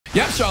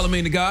Yep,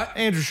 Charlamagne the God.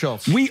 Andrew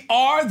Schulz. We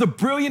are the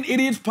Brilliant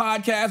Idiots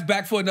podcast,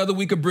 back for another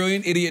week of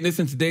Brilliant Idiotness.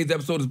 And today's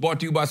episode is brought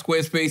to you by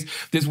Squarespace.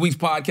 This week's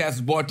podcast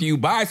is brought to you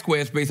by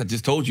Squarespace. I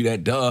just told you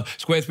that, duh.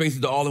 Squarespace is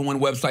the all-in-one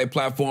website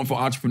platform for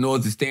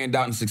entrepreneurs to stand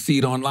out and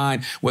succeed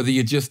online. Whether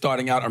you're just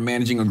starting out or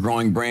managing a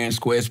growing brand,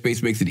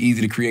 Squarespace makes it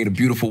easy to create a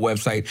beautiful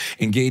website,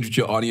 engage with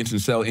your audience,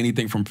 and sell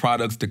anything from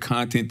products to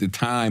content to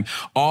time.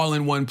 All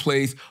in one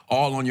place,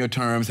 all on your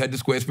terms. Head to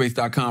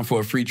squarespace.com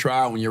for a free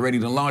trial. When you're ready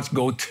to launch,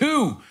 go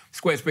to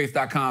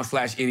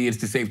squarespace.com/idiots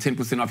to save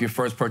 10% off your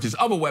first purchase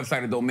of a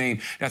website or domain.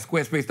 That's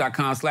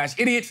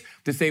squarespace.com/idiots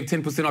to save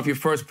 10% off your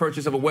first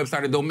purchase of a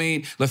website or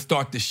domain. Let's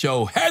start the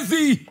show.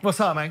 Hezzy! What's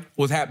up, man?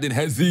 What's happening,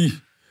 Hezzy?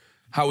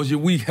 How was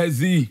your week,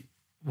 Hezzy?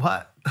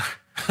 What?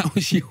 How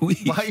was your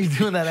week? Why are you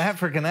doing that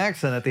African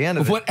accent at the end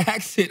of it? What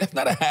accent? That's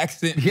not an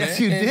accent. Yes,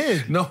 man. you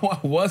did. No, I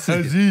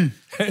wasn't. Hezzy.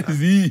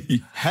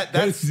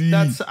 Hezzy.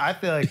 That's. I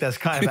feel like that's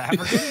kind of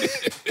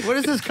African. Where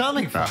is this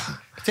coming from?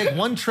 Take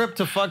one trip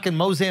to fucking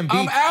Mozambique.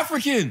 I'm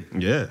African.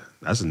 Yeah,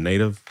 that's a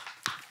native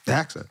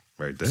accent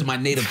right there. It's my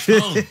native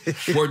tongue.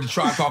 Word to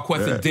Tribe Called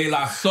Quest De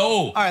La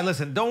Soul. All right,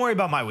 listen, don't worry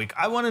about my week.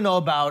 I want to know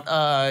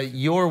about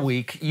your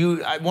week.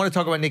 I want to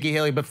talk about Nikki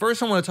Haley, but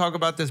first I want to talk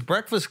about this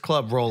Breakfast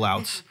Club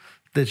rollouts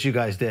that you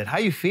guys did. How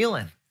you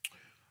feeling?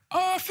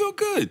 I feel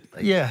good.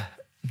 Yeah.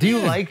 Do you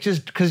like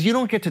just, because you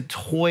don't get to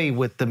toy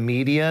with the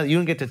media, you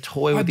don't get to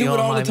toy with the online.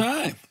 I do it all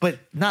the time. But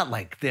not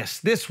like this.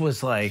 This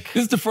was like.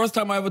 This is the first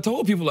time I ever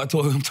told people I'm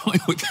toying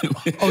with them.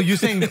 Oh, you're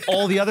saying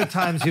all the other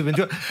times you've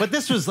enjoyed. But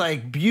this was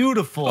like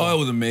beautiful. Oh, it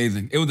was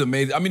amazing. It was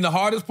amazing. I mean, the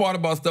hardest part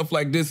about stuff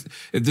like this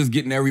is just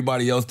getting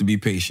everybody else to be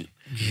patient.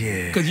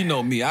 Yeah. Because you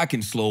know me, I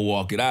can slow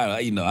walk it.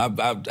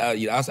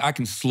 I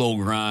can slow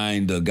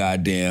grind a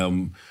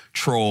goddamn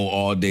troll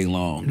all day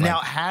long. Now,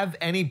 have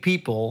any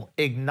people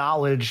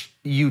acknowledged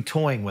you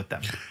toying with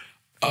them?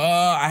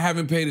 I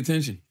haven't paid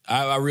attention.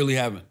 I really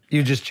haven't.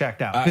 You just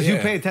checked out. Because you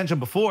paid attention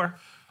before.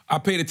 I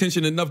paid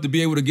attention enough to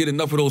be able to get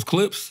enough of those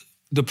clips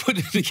to put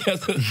it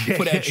together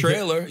for that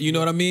trailer. You know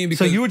what I mean?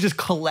 Because so you were just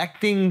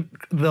collecting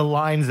the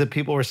lines that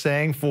people were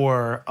saying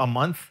for a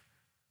month?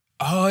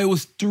 Oh, it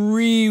was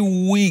 3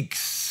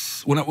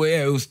 weeks. It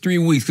was 3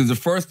 weeks. Because the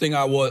first thing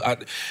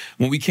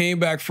when we came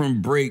back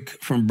from break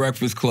from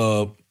Breakfast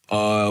Club,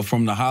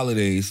 from the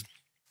holidays,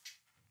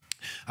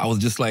 I was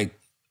just like,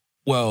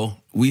 well,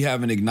 we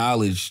haven't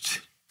acknowledged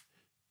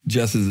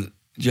Jess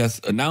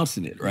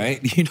announcing it,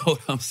 right? You know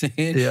what I'm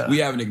saying? Yeah. We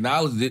haven't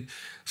acknowledged it,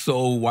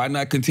 so why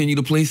not continue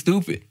to play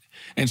stupid?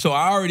 And so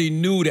I already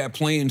knew that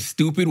playing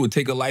stupid would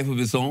take a life of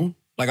its own.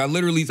 Like I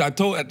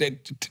told at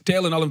that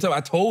tail and all them time,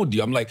 I told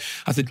you, I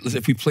said, listen,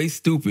 if we play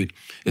stupid,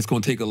 it's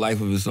gonna take a life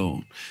of its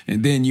own.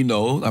 And then, you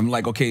know, I'm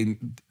like, okay,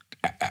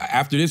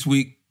 after this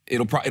week,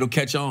 it'll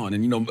catch on.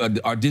 And, you know,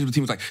 our digital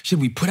team was like,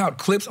 should we put out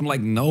clips? I'm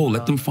like, no,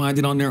 let them find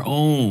it on their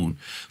own.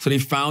 So they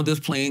found us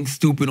playing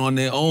stupid on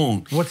their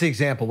own. What's the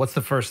example? What's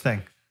the first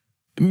thing?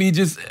 Me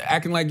just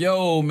acting like,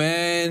 yo,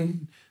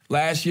 man,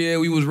 last year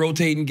we was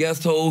rotating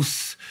guest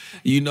hosts,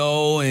 you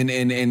know,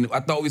 and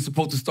I thought we were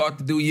supposed to start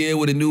the new year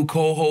with a new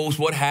co-host.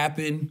 What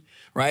happened,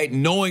 right?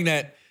 Knowing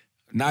that,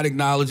 not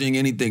acknowledging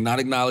anything, not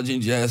acknowledging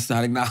Jess,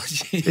 not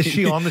acknowledging... Is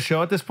she on the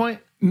show at this point?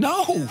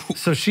 No.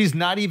 So she's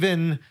not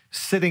even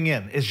sitting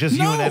in. It's just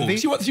you and Envy?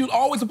 She was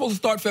always supposed to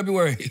start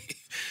February.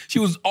 She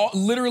was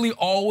literally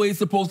always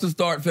supposed to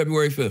start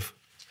February 5th.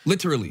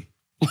 Literally.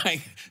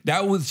 Like,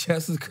 that was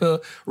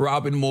Jessica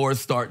Robin Moore's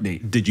start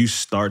date. Did you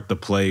start the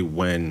play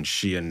when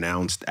she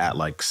announced at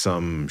like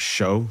some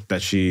show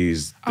that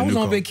she's I was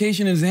on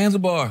vacation in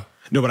Zanzibar.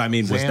 No, but I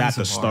mean, was that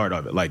the start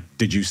of it? Like,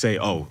 did you say,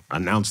 oh,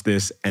 announce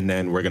this, and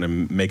then we're going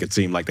to make it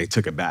seem like they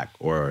took it back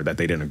or that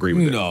they didn't agree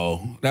with it?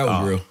 No, that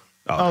was real.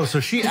 Oh, so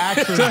she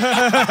actually...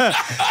 That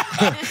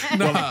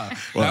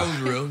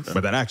was real.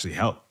 But that actually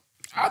helped.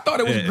 I thought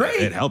it was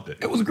great. It helped it.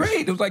 It was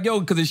great. It was like, yo,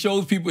 because it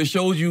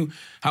shows you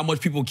how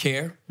much people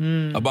care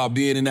about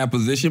being in that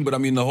position. But I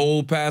mean, the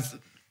whole past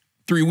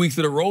 3 weeks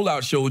of the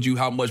rollout showed you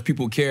how much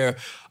people care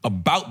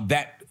about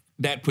that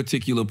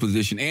particular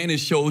position. And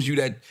it shows you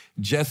that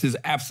Jess is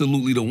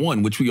absolutely the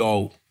one, which you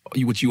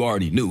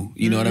already knew.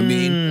 You know what I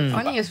mean?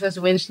 Funniest was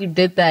when she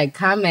did that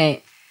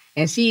comment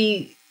and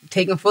she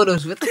taking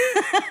photos with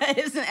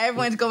isn't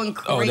everyone's going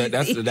crazy? Oh,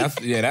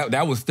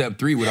 that was step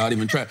 3 without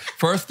even trying.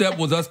 First step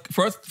was us.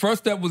 First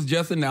step was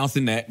just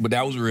announcing that, but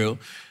that was real.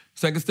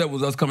 Second step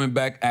was us coming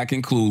back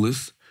acting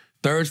clueless.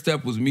 Third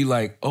step was me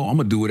like, oh, I'm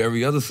gonna do what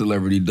every other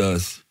celebrity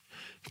does.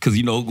 Because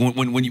you know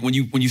when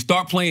you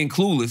start playing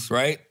clueless,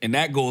 right, and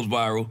that goes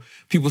viral,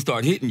 people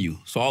start hitting you.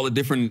 So all the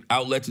different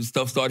outlets and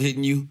stuff start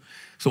hitting you.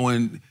 So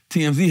when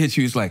TMZ hits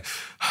you, it's like,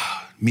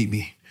 meet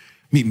me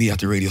at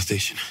the radio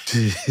station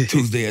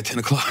Tuesday at 10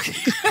 o'clock.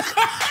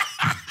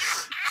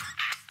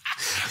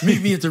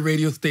 Meet me at the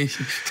radio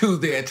station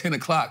Tuesday at 10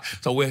 o'clock.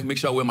 So make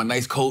sure I wear my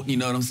nice coat, you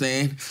know what I'm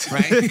saying?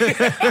 Right? Make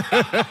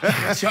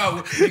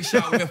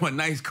sure I wear my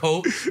nice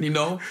coat, you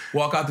know,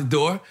 walk out the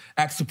door,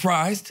 act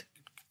surprised.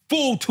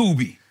 Full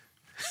Tubi.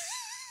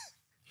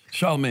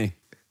 Charlamagne.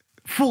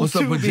 Full What's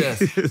Tubi. up with Jess?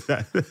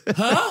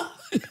 Huh?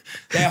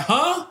 That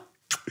huh?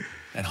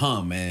 That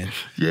hum, man.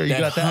 Yeah, you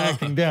got the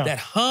acting down. That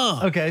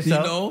hum. Okay, so.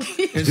 You know?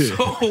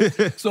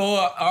 And so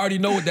I already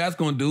know what that's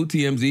going to do,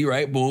 TMZ,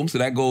 right? Boom. So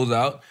that goes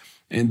out.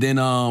 And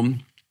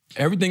then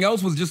everything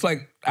else was just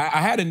like,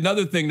 I had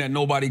another thing that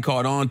nobody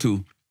caught on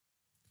to.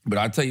 But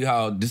I'll tell you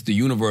how just the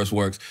universe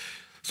works.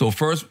 So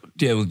first,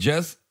 it was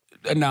Jess'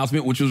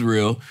 announcement, which was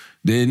real.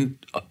 Then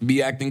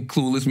me acting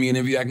clueless, me and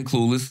Envy acting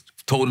clueless,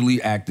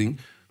 totally acting.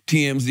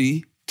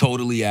 TMZ,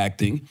 totally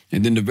acting.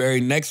 And then the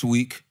very next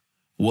week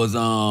was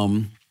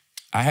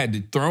I had the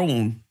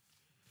throne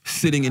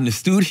sitting in the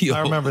studio.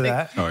 I remember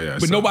that. Oh yeah.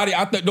 But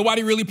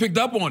nobody really picked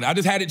up on it. I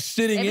just had it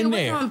sitting in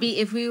there.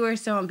 If we were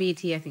still on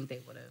BT, I think they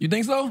would have. You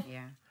think so? Yeah.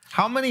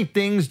 How many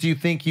things do you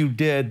think you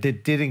did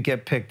that didn't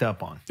get picked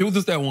up on? It was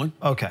just that one.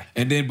 Okay.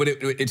 And then, but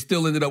it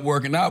still ended up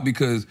working out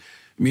because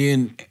me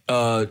and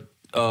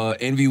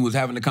Envy was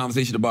having a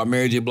conversation about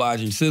Mary J.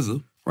 Blige and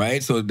SZA,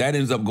 right? So that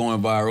ends up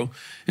going viral.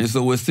 And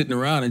so we're sitting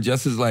around and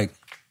Jess is like,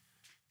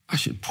 I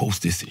should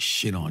post this and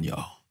shit on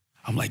y'all.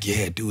 I'm like,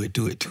 yeah, do it.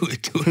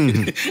 Right?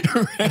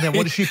 And then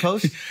what did she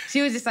post?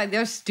 She was just like,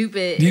 they're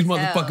stupid. These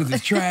motherfuckers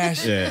is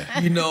trash.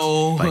 Yeah. You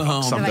know.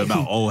 Like something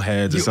about old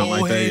heads or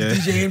something like that. Yeah.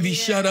 DJ Envy,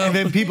 shut up. And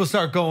then people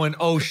start going,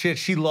 oh shit,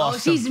 she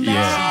lost she's some-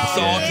 mad. She's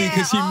salty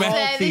because she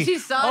mad. Then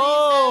she's salty.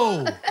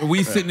 Oh!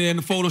 We sitting there in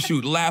the photo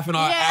shoot laughing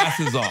our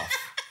asses off.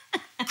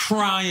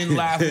 Crying,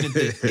 laughing at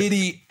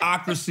the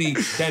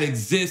idiocracy that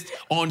exists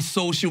on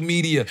social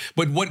media.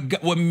 But what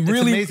It's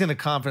really amazing the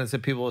confidence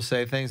that people will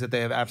say things that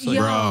they have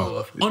absolutely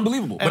Yo.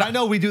 unbelievable. And But I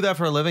know we do that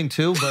for a living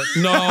too, but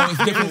no,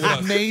 it's different with us.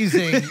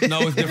 amazing.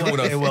 No, it's different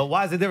with us. Okay, well,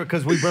 why is it different?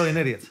 Because we're brilliant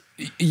idiots.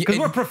 Because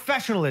we're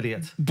professional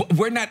idiots. But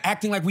we're not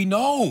acting like we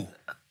know.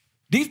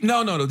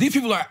 No. These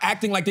people are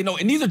acting like they know.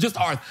 And these are just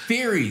our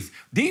theories.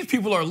 These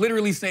people are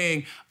literally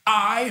saying,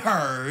 I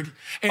heard,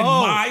 and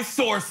my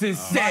sources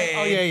said,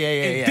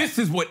 and this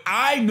is what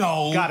I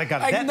know. Got it.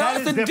 Like, That that's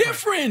is the different.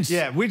 difference.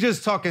 Yeah, we're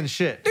just talking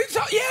shit.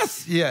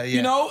 Yes. Yeah.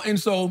 You know, and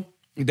so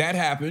that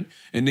happened.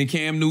 And then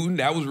Cam Newton,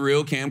 that was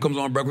real. Cam comes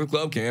on Breakfast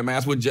Club. Cam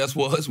asked what Jess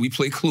was. We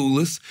play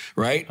Clueless,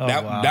 right?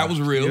 That was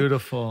real.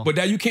 Beautiful. But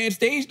now you can't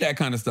stage that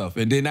kind of stuff.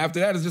 And then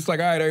after that, it's just like,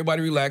 all right,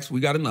 everybody relax.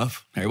 We got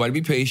enough. Everybody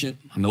be patient.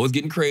 I know it's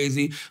getting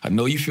crazy. I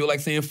know you feel like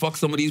saying fuck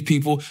some of these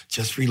people.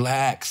 Just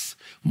relax.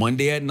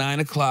 Monday at 9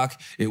 o'clock,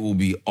 it will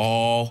be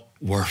all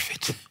worth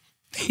it.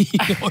 You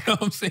know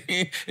what I'm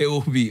saying? It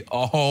will be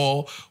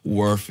all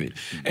worth it.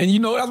 And you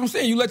know that's what I'm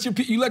saying.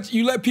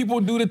 You let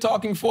people do the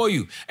talking for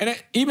you. And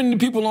even the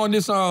people on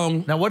this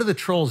Now, what do the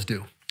trolls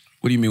do?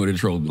 What do you mean with the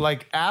trolls?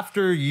 Like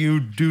after you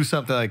do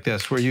something like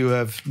this, where you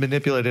have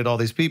manipulated all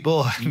these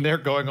people and they're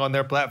going on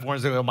their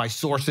platforms and go, my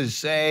sources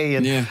say,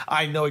 and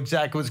I know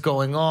exactly what's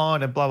going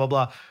on, and blah blah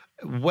blah.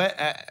 What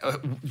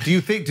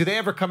do they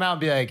ever come out and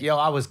be like, yo,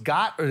 I was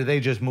got, or do they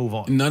just move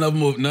on? None of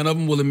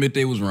them will admit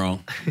they was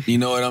wrong. You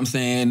know what I'm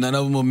saying? None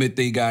of them will admit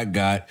they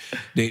got.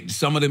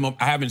 Some of them,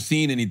 I haven't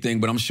seen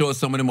anything, but I'm sure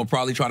some of them will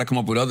probably try to come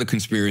up with other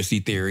conspiracy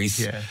theories.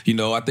 Yeah. You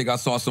know, I think I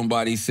saw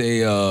somebody say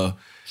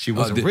she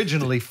was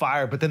originally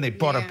fired, but then they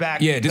brought her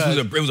back. Yeah,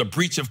 it was a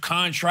breach of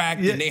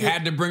contract, and they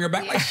had to bring her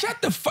back. Like,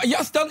 shut the fuck,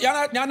 y'all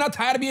not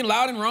tired of being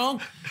loud and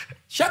wrong?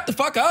 Shut the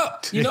fuck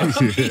up. You know what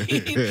I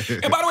mean?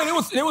 And by the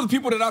way, there was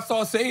people that I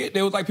saw say it.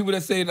 There was like people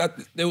that said that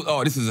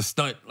this is a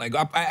stunt. Like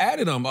I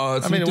added them.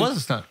 It was a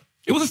stunt.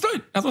 It was a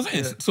stunt. That's what I'm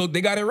saying. Yeah. So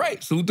they got it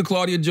right. Salute to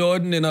Claudia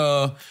Jordan and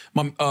Al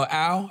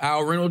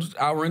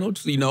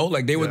Reynolds. You know,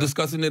 like they were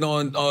discussing it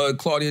on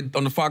Claudia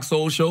on the Fox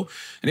Soul show, and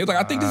they was like,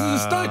 I think this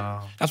is a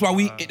stunt.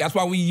 That's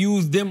why we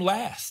used them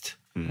last.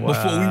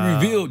 Before we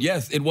revealed,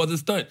 yes, it was a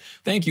stunt.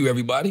 Thank you,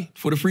 everybody,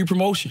 for the free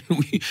promotion.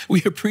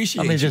 We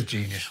appreciate it. Just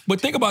genius. But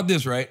think about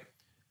this, right?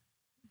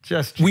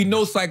 We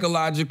know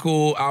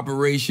psychological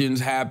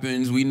operations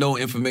happens. We know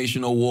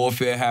informational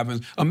warfare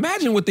happens.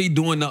 Imagine what they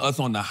doing to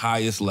us on the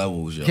highest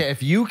levels, yo. Yeah,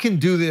 if you can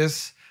do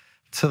this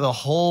to the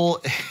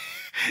whole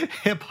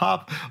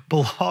hip-hop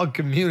blog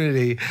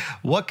community,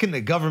 what can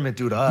the government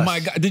do to us? My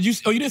God, you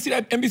didn't see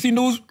that NBC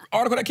News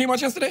article that came out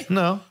yesterday?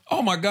 No.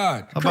 Oh, my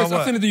God. About Chris,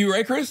 what? I sent it to you,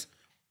 right, Chris?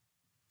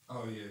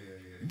 Oh, yeah.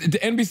 The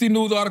NBC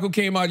News article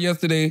came out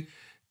yesterday.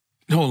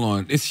 Hold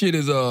on. This shit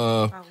is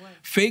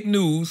fake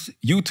news.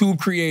 YouTube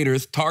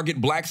creators target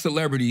black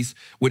celebrities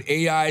with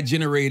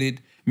AI-generated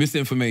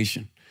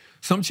misinformation.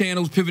 Some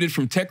channels pivoted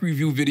from tech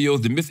review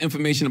videos to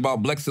misinformation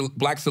about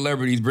black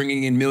celebrities,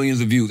 bringing in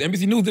millions of views.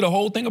 NBC News did a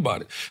whole thing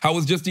about it. How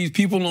it's just these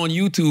people on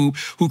YouTube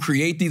who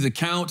create these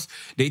accounts.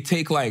 They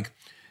take like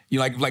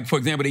for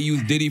example, they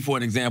use Diddy for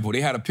an example.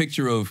 They had a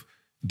picture of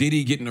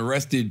Diddy getting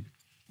arrested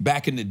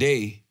back in the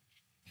day,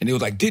 and it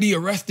was like, Diddy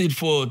arrested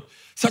for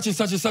such and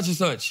such and such and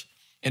such.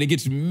 And it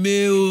gets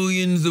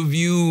millions of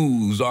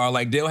views. Or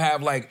like they'll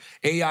have like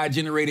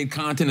AI-generated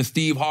content of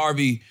Steve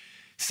Harvey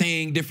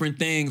saying different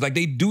things. Like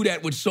they do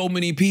that with so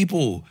many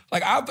people.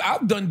 Like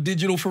I've done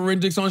digital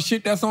forensics on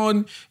shit that's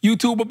on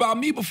YouTube about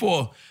me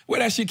before.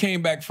 Where that shit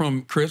came back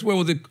from, Chris? Where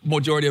was the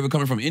majority of it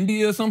coming from?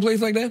 India or someplace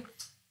like that?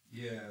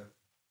 Yeah.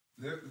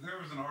 There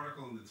was an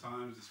article in the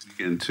Times this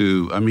weekend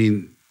too. I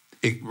mean,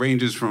 it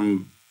ranges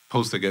from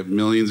posts that get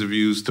millions of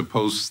views to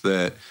posts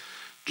that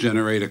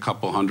generate a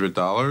couple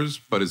 $100,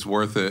 but it's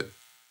worth it.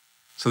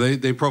 So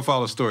they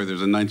profile a story.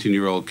 There's a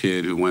 19-year-old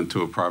kid who went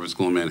to a private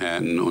school in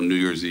Manhattan. On New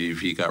Year's Eve,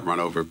 he got run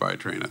over by a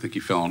train. I think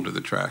he fell under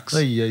the tracks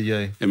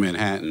in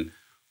Manhattan.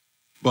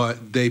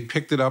 But they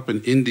picked it up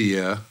in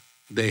India.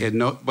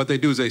 What they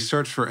do is they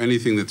search for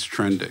anything that's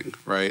trending,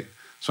 right?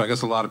 So I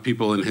guess a lot of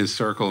people in his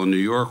circle in New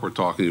York were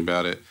talking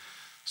about it.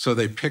 So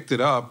they picked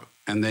it up,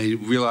 and they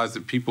realized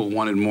that people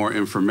wanted more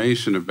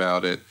information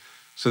about it.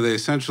 So they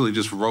essentially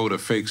just wrote a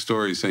fake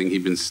story saying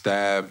he'd been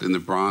stabbed in the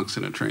Bronx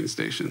in a train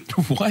station.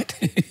 What?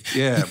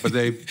 Yeah, but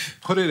they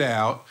put it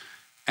out,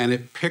 and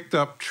it picked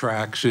up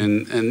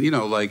traction. And,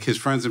 like his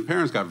friends and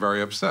parents got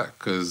very upset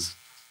because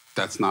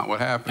that's not what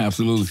happened.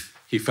 Absolutely.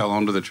 He fell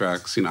under the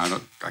tracks.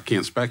 I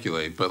can't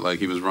speculate, but like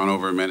he was run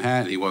over in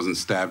Manhattan. He wasn't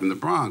stabbed in the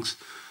Bronx.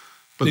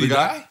 But Did the he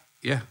guy, die?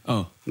 Yeah.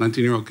 Oh.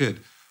 19-year-old kid.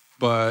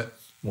 But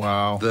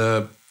wow.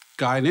 The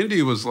guy in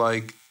India was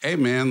like, hey,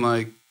 man,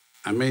 like,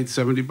 I made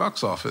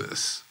 $70 off of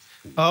this.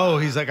 Oh,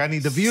 he's like, I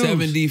need the views.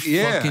 $70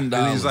 fucking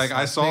dollars. And he's like,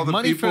 I saw the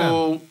money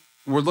people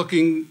were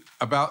looking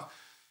about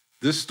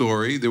this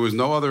story. There was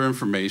no other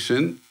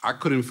information. I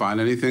couldn't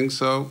find anything.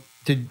 So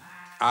it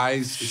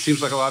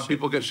seems like a lot of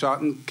people get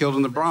shot and killed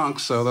in the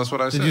Bronx. So that's what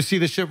I said. Did you see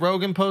the shit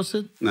Rogan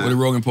posted? Nah. What did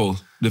Rogan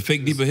post? The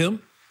fake deep of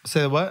him?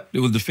 Say what?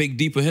 It was the fake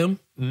deep of him?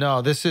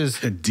 No, this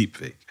is a deep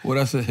fake. What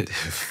I said?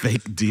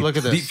 Fake deep. Look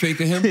at this. Deep fake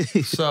of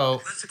him?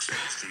 So let's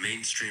expose the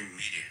mainstream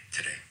media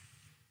today.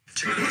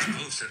 Check out this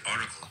post and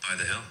article by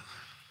The Hill.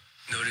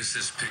 Notice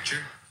this picture?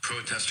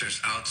 Protesters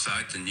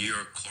outside the New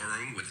York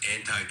courtroom with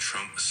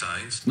anti-Trump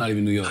signs. Not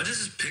even New York. How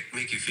does this pic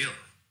make you feel?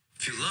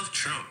 If you love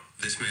Trump,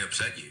 this may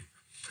upset you.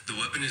 The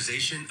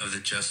weaponization of the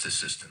justice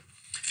system.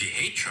 If you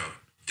hate Trump,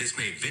 this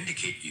may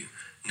vindicate you,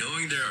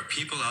 knowing there are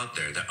people out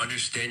there that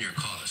understand your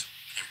cause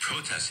and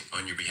protesting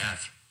on your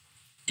behalf.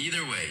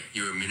 Either way,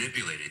 you are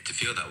manipulated to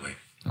feel that way.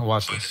 I'll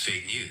watch by this. the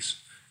fake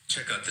news.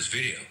 Check out this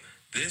video.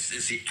 This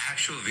is the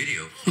actual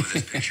video of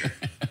this picture.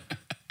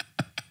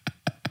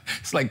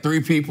 It's like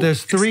 3 people.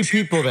 There's 3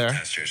 people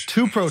there.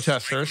 2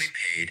 protesters.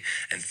 Paid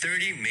and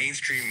 30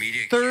 mainstream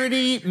media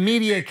 30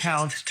 media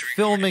accounts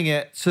filming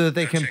it so that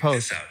they can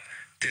post.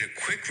 Did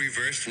a quick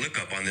reverse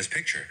lookup on this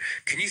picture.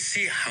 Can you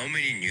see how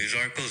many news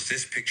articles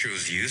this picture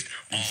was used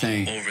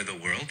all over the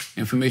world?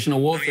 Informational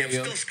warfare, I'm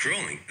still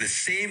scrolling. The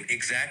same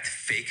exact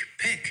fake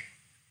pic.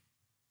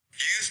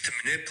 Used to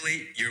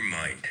manipulate your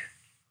mind.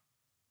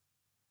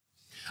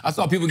 I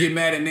saw people get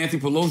mad at Nancy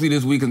Pelosi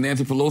this week because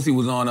Nancy Pelosi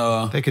was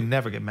on... they could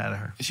never get mad at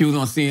her. She was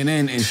on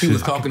CNN and she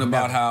was talking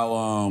about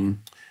how,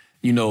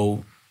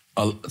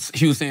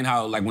 she was saying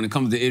how, like, when it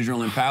comes to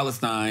Israel and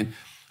Palestine,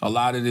 a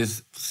lot of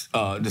this,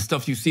 the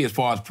stuff you see as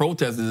far as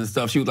protesters and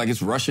stuff, she was like,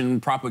 it's Russian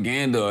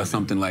propaganda or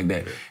something like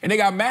that. And they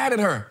got mad at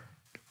her.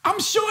 I'm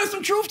sure there's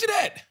some truth to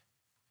that.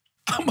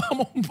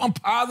 I'm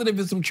positive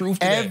there's some truth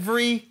to that.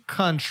 Every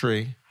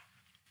country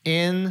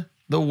in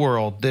the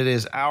world that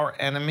is our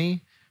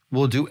enemy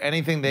will do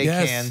anything they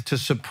can to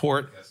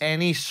support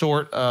any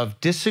sort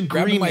of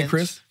disagreement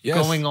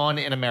going on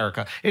in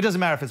America. It doesn't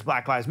matter if it's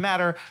Black Lives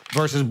Matter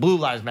versus Blue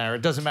Lives Matter.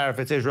 It doesn't matter if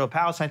it's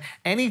Israel-Palestine.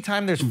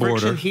 Anytime there's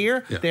friction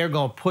here, they're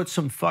going to put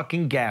some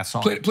fucking gas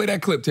on. Play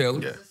that clip,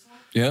 Taylor.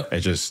 Yeah. It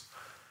just,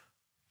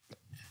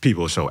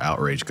 people show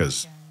outrage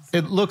because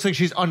it looks like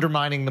she's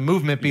undermining the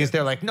movement because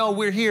they're like, no,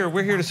 we're here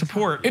to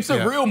support. It's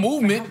a real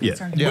movement.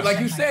 But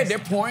like you said, they're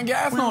pouring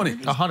gas on it.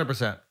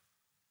 100%.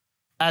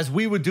 As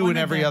we would do in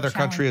every other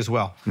country as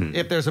well.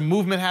 If there's a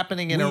movement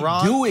happening in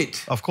Iran. Do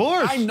it. Of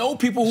course. I know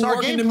people who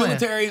work in the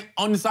military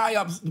on the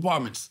PSYOPs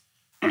departments.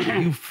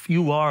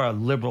 You are a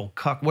liberal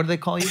cuck. What do they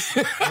call you?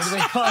 What do they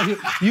call you?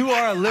 You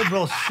are a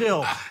liberal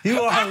shill.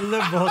 You are a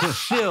liberal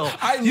shill.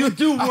 You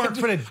do work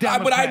for the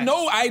Democrats. But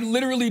I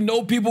literally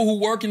know people who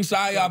work in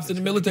PSYOPs in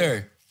the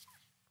military.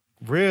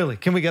 Really?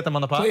 Can we get them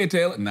on the pod? Play it,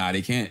 Taylor. Nah,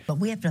 they can't. But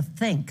we have to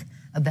think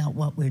about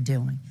what we're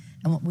doing.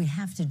 And what we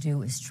have to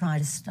do is try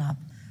to stop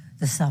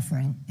the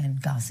suffering in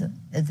Gaza.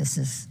 This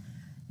is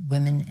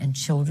women and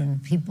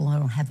children, people who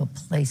don't have a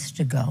place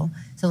to go.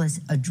 So let's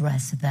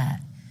address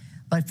that.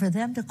 But for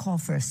them to call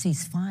for a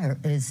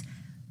ceasefire is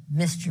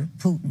Mr.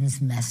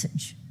 Putin's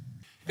message.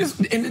 This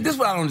is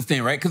what I don't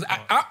understand, right? Because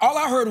all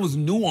I heard was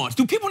nuance.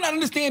 Do people not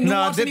understand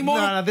nuance anymore?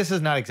 No, this is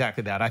not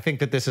exactly that. I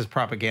think that this is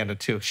propaganda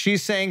too.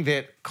 She's saying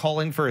that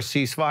calling for a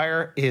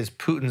ceasefire is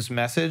Putin's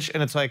message,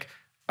 and it's like,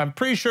 I'm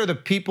pretty sure the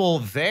people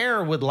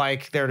there would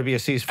like there to be a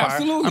ceasefire.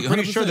 Absolutely, I'm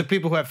pretty 100%. sure the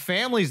people who have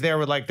families there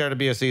would like there to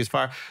be a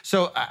ceasefire.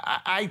 So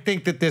I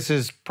think that this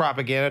is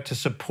propaganda to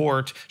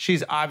support.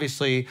 She's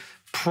obviously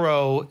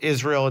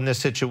pro-Israel in this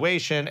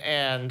situation,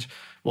 and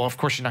well, of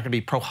course, she's not going to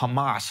be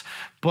pro-Hamas.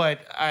 But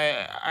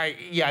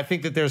I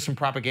think that there's some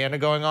propaganda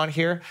going on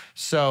here.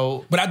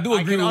 So, but I do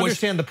agree. I can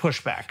understand the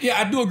pushback.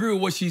 Yeah, I do agree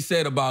with what she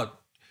said about.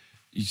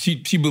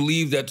 She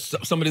believes that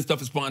some of this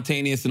stuff is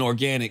spontaneous and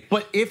organic.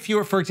 But if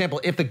you're, for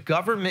example,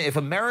 if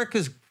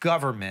America's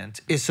government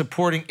is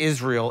supporting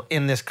Israel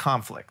in this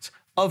conflict,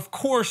 of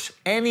course,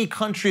 any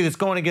country that's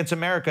going against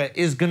America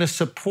is going to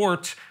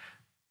support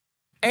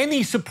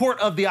any support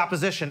of the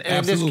opposition.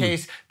 And in this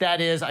case,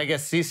 that is, I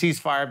guess,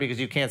 ceasefire, because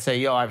you can't say,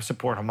 yo, I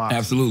support Hamas.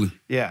 Absolutely.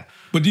 Yeah.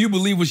 But do you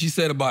believe what she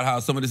said about how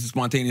some of this is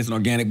spontaneous and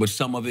organic, but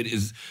some of it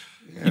is,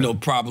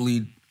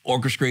 probably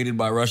orchestrated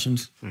by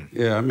Russians?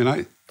 Yeah, I mean,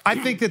 I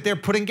think that they're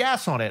putting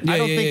gas on it. I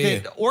don't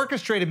think that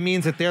orchestrated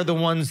means that they're the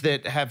ones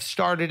that have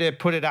started it,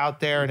 put it out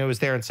there, and it was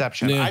their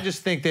inception. Yeah. I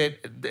just think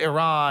that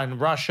Iran,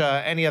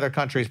 Russia, any other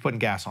country is putting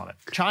gas on it.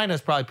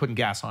 China's probably putting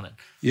gas on it.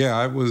 Yeah,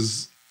 I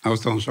was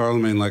telling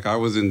Charlamagne, like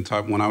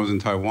when I was in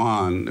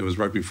Taiwan, it was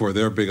right before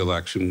their big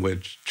election,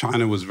 which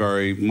China was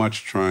very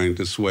much trying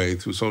to sway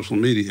through social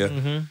media.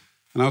 And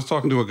I was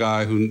talking to a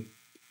guy who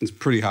is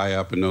pretty high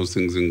up and knows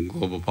things in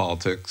global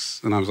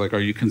politics. And I was like, are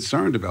you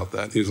concerned about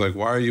that? He was like,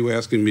 why are you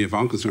asking me if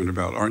I'm concerned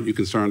about it? Aren't you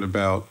concerned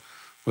about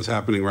what's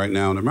happening right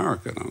now in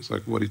America? And I was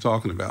like, what are you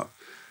talking about?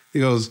 He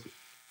goes,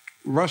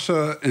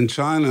 Russia and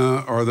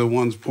China are the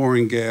ones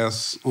pouring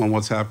gas on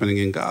what's happening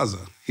in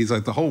Gaza. He's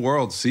like, the whole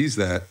world sees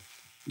that.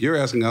 You're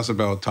asking us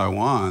about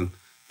Taiwan.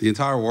 The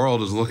entire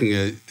world is looking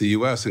at the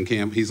U.S. and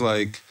can't. He's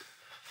like,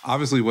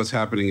 obviously what's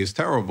happening is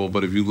terrible,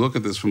 but if you look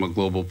at this from a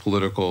global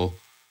political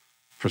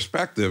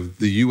perspective,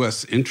 the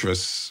U.S.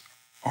 interests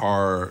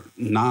are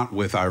not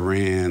with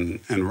Iran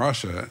and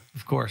Russia.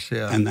 Of course,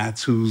 yeah. And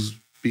that's who's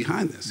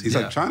behind this. He's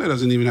like, China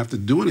doesn't even have to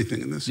do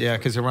anything in this. Yeah,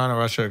 because Iran and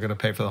Russia are going to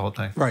pay for the whole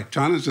thing. Right.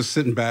 China's just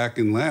sitting back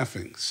and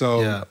laughing.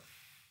 So,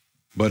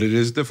 but it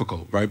is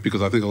difficult, right?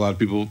 Because I think a lot of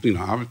people,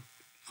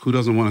 who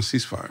doesn't want a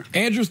ceasefire?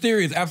 Andrew's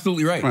theory is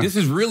absolutely right. This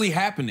is really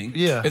happening.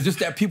 Yeah. It's just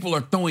that people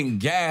are throwing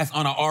gas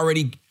on an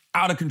already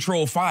out of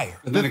control fire.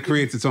 And then it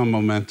creates its own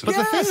momentum. But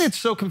the thing that's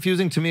so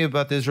confusing to me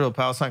about the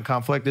Israel-Palestine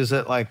conflict is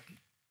that, like,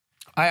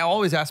 I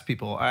always ask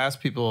people,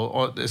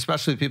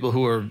 especially people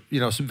who are,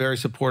 very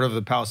supportive of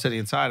the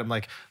Palestinian side, I'm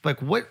like,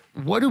 what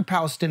do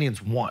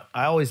Palestinians want?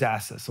 I always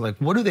ask this, like,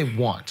 what do they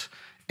want?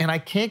 And I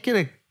can't get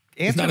an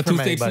answer from anybody. It's not a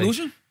two-state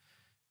solution?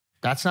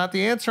 That's not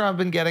the answer I've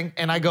been getting.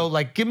 And I go,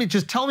 like,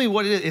 just tell me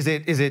what it is.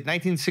 Is it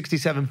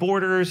 1967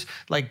 borders?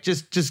 Like,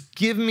 just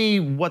give me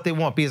what they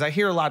want. Because I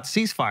hear a lot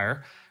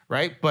ceasefire,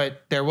 right?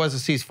 But there was a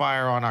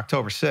ceasefire on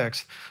October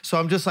 6th. So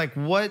I'm just like,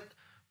 what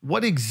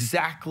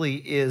exactly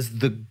is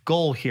the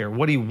goal here?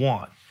 What do you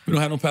want? We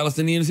don't have no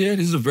Palestinians here.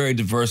 This is a very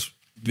diverse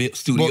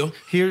studio. Well,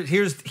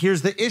 here's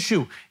the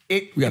issue.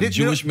 We got a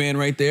Jewish man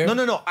right there.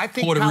 No. I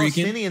think Puerto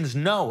Palestinians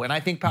Rican, know, and I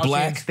think Palestinians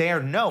Black, there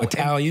know.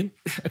 Italian.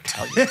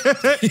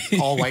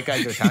 All white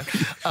guys are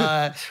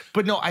Italian.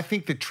 But no, I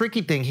think the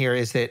tricky thing here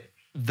is that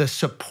the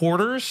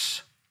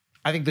supporters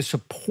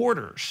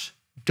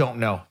don't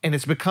know. And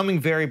it's becoming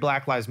very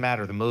Black Lives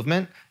Matter, the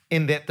movement,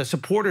 in that the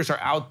supporters are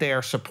out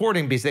there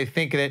supporting because they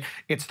think that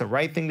it's the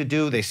right thing to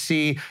do. They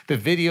see the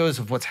videos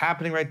of what's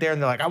happening right there, and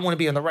they're like, I want to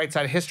be on the right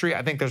side of history.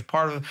 I think there's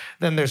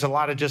then there's a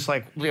lot of just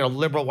like,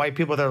 liberal white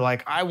people that are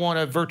like, I want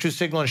to virtue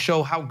signal and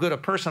show how good a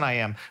person I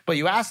am. But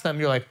you ask them,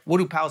 you're like, what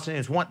do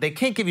Palestinians want? They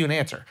can't give you an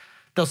answer.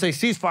 They'll say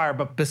ceasefire,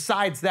 but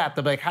besides that,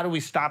 they'll be like, how do we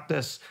stop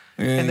this?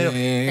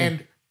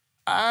 And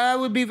I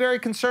would be very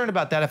concerned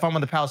about that if I'm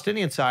on the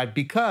Palestinian side,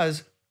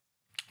 because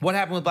what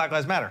happened with Black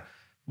Lives Matter?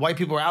 White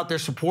people are out there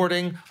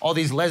supporting all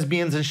these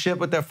lesbians and shit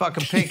with their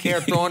fucking pink hair,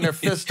 throwing their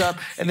fist up.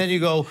 And then you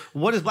go,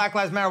 what does Black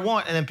Lives Matter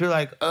want? And then people are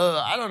like,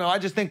 I don't know. I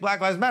just think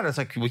Black Lives Matter. It's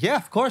like, well, yeah,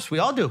 of course, we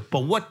all do.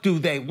 But what do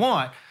they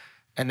want?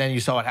 And then you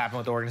saw what happened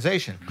with the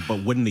organization.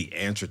 But wouldn't the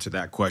answer to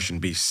that question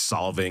be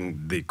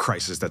solving the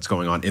crisis that's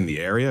going on in the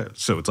area?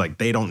 So it's like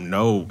they don't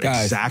know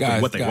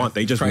exactly what they want.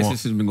 They just want.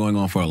 Crisis has been going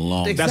on for a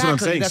long time. That's what I'm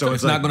saying. So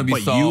it's not going to be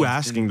solved. But you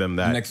asking them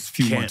that in the next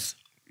few months.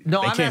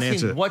 No, I'm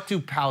asking, what do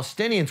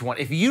Palestinians want?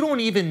 If you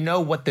don't even know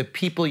what the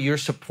people you're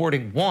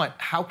supporting want,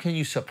 how can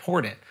you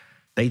support it?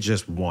 They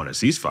just want a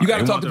ceasefire. You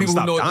got to talk to people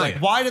who know it. Like,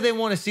 why do they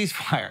want a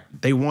ceasefire?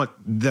 They want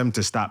them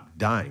to stop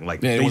dying.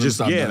 Like, they just,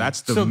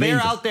 that's the So main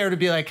they're out there to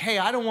be like, hey,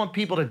 I don't want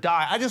people to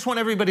die. I just want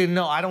everybody to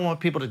know I don't want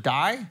people to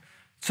die.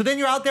 So then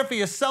you're out there for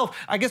yourself.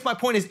 I guess my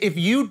point is, if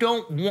you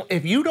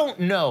don't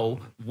know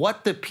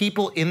what the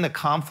people in the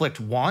conflict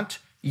want,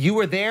 you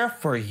are there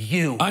for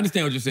you. I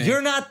understand what you're saying.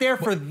 You're not there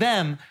for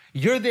them.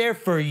 You're there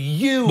for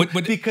you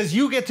because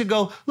you get to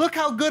go, look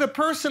how good a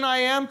person I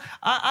am.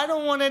 I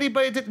don't want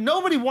anybody to,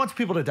 nobody wants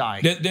people to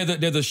die.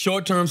 There's a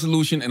short-term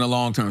solution and a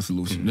long-term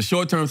solution. Mm-hmm. The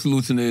short-term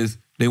solution is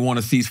they want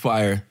a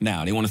ceasefire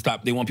now. They want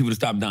people to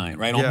stop dying,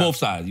 right? On both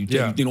sides. You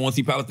don't want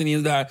to see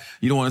Palestinians die.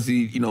 You don't want to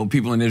see,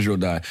 people in Israel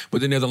die.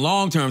 But then there's a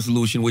long-term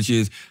solution, which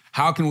is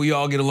how can we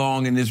all get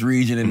along in this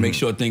region and make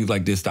sure things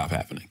like this stop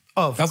happening?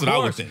 That's what I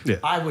would think. Yeah.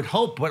 I would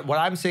hope, but what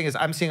I'm saying is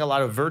I'm seeing a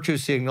lot of virtue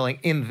signaling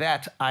in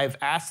that I've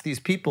asked these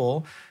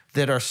people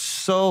that are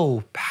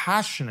so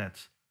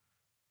passionate,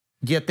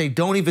 yet they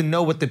don't even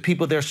know what the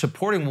people they're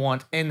supporting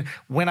want. And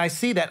when I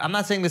see that, I'm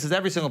not saying this is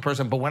every single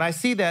person, but when I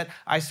see that,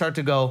 I start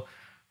to go,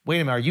 wait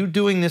a minute, are you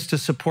doing this to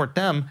support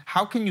them?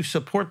 How can you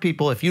support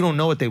people if you don't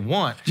know what they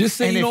want? Just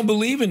say you don't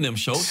believe in them,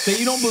 Schulz. Say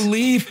you don't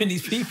believe in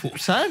these people.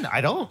 Son,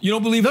 I don't. You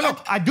don't believe in them?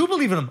 No, I do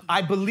believe in them.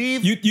 I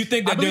believe you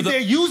think that they're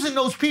using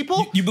those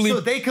people you believe,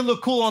 so they can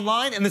look cool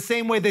online in the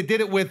same way they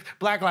did it with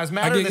Black Lives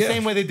Matter, in the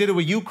same way they did it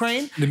with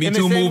Ukraine. The Me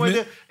Too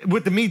movement.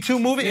 With the Me Too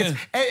movement.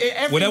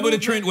 Yeah.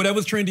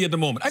 Whatever's trendy at the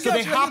moment. So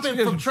they hop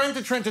in from trend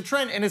to trend to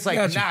trend, and it's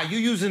like, nah,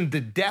 you're using the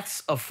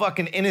deaths of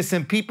fucking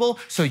innocent people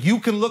so you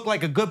can look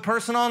like a good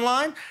person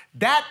online?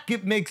 That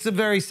makes a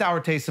very sour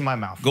taste in my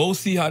mouth. Go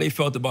see how they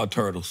felt about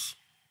turtles.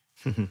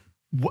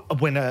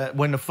 When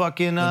the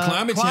fucking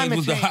climate change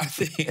was the hot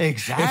thing.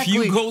 Exactly.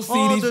 If you go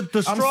see these,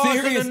 the straws I'm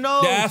serious. in the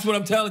nose. That's what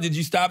I'm telling you. Did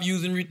you stop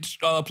using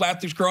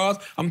plastic straws?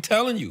 I'm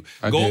telling you.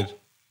 I did.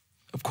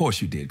 Of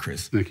course you did,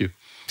 Chris. Thank you.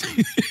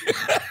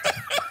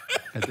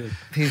 I did.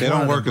 They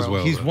don't work as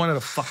well. He's one of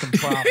the fucking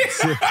problems.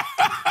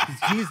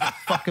 He's the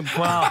fucking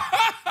problem.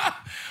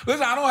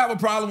 Listen, I don't have a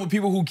problem with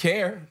people who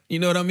care. You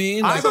know what I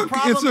mean? Like,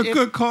 it's a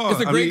good cause.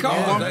 It's a great cause.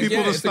 I want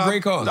people to stop. It's a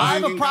great cause. I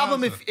have a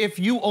problem if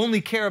you only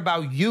care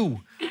about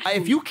you.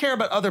 If you care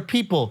about other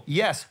people,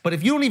 yes. But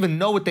if you don't even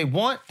know what they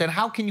want, then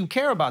how can you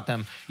care about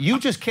them? You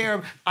just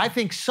care. I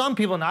think some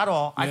people, not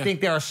all, I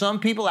think there are some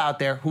people out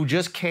there who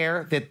just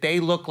care that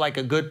they look like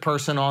a good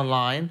person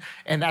online,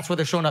 and that's what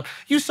they're showing up.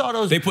 You saw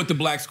those. They put the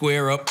black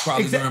square up,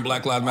 probably during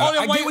Black Lives Matter.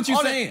 I get what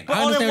you're saying.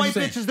 All them white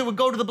bitches that would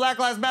go to the Black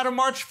Lives Matter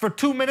march for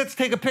 2 minutes,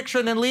 take a picture,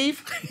 and then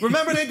leave.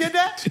 Remember they did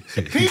that?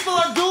 People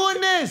are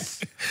doing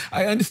this.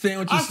 I understand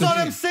what you're saying. I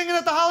saw them singing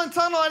at the Holland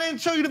Tunnel. I didn't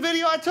show you the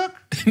video I took.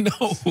 No.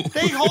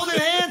 They holding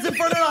hands in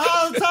front of the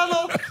Holland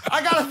Tunnel.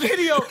 I got a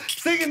video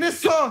singing this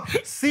song.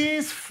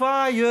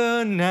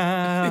 Ceasefire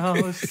now.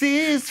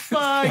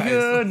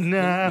 Ceasefire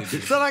now.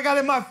 That's what I got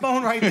in my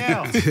phone right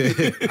now.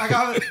 I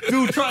got a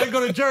dude trying to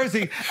go to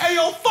Jersey. Hey,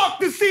 yo, fuck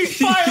the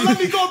ceasefire. Let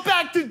me go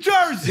back to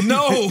Jersey.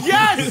 No.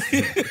 Yes.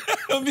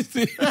 Let me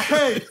see.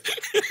 Hey,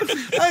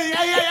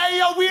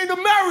 yo, we in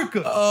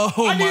America.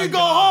 I need to go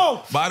home.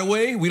 By the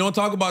way, we don't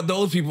talk about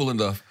those people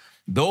enough.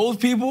 Those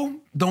people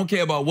don't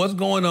care about what's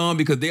going on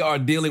because they are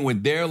dealing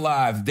with their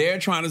lives. They're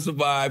trying to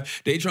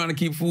survive. They're trying to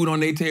keep food on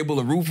their table,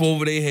 a roof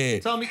over their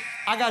head. Tell me,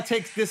 I gotta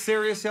take this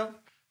serious, yo?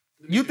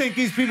 You think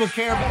these people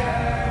care about...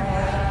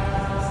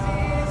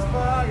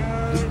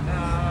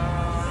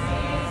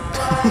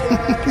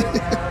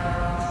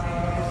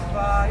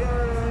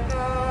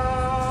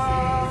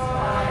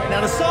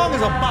 Now the song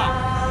is a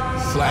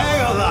bop. Slap. I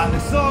ain't gonna lie, the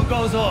song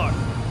goes hard.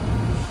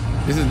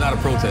 This is not a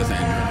protest,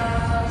 Andrew.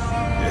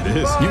 It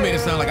is. You made it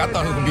sound like I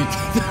thought it was gonna be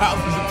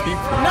thousands of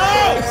people.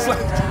 No!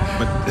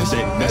 But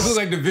that looks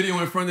like the video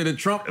in front of the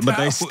Trump But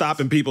Towers. they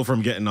stopping people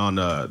from getting on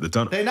the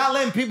tunnel. They're not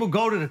letting people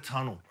go to the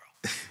tunnel,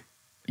 bro.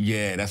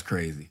 Yeah, that's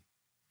crazy.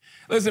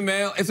 Listen,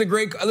 man, it's a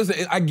great.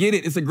 Listen, I get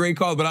it. It's a great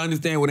cause, but I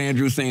understand what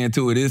Andrew's saying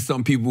too. It is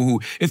some people who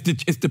it's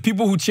the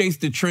people who chase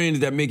the trends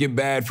that make it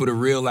bad for the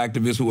real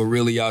activists who are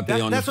really out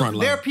there on the front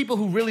line. There are people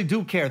who really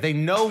do care. They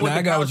know what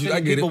the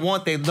Palestinian people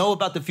want. They know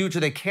about the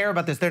future. They care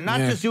about this. They're not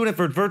just doing it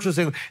for virtual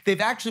things.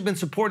 They've actually been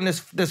supporting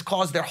this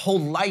cause their whole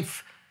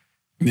life.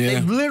 Yeah.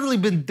 They've literally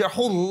been their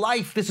whole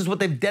life. This is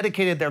what they've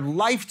dedicated their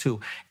life to.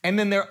 And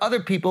then there are other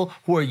people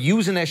who are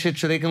using that shit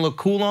so they can look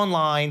cool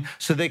online,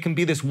 so they can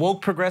be this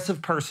woke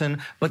progressive person,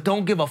 but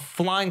don't give a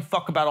flying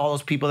fuck about all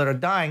those people that are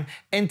dying.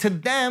 And to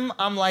them,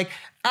 I'm like,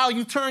 Al,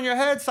 you turn your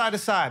head side to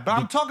side, but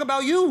I'm talking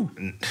about you.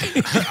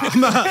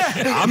 I'm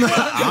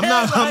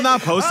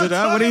not posting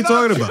that. What are you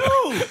talking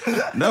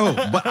about? No,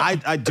 but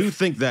I do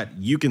think that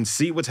you can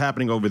see what's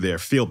happening over there,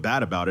 feel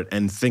bad about it,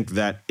 and think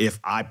that if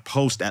I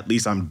post, at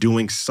least I'm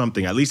doing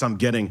something. At least I'm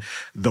getting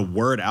the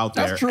word out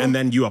there. And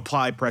then you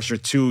apply pressure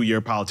to your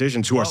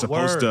politicians who are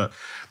supposed to,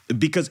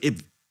 because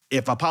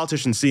if a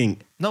politician's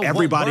seeing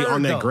everybody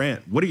on their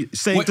grant, what are you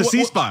saying to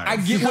ceasefire? I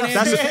get what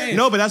Andrew's saying.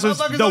 No, but that's what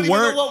the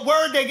word. What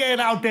word they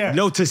getting out there?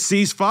 No, to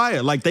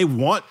ceasefire. Like they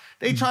want.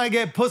 They trying to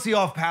get pussy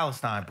off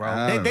Palestine,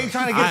 bro. They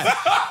trying to get.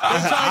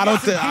 I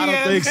don't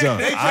think so.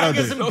 They trying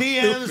to get some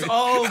DMs.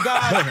 Oh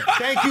God,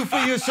 thank you for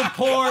your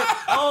support.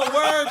 Oh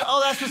word.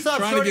 Oh, that's what's up.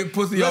 Trying to get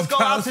pussy off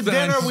Palestine. Let's go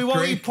out to dinner. We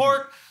won't eat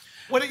pork.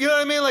 What, you know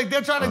what I mean? Like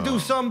they're trying to do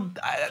some.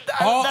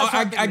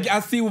 I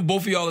see what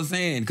both of y'all are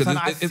saying because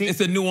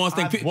it's a nuanced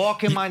thing. I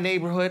walk in my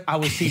neighborhood, I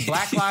would see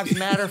Black Lives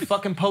Matter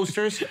fucking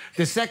posters.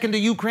 The second the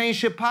Ukraine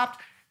shit popped,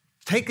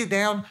 take it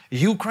down.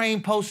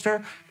 Ukraine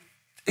poster.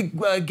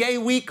 Gay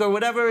Week or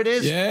whatever it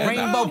is. Yeah,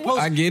 rainbow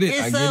poster. I get it.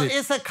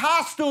 It's a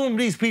costume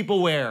these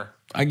people wear.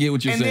 I get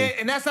what you're saying.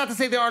 And that's not to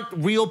say there aren't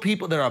real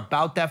people that are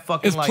about that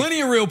fucking life. There's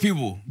plenty of real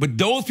people, but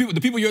those people,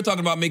 the people you're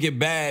talking about, make it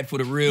bad for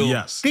the real.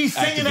 Yes. These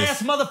singing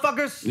ass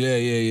motherfuckers.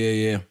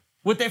 Yeah.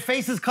 With their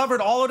faces covered,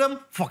 all of them.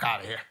 Fuck out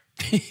of here.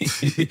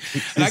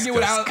 And I get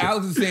what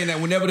Alex is saying, that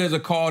whenever there's a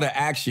call to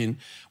action,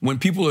 when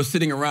people are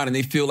sitting around and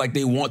they feel like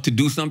they want to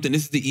do something,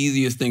 this is the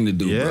easiest thing to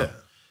do, bro.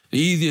 The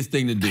easiest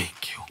thing to do.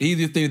 Thank you. The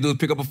easiest thing to do is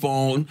pick up a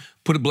phone,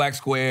 put a black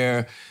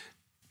square,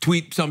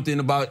 tweet something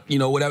about,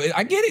 whatever.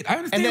 I get it. I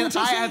understand what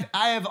you're saying.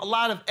 I have a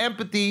lot of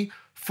empathy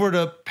for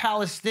the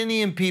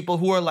Palestinian people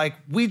who are like,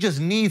 we just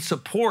need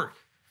support.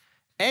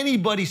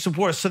 anybody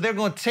support us. So they're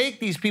going to take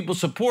these people's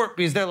support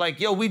because they're like,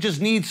 yo, we just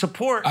need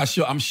support.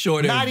 I'm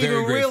sure they're not very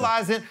even grateful.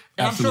 realizing.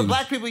 And I'm sure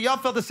black people, y'all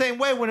felt the same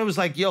way when it was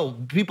like, yo,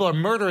 people are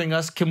murdering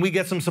us. Can we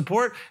get some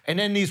support? And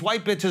then these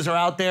white bitches are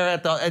out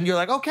there and you're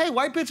like, okay,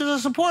 white bitches are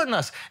supporting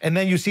us. And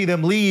then you see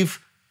them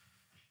leave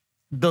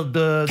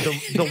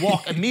the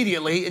walk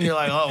immediately, and you're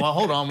like, oh, well,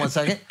 hold on one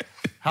second.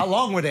 How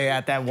long were they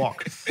at that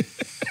walk?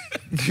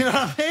 You know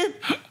what I mean?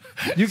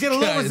 You get a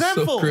little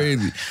resentful. So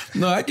crazy.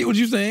 No, I get what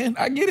you're saying.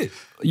 I get it.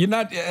 You're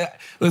not,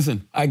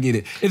 listen, I get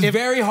it. It's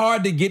very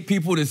hard to get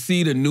people to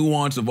see the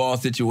nuance of all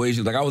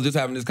situations. Like I was just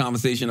having this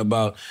conversation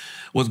about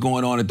what's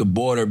going on at the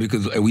border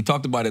because we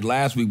talked about it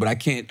last week, but I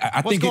can't,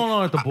 What's going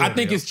on at the border? I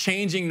think it's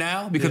changing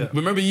now because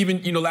remember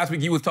even, last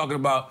week you was talking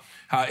about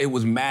how it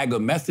was MAGA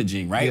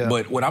messaging, right? Yeah.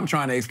 But what I'm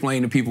trying to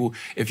explain to people,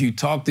 if you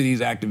talk to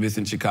these activists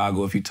in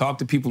Chicago, if you talk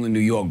to people in New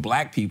York,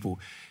 black people,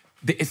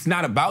 it's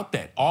not about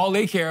that. All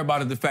they care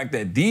about is the fact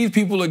that these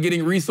people are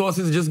getting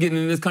resources just getting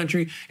in this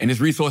country and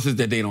it's resources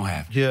that they don't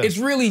have. Yeah. It's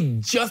really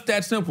just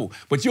that simple.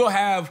 But you'll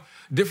have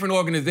different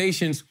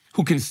organizations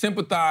who can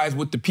sympathize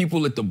with the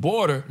people at the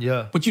border,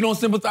 but you don't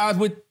sympathize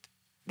with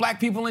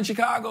black people in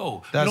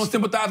Chicago. You don't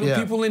sympathize with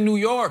people in New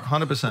York.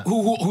 100%.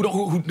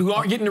 Who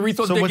aren't getting the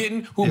resources they're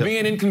getting, who are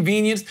being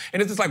inconvenienced.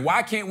 And it's just like,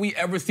 why can't we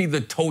ever see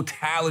the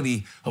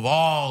totality of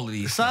all of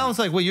these things? Sounds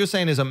like what you're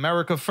saying is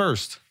America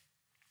first.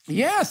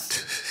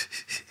 Yes.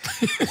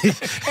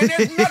 And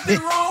there's nothing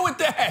wrong with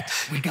that.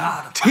 We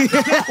got him.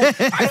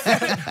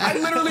 I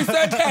literally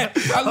said that.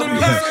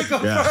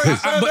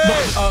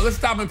 But let's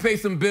stop and pay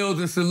some bills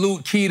and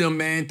salute Keatum,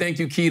 man. Thank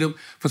you, Keatum,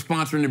 for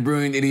sponsoring the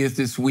Brilliant Idiots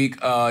this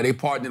week. They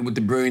partnered with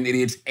the Brilliant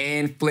Idiots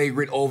and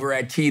Flagrant over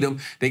at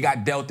Keatum. They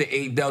got Delta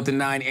 8, Delta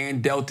 9,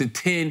 and Delta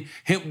 10,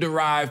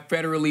 hemp-derived,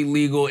 federally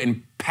legal,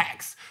 and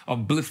packs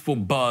of blissful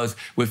buzz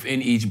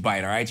within each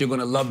bite, all right? You're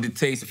gonna love the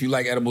taste. If you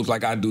like edibles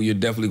like I do, you're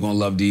definitely gonna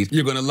love these.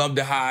 You're gonna love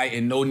the high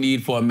and no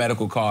need for a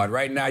medical card.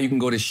 Right now, you can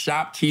go to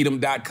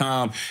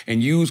shopkeatum.com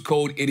and use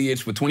code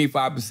IDIOTS for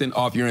 25%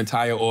 off your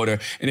entire order.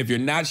 And if you're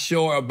not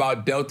sure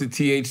about Delta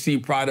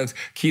THC products,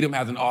 Keatum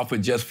has an offer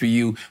just for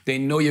you. They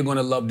know you're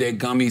gonna love their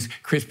gummies,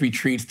 crispy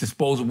treats,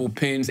 disposable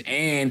pins,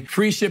 and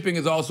free shipping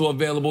is also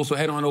available. So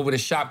head on over to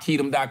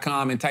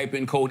shopkeatum.com and type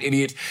in code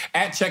IDIOTS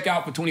at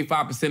checkout for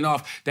 25%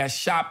 off. That's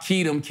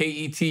shopkeatum,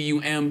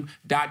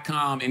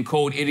 KETUM.com, and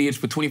code IDIOTS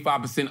for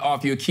 25%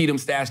 off your Keatum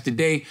stash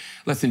today.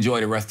 Let's enjoy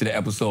the rest of the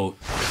episode. All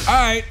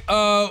right,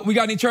 we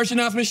got any church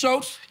announcements,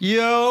 Schulz?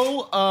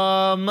 Yo,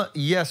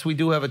 yes, we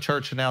do have a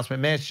church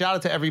announcement. Man, shout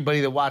out to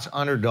everybody that watched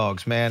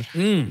Underdogs, man.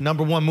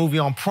 #1 movie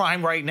on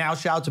Prime right now.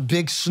 Shout out to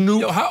Big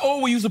Snoop. Yo, how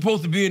old were you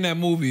supposed to be in that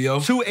movie, yo?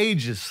 2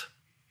 ages.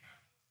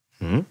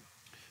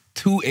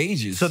 2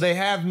 ages. So they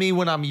have me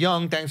when I'm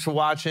young, thanks for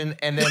watching,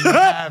 and then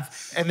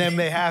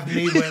they have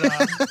me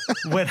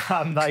when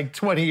I'm like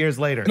 20 years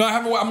later. No, I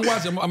haven't. I'm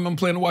watching. I'm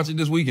planning to watch it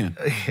this weekend.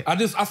 I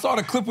saw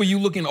the clip of you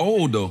looking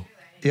old though.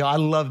 Yo, I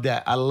love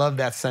that. I love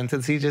that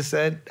sentence he just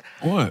said.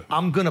 What?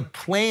 I'm gonna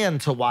plan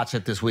to watch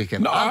it this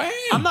weekend. No, I am.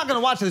 I'm not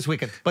gonna watch it this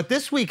weekend, but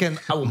this weekend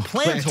I will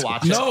plan to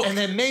watch it, and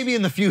then maybe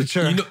in the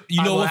future.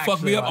 You know what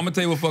fucked me up? I'm gonna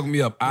tell you what fucked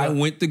me up. I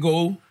went to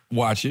go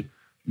watch it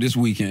this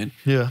weekend.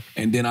 Yeah.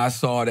 And then I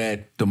saw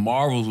that The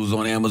Marvels was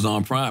on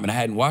Amazon Prime, and I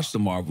hadn't watched The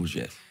Marvels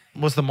yet.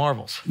 What's The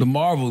Marvels? The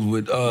Marvels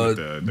with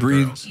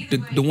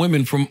the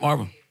women from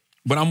Marvel.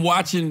 But I'm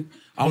watching.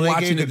 I'm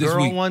watching it this the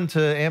girl week. one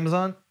to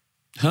Amazon.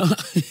 Huh?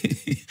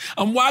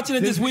 I'm watching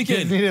it this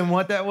weekend. Disney didn't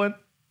want that one.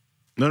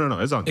 No,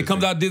 it's on Disney. It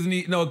comes out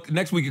Disney. No,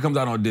 next week it comes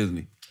out on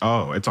Disney.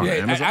 Oh, it's on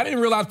Amazon? I didn't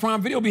realize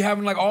Prime Video be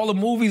having like all the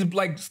movies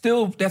like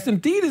still that's in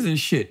theaters and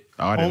shit.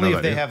 Oh, I didn't Only know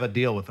if that, they have a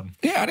deal with them.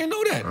 Yeah, I didn't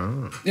know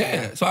that.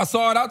 Yeah, so I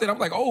saw it out there. I'm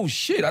like, oh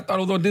shit! I thought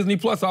it was on Disney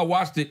Plus. So I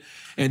watched it,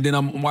 and then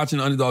I'm watching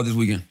The Underdog this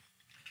weekend.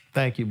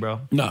 Thank you,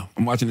 bro. No,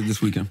 I'm watching it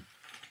this weekend.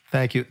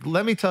 Thank you.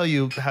 Let me tell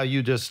you how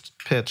you just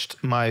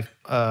pitched my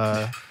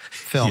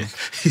film.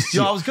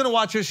 Yo, I was gonna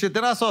watch your shit.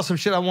 Then I saw some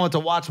shit I wanted to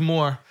watch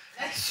more.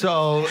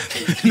 So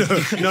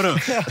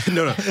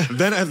no.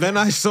 Then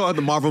I saw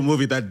the Marvel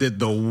movie that did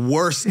the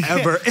worst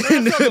ever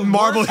in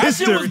Marvel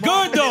history. That shit was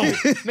good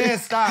though. Man,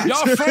 stop.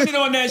 Y'all fronted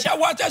on that shit. I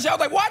watched that shit. I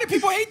was like, why do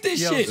people hate this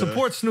shit?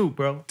 Support Snoop,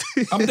 bro.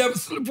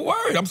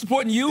 I'm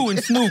supporting you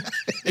and Snoop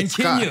and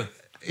Kenya.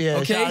 Yeah,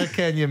 okay. shout out to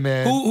Kenya,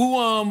 man.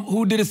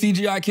 Who did a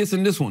CGI kiss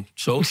in this one?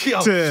 Schulz? Yo,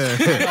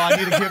 I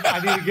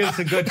need to give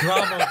some good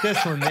drama with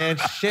this one, man.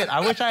 Shit,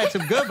 I wish I had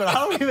some good, but I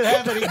don't even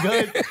have any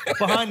good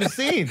behind the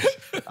scenes.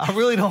 I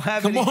really don't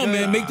have any good. Come on,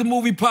 man, make the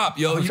movie pop,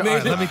 yo. All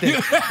right, let me think.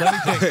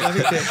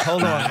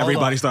 Hold on.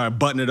 Everybody started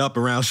buttoning it up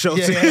around Schulz.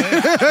 Yeah.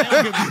 They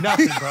don't give me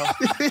nothing, bro.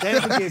 They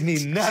don't give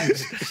me nothing.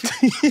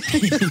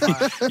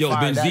 Yo,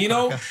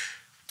 Benzino.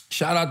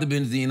 Shout out to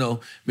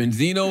Benzino.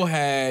 Benzino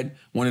had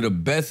one of the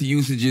best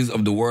usages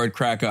of the word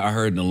cracker I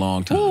heard in a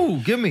long time. Ooh,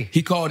 give me.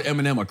 He called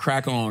Eminem a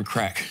cracker on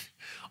crack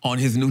on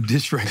his new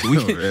diss record.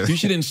 You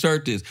should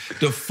insert this.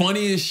 The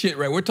funniest shit,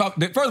 right? We're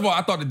talking. First of all,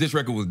 I thought the diss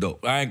record was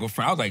dope. I ain't gonna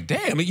front. I was like,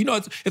 damn. You know,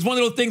 it's one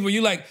of those things where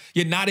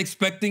you're not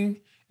expecting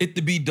it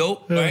to be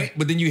dope, right?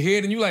 But then you hear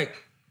it and you're like,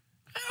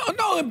 I don't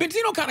know. And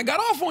Benzino kind of got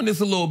off on this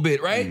a little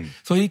bit, right?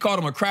 So he called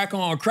him a crack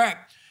on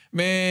crack.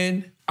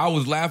 Man, I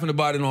was laughing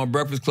about it on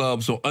Breakfast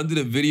Club. So under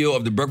the video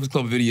of the Breakfast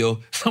Club video,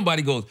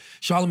 somebody goes,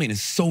 Charlamagne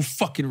is so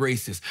fucking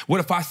racist. What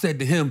if I said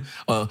to him,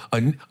 a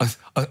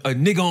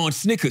nigga on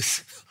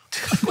Snickers?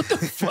 What the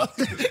fuck?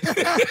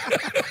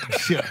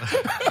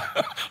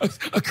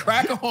 A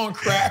cracker on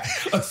crack,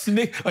 a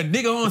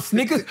nigga on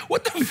Snickers.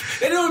 What the?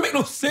 It don't make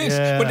no sense.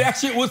 Yeah. But that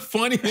shit was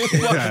funny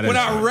when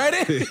I read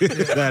it.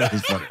 That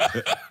is funny.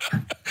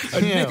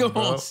 Nigga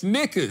on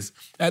Snickers,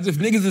 as if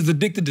niggas is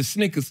addicted to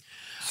Snickers.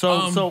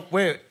 So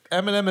wait,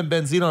 Eminem and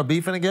Benzino are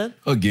beefing again?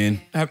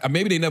 Again.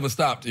 Maybe they never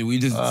stopped. We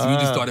just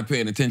started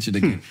paying attention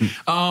again.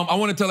 I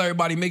want to tell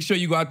everybody, make sure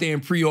you go out there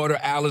and pre-order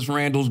Alice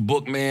Randall's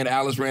book, man.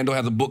 Alice Randall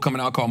has a book coming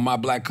out called My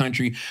Black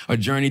Country, A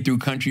Journey Through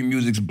Country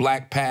Music's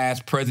Black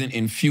Past, Present,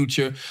 and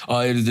Future.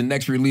 It is the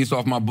next release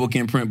off my book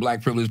imprint,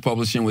 Black Privilege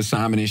Publishing with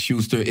Simon &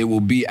 Schuster. It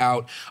will be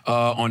out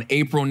on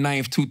April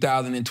 9th,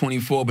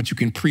 2024, but you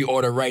can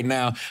pre-order right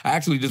now. I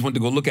actually just went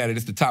to go look at it.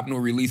 It's the top new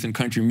release in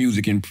country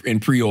music in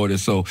pre-order.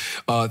 So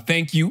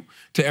thank you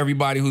to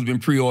everybody who's been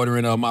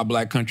pre-ordering My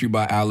Black Country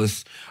by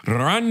Alice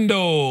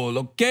Randall,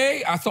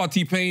 okay? I saw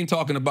T-Pain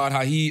talking about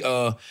how he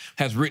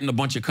has written a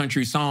bunch of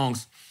country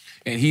songs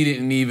and he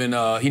didn't even,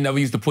 he never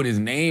used to put his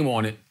name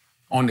on it,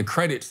 on the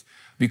credits,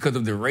 because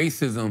of the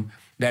racism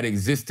that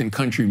exists in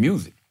country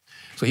music.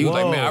 So he was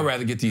like, man, I'd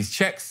rather get these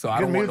checks, so I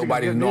don't want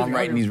nobody to know I'm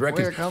writing these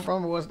records. Where it come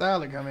from or what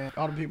style it come in.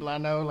 All the people I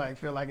know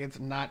feel like it's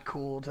not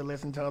cool to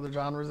listen to other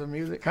genres of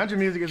music. Country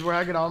music is where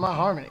I get all my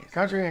harmonies.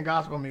 Country and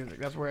gospel music,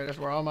 that's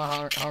where all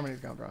my harmonies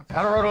come from.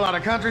 I wrote a lot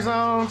of country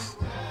songs.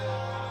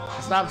 I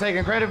stopped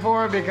taking credit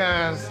for it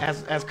because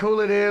as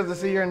cool it is to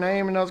see your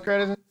name in those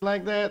credits and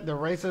like that, the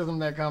racism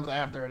that comes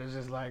after it is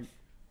just like,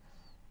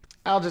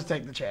 I'll just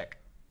take the check.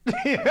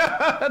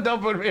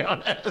 Don't put me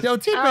on that. Yo,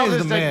 T-Pain's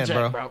the man,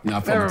 bro. No,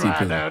 never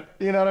mind,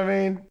 dude. You know what I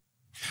mean?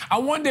 I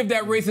wonder if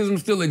that racism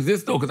still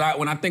exists, though, because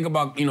when I think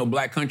about,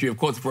 black country, of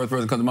course, the first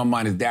person that comes to my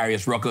mind is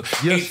Darius Rucker.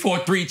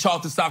 843,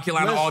 Charleston, South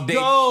Carolina, all day.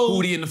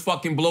 Hootie and the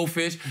fucking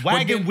Blowfish.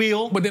 Wagon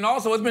Wheel. But then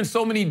also, it's been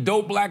so many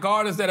dope black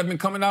artists that have been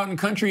coming out in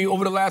country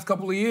over the last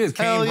couple of years.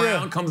 Kane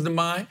Brown comes to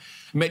mind.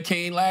 Met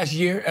Kane last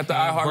year at the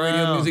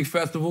iHeartRadio Music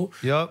Festival.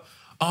 Yep.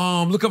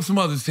 Look up some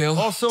others,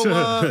 Taylor. Also,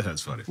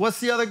 that's funny.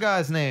 What's the other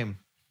guy's name?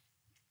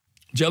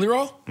 Jelly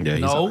Roll?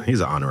 Yeah,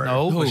 he's an honorary.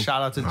 No, but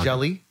shout out to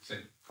Jelly.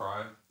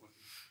 Pride?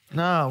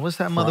 No, what's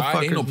that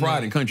motherfucker? Ain't no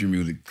pride in country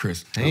music,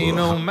 Chris. Ain't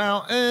no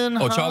mountain.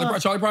 Oh,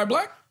 Charlie Pride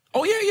Black?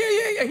 Oh,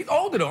 yeah. He's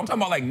older, though. I'm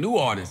talking about, like, new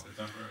artists.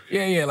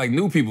 Yeah, like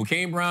new people.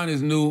 Kane Brown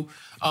is new.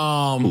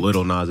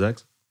 Little Nas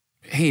X?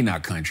 He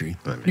not country.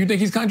 You think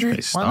he's country?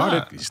 He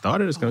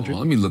started as country.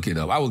 Let me look it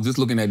up. I was just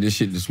looking at this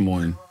shit this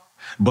morning.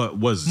 But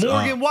was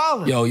Morgan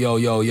Wallen? Yo.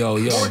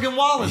 Morgan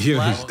Wallen.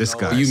 This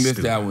guy. You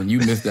missed that one. You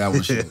missed that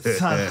one. Shit.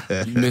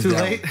 You missed Too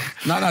that late?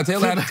 one. No.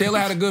 Taylor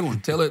had a good one.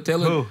 Taylor.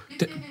 Who?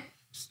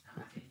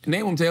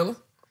 Name him, Taylor.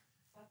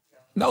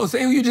 No,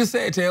 say who you just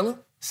said, Taylor.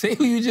 Say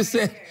who you just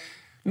said.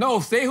 No,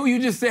 say who you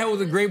just said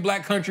was a great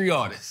black country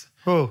artist.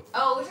 Who?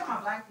 Oh, we're talking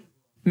about black people.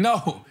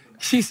 No,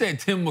 she said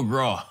Tim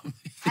McGraw.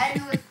 I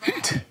didn't know it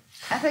was black.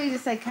 I thought you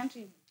just said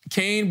country.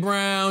 Kane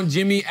Brown,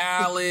 Jimmy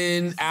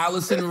Allen,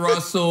 Allison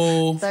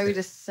Russell. Sorry, we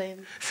just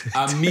saying.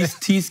 Miss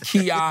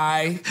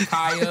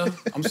Kaya.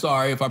 I'm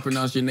sorry if I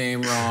pronounced your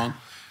name wrong.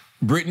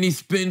 Brittany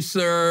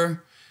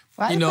Spencer.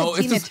 Why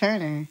it's Tina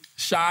Turner?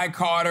 Shy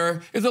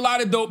Carter. There's a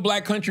lot of dope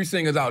black country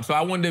singers out, so I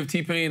wonder if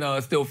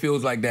T-Pain still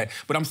feels like that.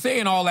 But I'm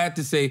saying all that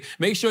to say,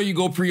 make sure you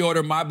go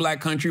pre-order My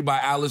Black Country by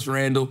Alice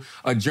Randall,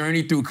 A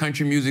Journey Through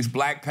Country Music's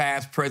Black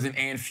Past, Present,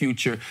 and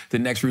Future, the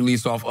next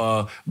release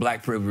off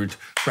Black Privilege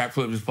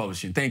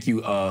Publishing. Thank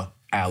you,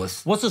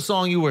 Alice. What's a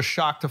song you were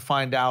shocked to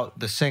find out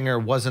the singer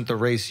wasn't the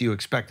race you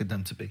expected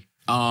them to be?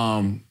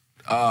 Man,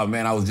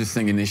 I was just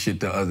singing this shit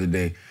the other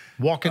day.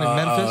 Walking in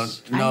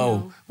Memphis?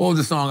 No. What was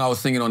the song I was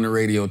singing on the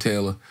radio,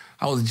 Taylor?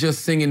 I was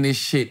just singing this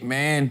shit,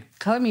 man.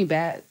 Color Me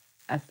Bad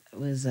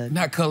was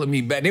Not Color Me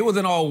Bad. They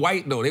wasn't all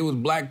white, though. They was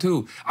black,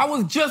 too. I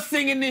was just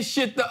singing this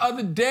shit the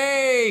other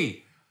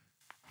day.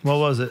 What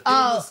was it?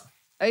 Oh,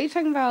 are you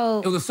talking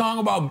about... It was a song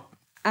about...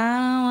 I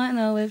don't want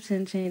no whips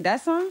and chain.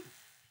 That song?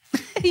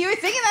 You were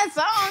singing that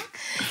song.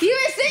 You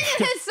were singing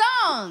his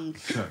song.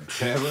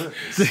 Taylor?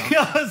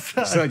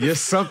 So you're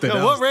something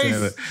else, what race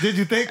Taylor. did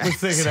you think was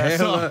singing that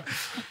song?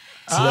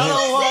 Yo,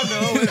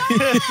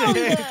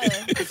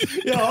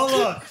 hold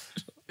on.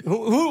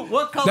 Who?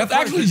 What color? That's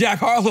actually Jack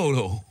Harlow,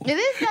 though. It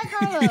is Jack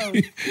Harlow.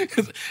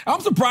 I'm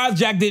surprised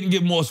Jack didn't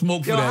get more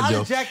smoke for that,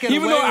 Joe.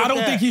 Even though I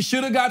don't think he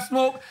should have got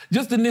smoke,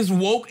 just in this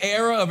woke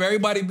era of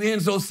everybody being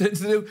so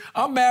sensitive,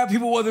 I'm mad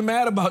people wasn't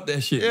mad about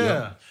that shit. Yeah.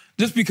 Yo.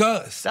 Just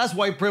because. That's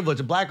white privilege.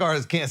 A black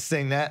artist can't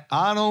sing that.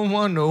 I don't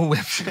want no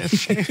whips and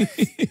chains.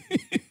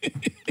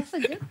 That's a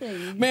good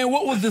Man,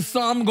 what was this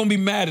song? I'm gonna be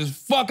mad as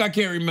fuck. I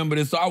can't remember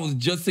this. So I was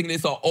just singing.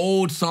 It's an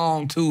old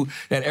song too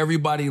that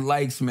everybody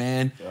likes,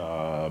 man.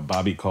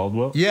 Bobby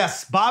Caldwell?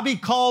 Yes, Bobby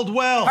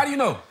Caldwell. How do you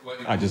know?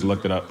 I just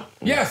looked it up.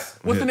 Yes.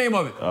 What's the name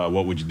of it?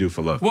 What Would You Do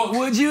for Love? What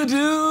would you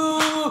do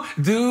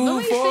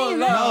for love?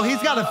 No,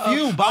 he's got a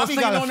few. Bobby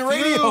got on the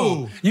few.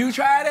 radio. You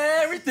tried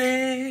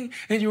everything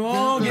and you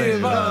won't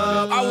give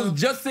up. I was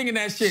just singing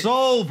that shit.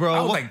 Soul, bro.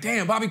 I was like,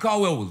 damn, Bobby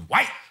Caldwell was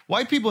white.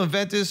 White people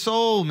invented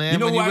soul, man. You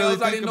know when why you really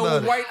else I think didn't know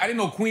about was white? I didn't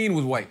know Queen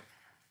was white.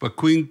 But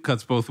Queen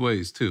cuts both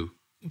ways too.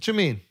 What you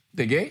mean?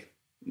 They gay?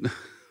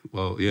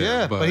 Well, yeah.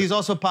 Yeah, but he's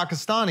also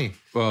Pakistani.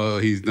 Well,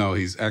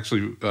 he's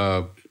actually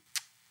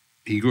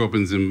he grew up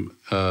in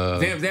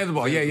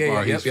Zanzibar. Yeah.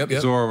 Yep.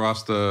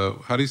 Zoroaster.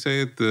 How do you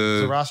say it?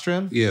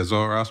 Zoroastrian? Yeah,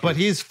 Zoroaster. But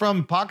he's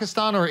from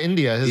Pakistan or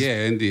India?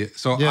 Yeah, India.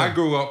 So Yeah. I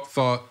grew up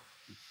thought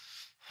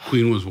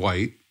Queen was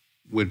white,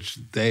 which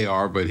they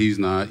are, but he's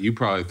not. You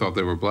probably thought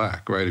they were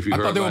black, right? If you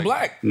heard thought they were like,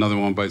 black. Another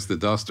One Bites the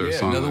Dust or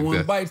something another like one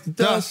that. bites the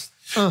dust.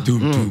 None of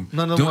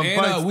them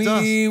bites we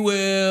dust.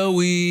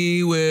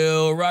 we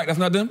will rock. That's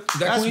not them? Is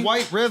that That's Queen?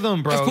 white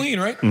rhythm, bro. That's Queen,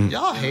 right?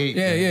 Y'all hate.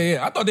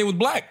 Yeah. I thought they was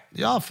black.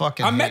 Y'all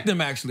fucking I hate. met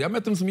them actually. I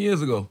met them some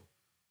years ago.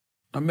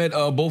 I met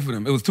both of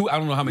them. It was two. I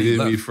don't know how many He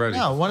didn't left. meet Freddie.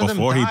 Yeah, one of them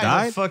Before he died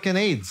died? of fucking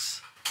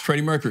AIDS.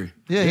 Freddie Mercury.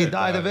 Yeah, he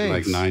died of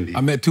AIDS. Like 90.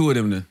 I met two of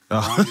them then.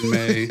 Ryan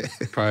May,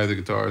 probably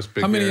the guitarist.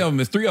 Big How many hair. of them?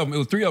 It's three of them. It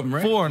was three of them,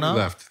 right? Four,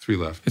 no? Three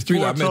left. It's three.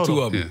 Four I met two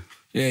total. of them.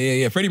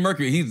 Yeah. Freddie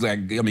Mercury, he's like,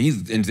 I mean,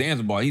 he's in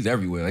Zanzibar. He's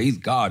everywhere. Like, he's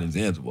God in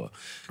Zanzibar.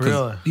 'Cause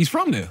Really? He's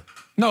from there.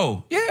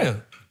 No, yeah.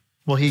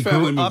 Well, he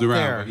Family grew up moved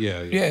there. around. But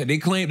yeah. Yeah, they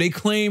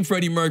claim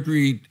Freddie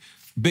Mercury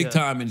big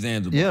time in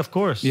Zanzibar. Yeah, of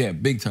course. Yeah,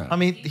 big time. I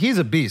mean, he's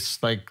a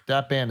beast. Like,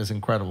 that band is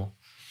incredible.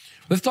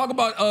 Let's talk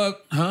about,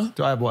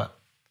 Do I have what?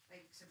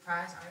 Like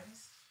surprise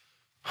artists?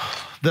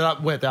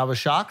 That I was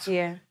shocked?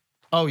 Yeah.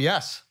 Oh,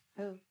 yes.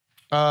 Who?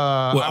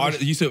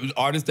 You said it was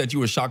artists that you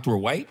were shocked were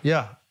white?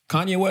 Yeah.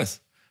 Kanye West.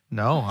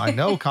 No, I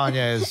know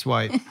Kanye is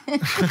white.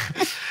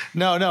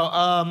 No.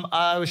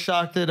 I was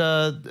shocked at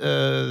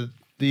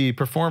the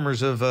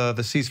performers of the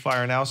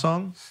Ceasefire Now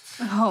song.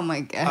 Oh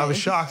my God. I was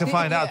shocked to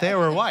find out they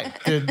were white.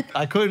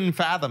 I couldn't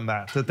fathom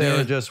that they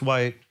were just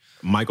white.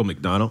 Michael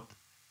McDonald.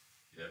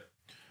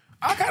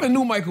 I kind of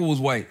knew Michael was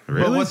white.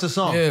 But what's the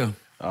song?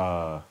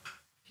 Yeah.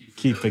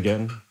 Keep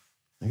Forgetting.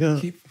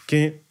 Keep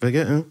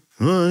Forgetting.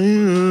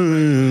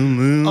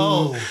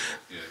 Oh.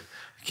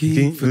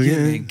 Keep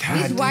forgetting. God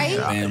He's white?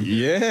 damn.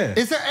 Yeah.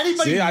 Is there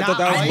anybody See, I not thought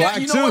that was white?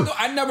 black You know too. what?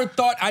 I never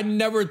thought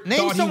Name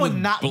he was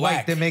someone not black.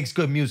 white that makes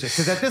good music.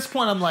 Because at this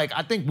point, I'm like,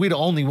 I think we the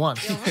only ones.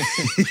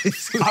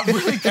 I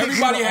really think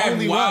Everybody we're the had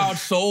only wild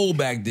ones. soul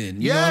back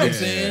then. You know what I'm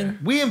saying?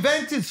 We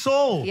invented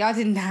soul. Y'all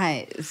did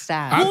not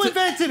stop. Who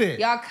invented it?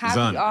 Y'all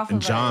copied off of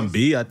John us.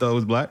 B. I thought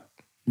was black.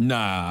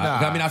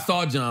 Nah. I mean, I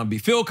saw John B.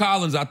 Phil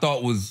Collins, I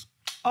thought was.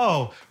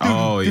 Oh.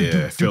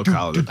 Yeah, Phil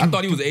Collins. I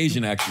thought he was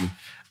Asian, actually.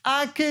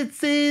 I could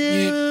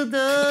see you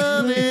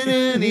loving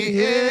in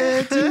the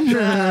air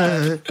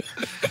tonight.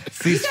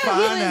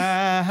 Ceasefire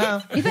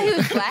now. You thought he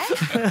was black?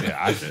 Yeah,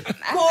 I did.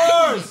 Of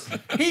course.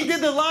 He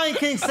did the Lion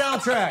King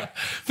soundtrack.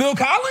 Phil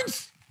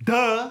Collins?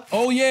 Duh.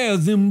 Oh, yeah,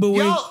 Zimbabwe.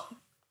 Y'all.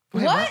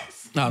 What?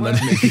 No,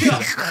 let's make it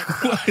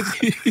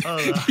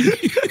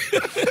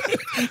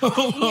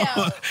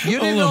Yeah. You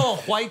didn't know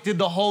White did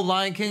the whole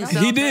Lion King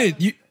soundtrack? He did.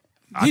 He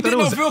thought didn't it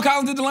know was- Phil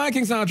Collins did the Lion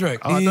King soundtrack.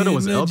 Oh, I thought it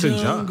was In the Elton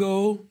John.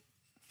 jungle.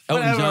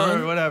 Elton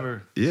John?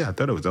 Whatever. Yeah, I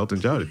thought it was Elton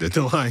John that did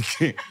the Lion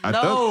King. I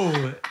thought. No.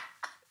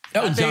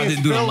 Elton think John it's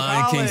didn't do the Phil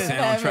Lion King Collins.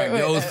 soundtrack.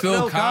 Yo, it's Phil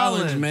Phil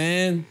Collins, Collins.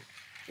 man.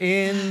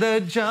 In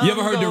the jungle. You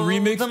ever heard the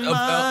remix the of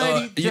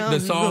mighty the song, the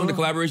jungle.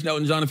 collaboration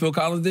Elton John and Phil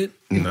Collins did?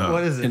 No.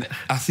 What is it? And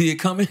I See It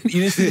Coming.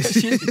 You didn't see that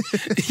shit?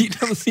 You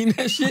never seen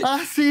that shit?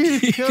 I see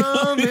it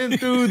coming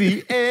through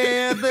the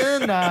air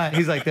the night.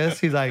 He's like this.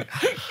 He's like.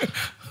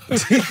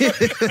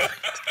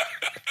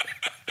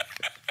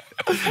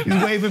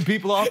 He's waving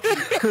people off.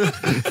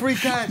 Free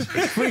catch.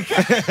 Free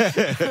catch.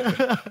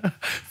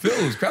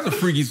 Phil, that's a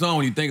freaky song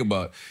when you think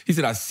about it. He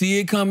said, I see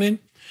it coming.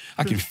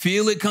 I can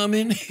feel it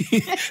coming.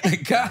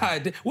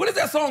 God, what is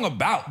that song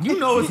about? You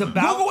know it's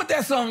about. Google what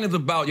that song is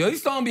about, yo.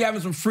 These songs be having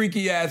some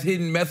freaky ass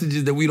hidden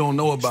messages that we don't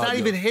know about. It's not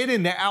yo. even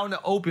hidden. They're out in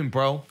the open,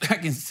 bro. I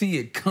can see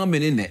it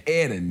coming in the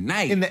air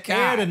tonight. In the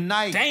air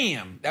tonight.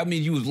 Damn. That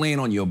means you was laying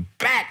on your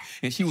back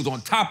and she was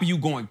on top of you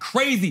going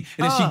crazy.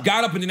 And then she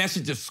got up and then that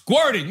shit just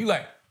squirted. You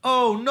like,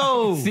 Oh,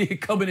 no. see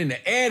it coming in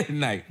the air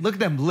tonight. Look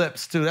at them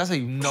lips, too. That's how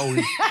you know.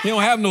 He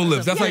don't have no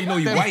lips. That's how you know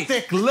you them white.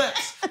 thick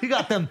lips. He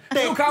got them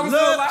thick Phil Collins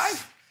lips. still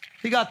alive?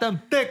 He got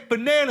them thick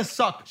banana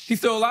suckers. He's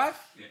still alive?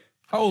 Yeah.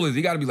 How old is he?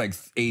 He got to be like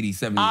 80,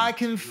 70. I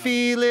can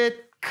feel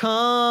it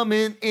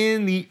coming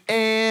in the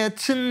air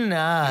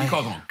tonight. He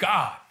calls on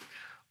God.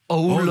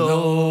 Oh, Oh,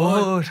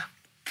 Lord.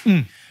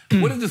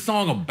 What is the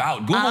song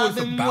about? Google I've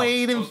been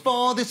waiting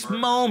for this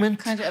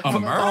moment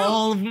for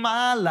all of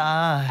my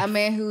life. A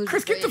man who's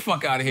Chris, get the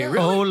fuck out of here.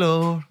 Really? Oh,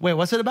 Lord. Wait,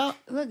 what's it about?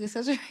 Look, it's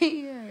such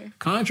a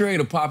Contrary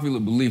to popular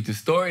belief, the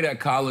story that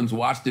Collins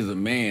watched as a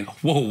man.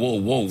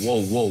 Whoa.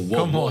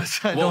 Come on,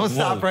 son. Don't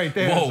stop right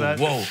there.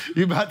 Whoa.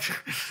 You about to...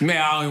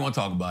 Man, I don't even want to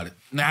talk about it.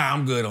 Nah,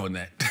 I'm good on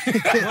that.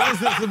 What is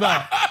this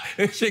about?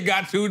 This shit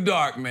got too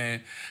dark,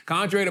 man.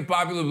 Contrary to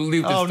popular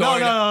belief, the story... No,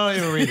 don't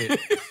even read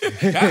it.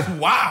 That's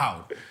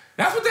wild.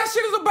 That's what that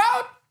shit is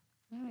about?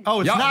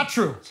 Oh, it's Y'all- not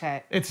true.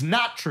 Chat. It's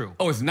not true.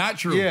 Oh, it's not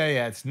true?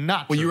 Yeah, it's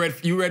not true.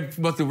 Well,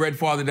 must have read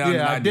farther down than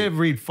Yeah, I I did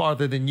read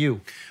farther than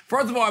you.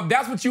 First of all, if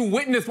that's what you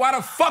witnessed, why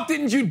the fuck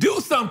didn't you do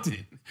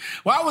something?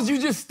 Why was you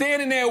just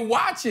standing there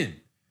watching?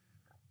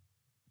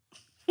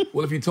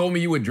 Well, if you told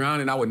me you were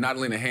drowning, I would not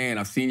lend a hand.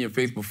 I've seen your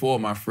face before,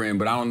 my friend,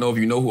 but I don't know if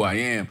you know who I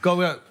am.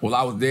 Go ahead. Well,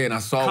 I was there and I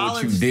saw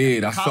what you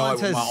did. I saw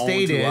it with my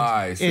own two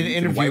eyes. So in you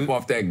interview, can wipe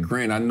off that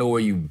grin. I know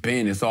where you've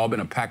been. It's all been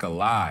a pack of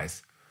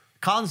lies.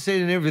 Collins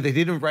stated in an interview they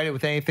didn't write it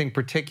with anything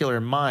particular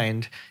in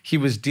mind. He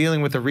was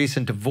dealing with a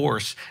recent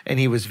divorce, and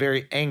he was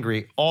very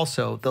angry.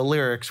 Also, the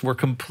lyrics were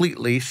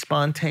completely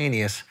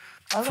spontaneous.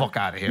 Okay. Fuck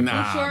out of here.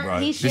 Nah, bro.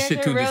 He This shared shit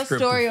her too real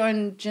descriptive. story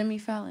on Jimmy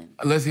Fallon.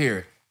 Let's hear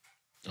it.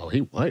 Oh, he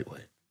white.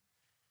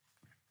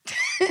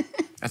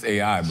 That's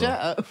AI, bro. Shut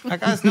up. That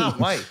guy's not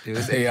white, dude.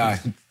 That's AI.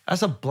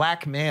 That's a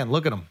black man.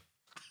 Look at him.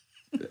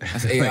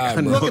 That's AI,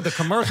 bro. Look at the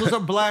commercials are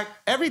black.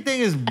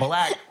 Everything is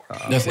black.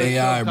 That's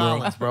AI, bro.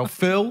 Collins, bro.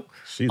 Phil,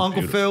 She's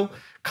Uncle beautiful. Phil,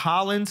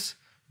 Collins,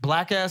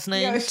 black ass Yo,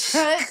 names.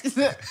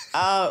 shut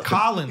up.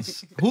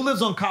 Collins. Who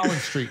lives on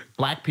Collins Street?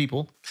 Black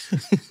people.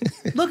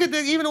 Look at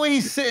that. Even the way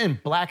he's sitting,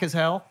 black as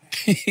hell.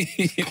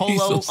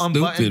 Polo, so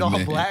unbuttoned, stupid, all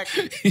man. black.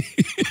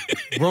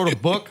 Wrote a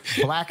book,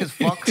 black as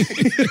fuck.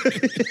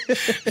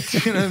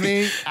 You know what I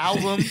mean?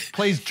 Album,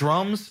 plays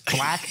drums,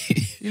 black.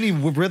 You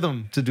need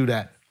rhythm to do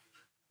that.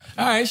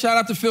 All right, shout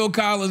out to Phil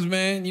Collins,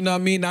 man. You know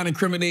what I mean? Not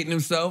incriminating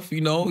himself. You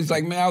know, he's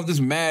like, man, I was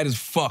just mad as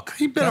fuck.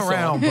 He been That's all.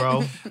 around,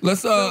 bro.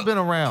 Let's Been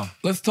around.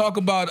 let's talk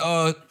about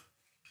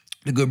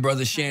the good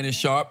brother Shannon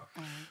Sharp.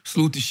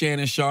 Salute to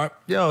Shannon Sharp.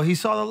 Yo, he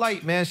saw the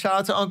light, man. Shout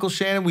out to Uncle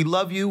Shannon. We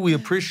love you. We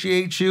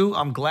appreciate you.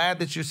 I'm glad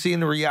that you're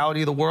seeing the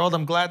reality of the world.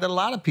 I'm glad that a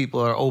lot of people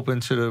are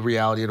open to the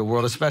reality of the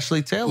world,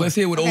 especially Taylor. Let's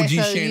hear what Okay, OG so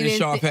you Shannon didn't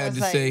Sharp think- had I to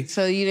was say. like,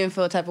 so you didn't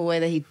feel the type of way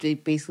that he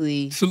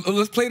basically... So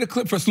let's play the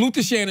clip for salute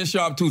to Shannon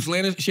Sharp too.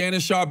 Shannon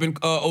Sharp and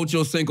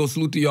Ocho Cinco.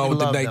 Salute to y'all with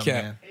the Love them,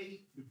 nightcap. man.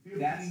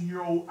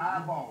 15-year-old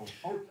eyeball.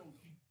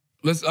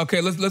 Let's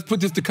put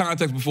this to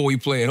context before we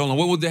play it. Hold on.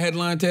 What was the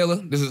headline, Taylor?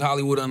 This is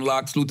Hollywood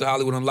Unlocked. Salute to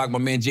Hollywood Unlocked. My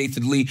man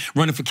Jason Lee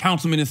running for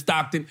councilman in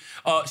Stockton.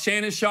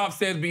 Shannon Sharp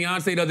says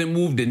Beyonce doesn't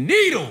move the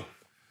needle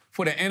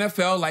for the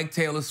NFL like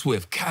Taylor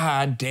Swift.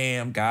 God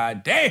damn.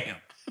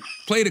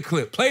 Play the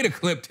clip,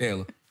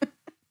 Taylor.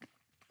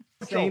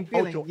 Same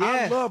feeling. Ocho,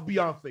 I love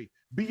Beyonce.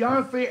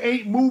 Beyonce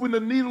ain't moving the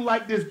needle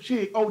like this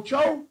chick.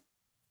 Ocho?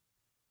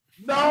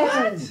 No.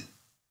 What?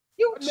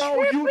 You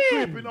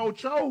tripping,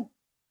 Ocho.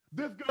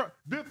 This girl,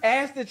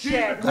 ask the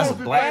chat. That's a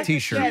black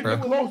t-shirt, bro.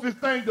 The closest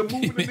thing to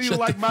moving the needle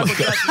like Michael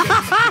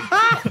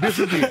Jackson. This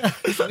is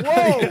it.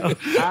 Whoa.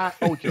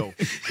 Ocho.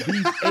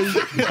 These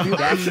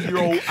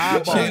 18-year-old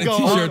eyeballs. Shannon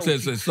t-shirt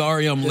says,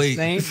 sorry I'm late.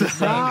 Let's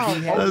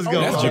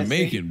go. That's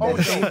Jamaican, bro.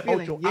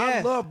 Ocho,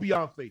 I love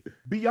Beyonce.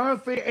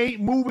 Beyonce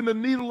ain't moving the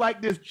needle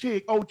like this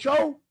chick.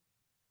 Ocho?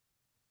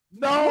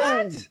 No.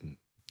 It's-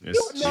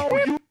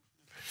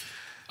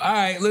 All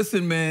right,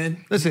 listen,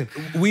 man. Listen,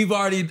 we've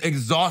already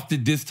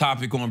exhausted this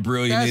topic on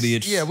Brilliant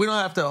Idiots. Yeah, we don't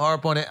have to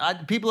harp on it.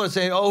 People are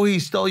saying, oh, he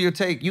stole your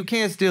take. You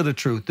can't steal the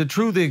truth. The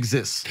truth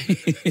exists.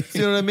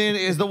 You know what I mean?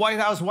 Is the White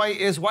House white?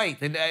 Is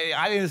white. And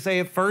I didn't say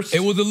it first.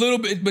 It was a little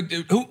bit, but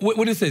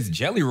what it says,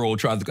 Jelly Roll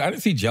tries to, I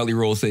didn't see Jelly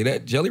Roll say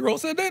that. Jelly Roll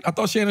said that? I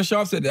thought Shannon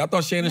Sharp said that. I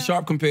thought Shannon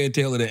Sharp compared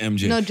Taylor to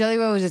MJ. No, Jelly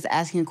Roll was just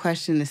asking a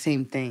question, the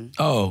same thing.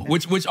 Oh,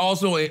 which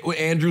also,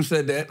 Andrew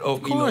said that. Oh,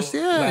 Of course,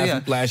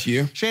 last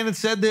year. Shannon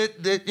said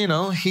that you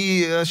know,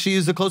 she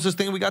is the closest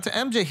thing we got to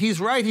MJ.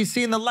 He's right. He's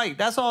seeing the light.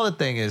 That's all the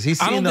thing is. He's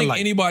seeing the light. I don't think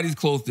anybody's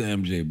close to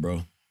MJ,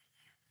 bro.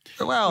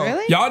 Well,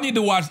 really? Y'all need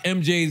to watch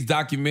MJ's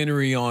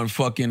documentary on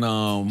fucking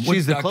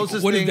she's the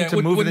closest thing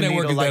to moving the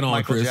needle like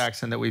Michael Chris?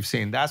 Jackson that we've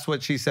seen. That's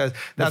what she says.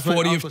 That's the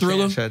what 40th Uncle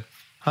Thriller said.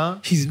 Huh?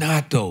 He's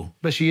not though.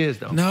 But she is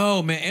though.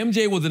 No, man.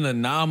 MJ was an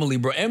anomaly,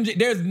 bro.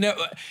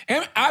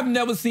 I've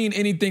never seen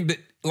anything that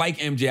like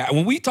MJ.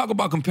 When we talk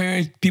about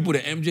comparing people to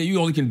MJ, you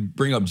only can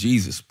bring up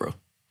Jesus, bro.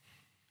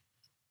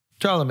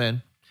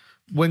 Charlamagne,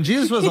 when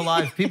Jesus was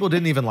alive, people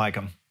didn't even like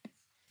him.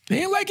 They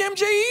didn't like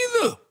MJ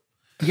either.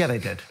 Yeah, they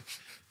did.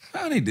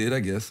 Oh, they did,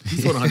 I guess. He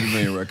sold 100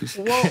 million records.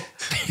 Well,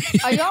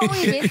 are y'all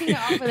only basing it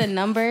off of the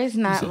numbers,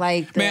 not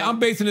like the... Man, I'm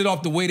basing it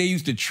off the way they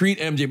used to treat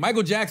MJ.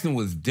 Michael Jackson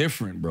was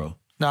different, bro.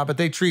 Nah, but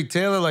they treat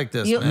Taylor like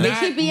this, man. They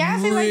treat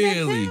Beyonce like that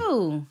really.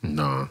 too.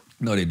 No.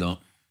 No, they don't.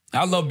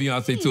 I love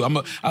Beyonce too.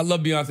 I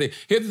love Beyonce.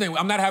 Here's the thing: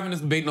 I'm not having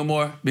this debate no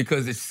more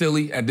because it's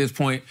silly at this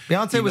point.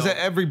 Beyonce was at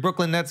every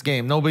Brooklyn Nets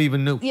game. Nobody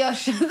even knew. Yo,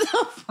 shut the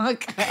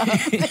fuck up.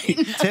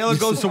 Taylor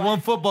goes to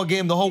one football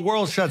game, the whole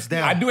world shuts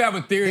down. I do have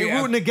a theory.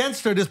 They're rooting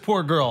against her, this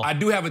poor girl. I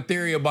do have a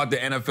theory about the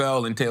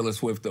NFL and Taylor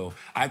Swift, though.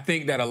 I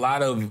think that a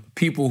lot of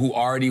people who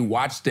already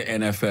watch the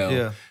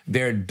NFL,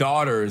 their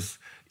daughters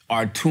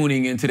are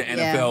tuning into the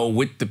NFL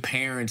with the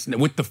parents,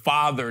 with the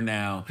father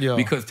now,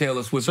 because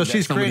Taylor Swift. So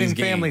she's creating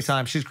family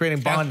time. She's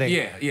creating bonding.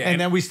 Yeah.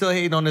 And then we still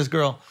hating on this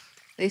girl.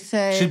 They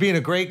say she's being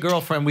a great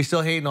girlfriend. We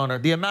still hating on her.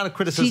 The amount of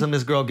criticism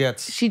this girl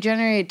gets. She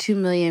generated 2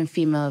 million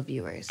female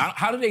viewers.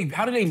 How do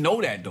they know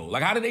that though?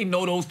 Like, how do they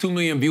know those 2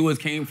 million viewers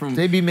came from?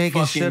 They be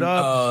making fucking, shit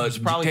up. It's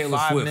probably Taylor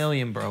 5 Swift.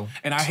 million, bro.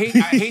 And I hate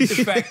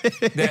the fact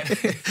that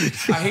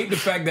I hate the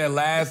fact that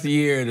last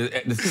year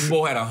the Super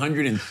Bowl had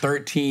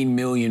 113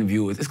 million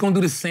viewers. It's gonna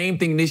do the same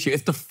thing this year.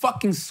 It's the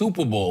fucking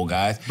Super Bowl,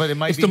 guys. But it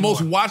might it's be the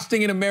most more. watched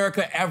thing in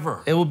America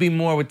ever. It will be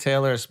more with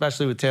Taylor,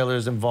 especially with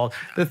Taylor's involved.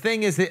 The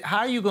thing is that how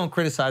are you gonna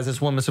criticize this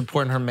woman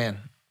supporting her man?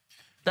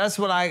 That's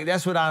what I don't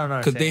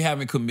understand. Because they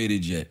haven't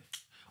committed yet.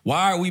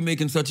 Why are we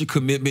making such a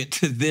commitment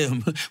to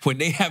them when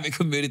they haven't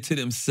committed to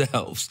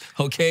themselves?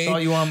 Okay, saw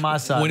you on my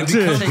side. When it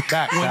becomes take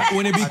back.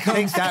 when it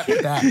becomes I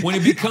take that back. When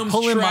it becomes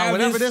pulling Travis,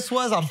 whatever this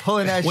was, I'm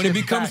pulling that. When shit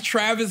it becomes back.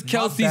 Travis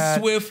Kelce bad.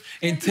 Swift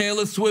and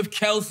Taylor Swift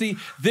Kelsey,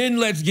 then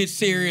let's get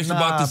serious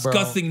about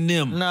discussing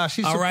them. Nah,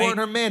 she's all supporting right?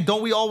 her man.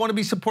 Don't we all want to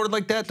be supported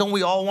like that? Don't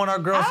we all want our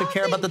girls to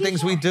care about the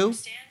things we do?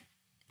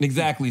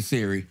 Exactly,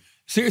 Siri.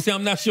 Seriously,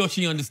 I'm not sure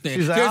she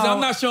understands. Like, Seriously,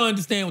 I'm not sure I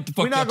understand what the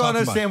fuck we're not y'all gonna talking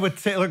understand about. what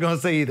Taylor gonna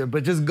say either.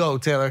 But just go,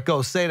 Taylor.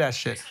 Go say that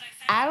shit.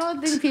 I don't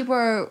think people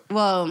are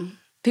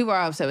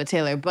upset with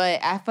Taylor, but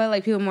I feel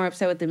like people are more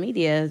upset with the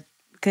media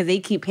because they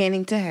keep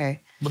panning to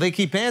her. Well, they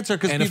keep answering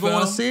because people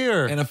want to see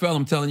her. NFL,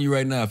 I'm telling you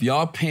right now, if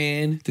y'all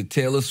pan to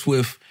Taylor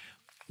Swift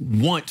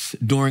once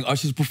during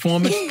Usher's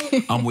performance,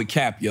 I'm with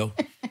Cap, yo.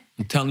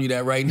 I'm telling you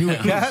that right now.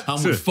 Cap?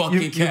 I'm with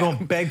fucking You Cap.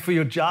 gonna beg for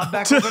your job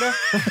back over there?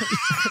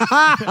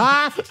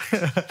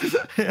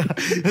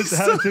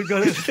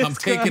 I'm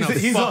taking a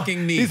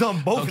fucking knee. He's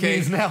on both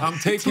knees now. I'm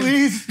taking.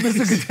 Please,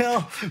 Mr.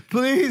 Goodell,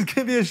 please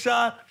give me a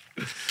shot.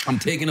 I'm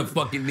taking a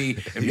fucking knee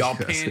if y'all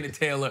pan to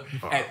Taylor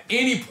at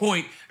any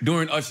point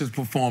during Usher's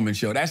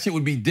performance, yo. That shit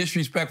would be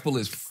disrespectful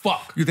as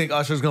fuck. You think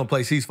Usher's gonna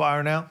play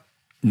Ceasefire now?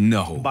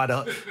 No. By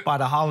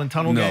the Holland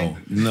Tunnel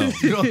game? No.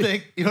 You don't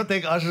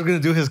think Usher's gonna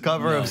do his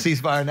cover of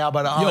Ceasefire now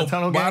by the Holland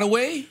Tunnel game? By the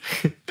way,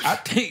 I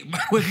think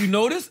if you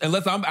notice,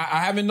 unless I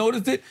haven't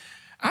noticed it,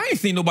 I ain't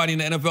seen nobody in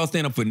the NFL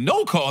stand up for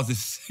no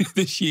causes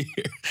this year.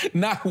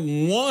 Not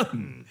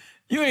one.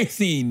 You ain't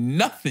seen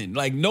nothing.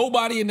 Like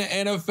nobody in the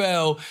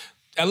NFL.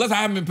 Unless I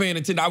haven't been paying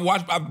attention, I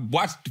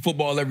watch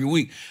football every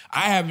week.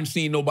 I haven't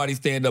seen nobody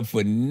stand up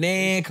for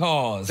nan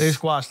cause. They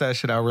squashed that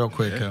shit out real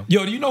quick,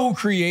 Yo, do you know who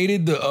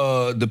created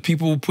the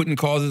people putting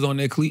causes on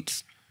their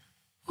cleats?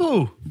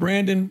 Who?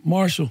 Brandon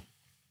Marshall.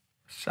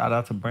 Shout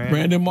out to Brandon.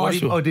 Brandon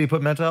Marshall. Did he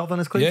put mental health on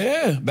his cleats?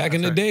 Yeah, back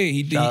in the day,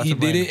 he did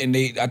it, and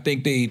I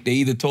think they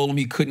either told him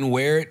he couldn't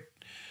wear it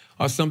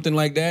or something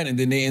like that, and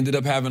then they ended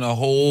up having a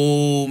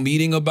whole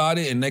meeting about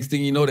it, and next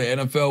thing you know, the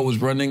NFL was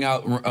running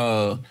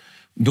out.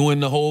 Doing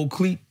the whole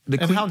cleat.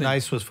 And how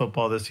nice was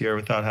football this year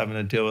without having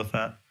to deal with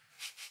that?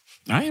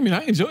 I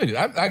enjoyed it.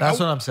 That's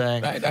what I'm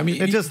saying. I mean,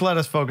 it just let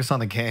us focus on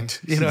the games.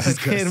 You know,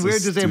 and we're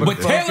just able to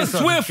But Taylor focus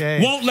on the Swift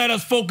game. won't let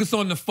us focus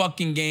on the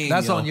fucking game.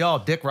 That's yo. on y'all,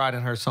 dick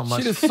riding her so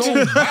much. Shit is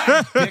so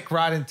bad. Dick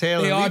riding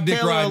Taylor. They are Leave dick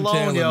Taylor riding alone,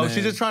 Taylor, yo. man.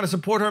 She's just trying to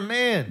support her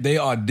man. They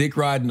are dick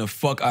riding the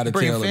fuck out of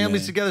Bringing Taylor,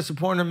 families man. together,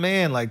 supporting her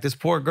man, like this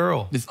poor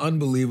girl. It's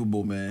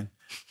unbelievable, man.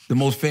 The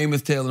most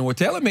famous Taylor in the world.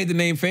 Taylor made the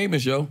name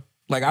famous, yo.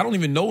 Like, I don't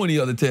even know any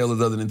other Taylors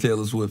other than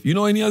Taylor Swift. You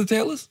know any other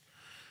Taylors?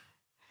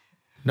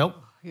 Nope.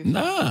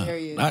 Nah.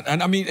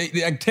 I mean,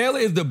 like, Taylor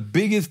is the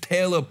biggest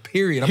Taylor,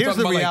 period. I'm Here's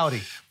talking the about, reality.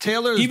 Like,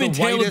 Taylor is even the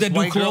Taylors whitest that do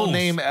white girl clothes.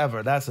 name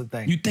ever. That's the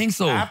thing. You think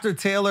so? After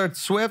Taylor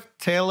Swift,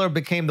 Taylor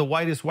became the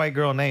whitest white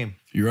girl name.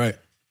 You're right.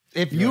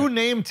 If you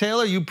name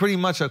Taylor, you pretty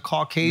much a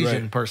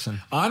Caucasian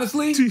person.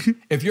 Honestly,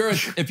 if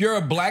you're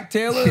a black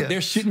Taylor, there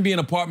shouldn't be an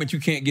apartment you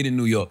can't get in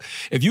New York.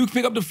 If you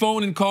pick up the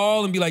phone and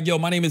call and be like, "Yo,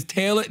 my name is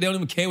Taylor," they don't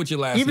even care what your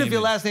last name is. Even if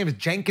your last name is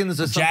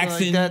Jenkins or something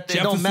Jackson, like that, it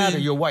don't Jefferson. matter.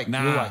 You're white.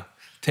 Nah, You're white.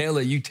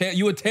 Taylor, you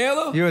a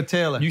Taylor? You're a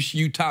Taylor.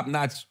 You top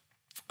notch,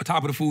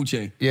 top of the food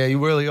chain. Yeah,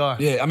 you really are.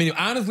 Yeah, I mean,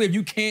 honestly, if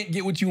you can't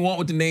get what you want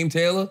with the name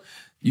Taylor,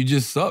 you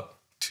just suck.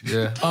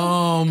 Yeah.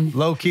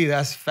 Low key,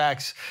 that's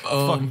facts.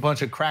 Fucking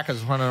bunch of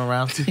crackers running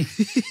around.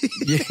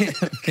 Yeah,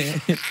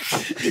 man.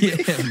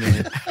 Yeah,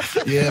 man.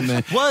 Yeah,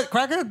 man. What?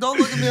 Cracker? Don't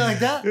look at me like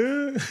that.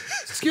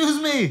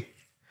 Excuse me.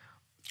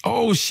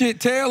 Oh shit,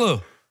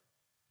 Taylor.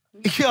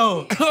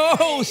 Yo.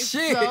 Oh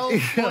shit. So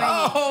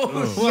Oh,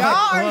 y'all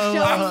are showing.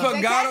 I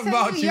forgot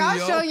about you, Y'all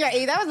yo. showing your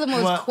age. That was the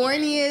most What?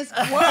 corniest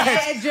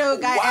dad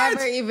joke I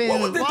ever even.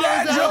 What was the What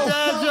dad was joke?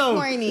 that? So joke?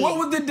 corny. What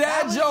was the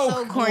dad That joke? was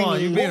so corny. Come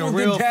on, you being What a was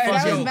real the dad fucking-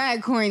 That was joke?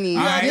 mad corny.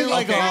 All right, did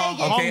like okay, a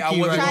okay, I honky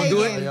wasn't right gonna do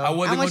there. it. I I wasn't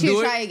want gonna you do to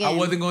it. try again. I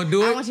wasn't gonna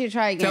do it. I want you to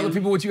try again. Tell the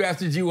people what you asked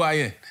the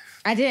GYN.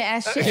 I didn't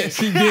ask shit. Yes,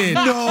 she did.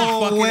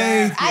 No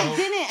way. I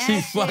didn't ask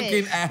shit. She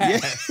fucking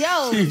asked.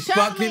 Yo, she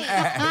fucking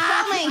asked.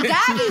 Charlamagne,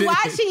 God be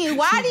watching you.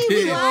 Why do you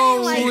be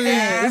lying like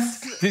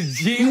that? The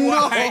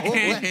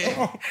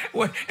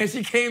GYN. And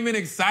she came in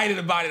excited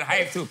about it,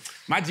 hyped too.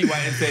 My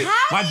GYN said,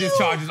 my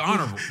discharge is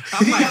honorable.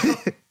 I'm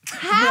like...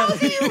 How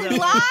do you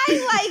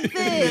lie like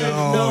this?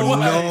 No.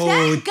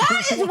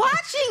 God is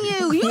watching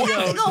you. You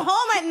have to go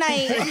home at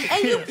night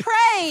and you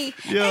pray.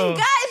 And God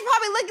is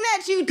probably looking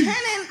at you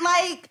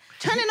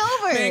turning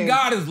over. Man,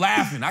 God is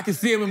laughing. I can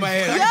see him in my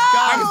head.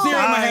 I can see him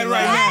in my head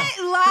right now. That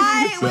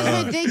lie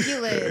was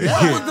ridiculous.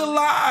 What was the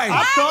lie?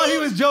 I thought he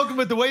was joking,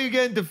 but the way you're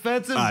getting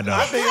defensive, I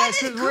think that's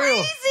just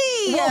real.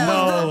 What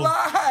was the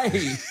lie? I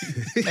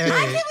can't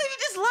believe you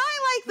just lie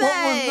like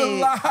that. What was the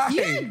lie?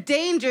 You're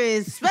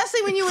dangerous,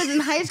 especially when you was in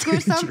high school or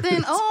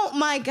something. Oh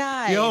my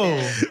God.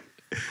 Yo.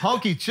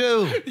 Honky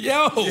chill.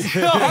 Yo,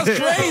 that's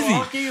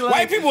crazy.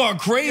 White people are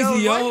crazy,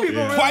 yo.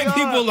 White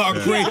people are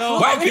crazy.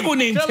 White people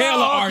named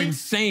Taylor are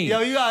insane. Yo,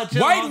 you gotta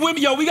chill. White women,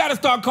 yo, we gotta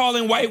start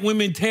calling white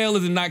women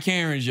Taylors and not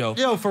Karens, yo.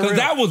 Yo, for real. Because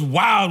that was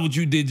wild what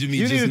you did to me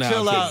you just need now. to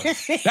chill out.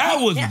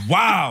 That was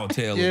wild,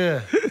 Taylor.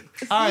 Yeah.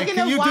 All right,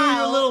 can you do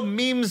your little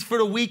memes for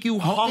the week, you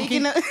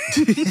honky?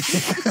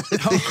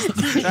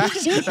 That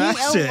shit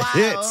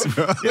hits,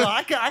 bro. Yo,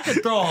 I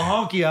could throw a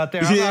honky out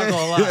there. I'm not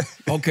gonna lie.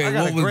 Okay, I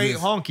got what a was great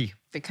this? honky.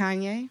 The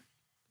Kanye?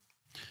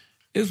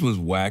 This was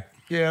whack.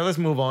 Yeah, let's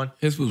move on.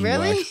 This was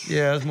Really? whack.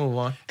 Yeah, let's move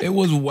on. It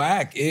was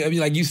whack. I mean,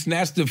 like you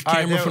snatched the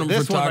camera from the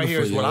this photographer. one right here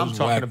is what Yo, it I'm was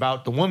talking whack.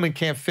 about. The woman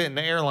can't fit in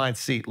the airline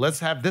seat. Let's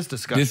have this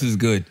discussion. This is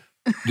good.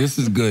 This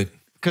is good.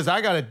 Because I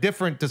got a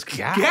different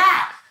discussion.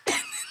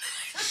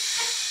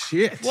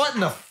 Shit. What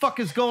in the fuck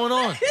is going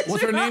on?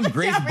 What's her name?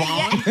 Grace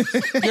Bond?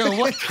 Yo,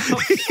 what the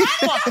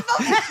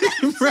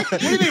fuck? What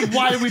do you mean,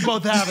 why do we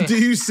both have it? Do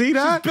you see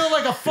that? Built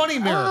like a funny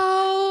mirror.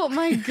 Oh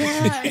my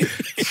God.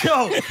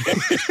 Yo,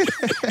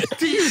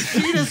 do you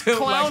see this clown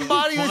like a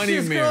body that funny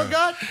this mirror. girl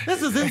got?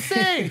 This is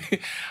insane.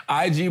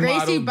 IG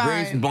Gracie model Bond.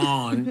 Grace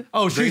Bond.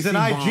 Oh, she's an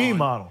Gracie IG Bond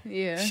model.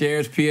 Yeah.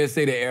 Shares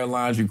PSA to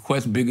airlines,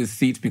 requests bigger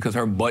seats because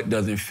her butt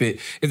doesn't fit.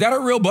 Is that her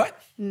real butt?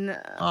 No.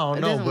 Oh, it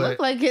no, doesn't but look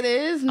like it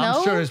is. No.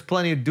 I'm sure there's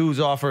plenty of dudes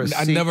offer a seat.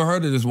 I never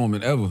heard of this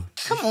woman ever.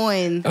 Come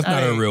on. That's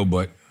not her real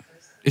butt.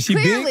 Is she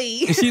Clearly.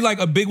 big? Is she like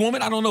a big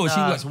woman? I don't know. Is she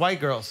Nah, like, it's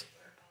white girls.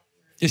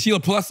 is she a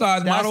plus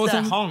size That's model or that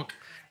something? honk.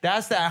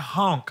 That's that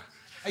honk.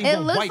 How you It go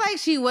looks white? like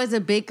she was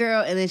a big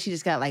girl and then she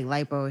just got like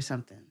lipo or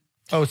something.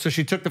 Oh, so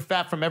she took the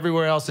fat from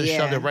everywhere else and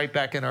shoved Yeah. it right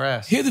back in her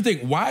ass. Here's the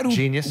thing. Why do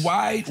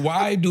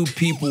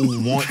people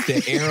want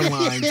the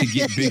airline to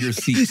get bigger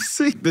seats?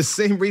 See, the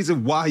same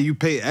reason why you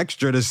pay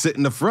extra to sit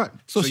in the front.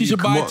 So she you should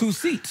come buy up. 2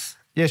 seats.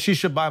 Yeah, she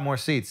should buy more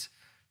seats.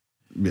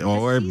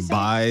 Or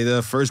buy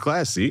the first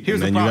class seat,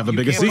 Here's and then the you have a problem.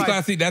 bigger You First seat.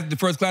 class seat. That's the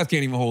first class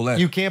can't even hold that.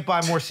 You can't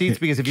buy more seats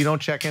because if you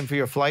don't check in for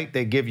your flight,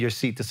 they give your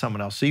seat to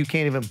someone else. So you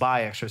can't even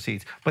buy extra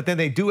seats. But then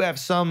they do have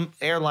some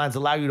airlines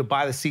allow you to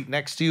buy the seat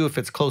next to you if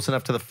it's close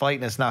enough to the flight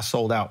and it's not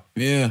sold out.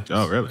 Yeah.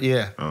 Oh, really?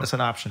 Yeah, that's an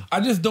option. I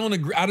just don't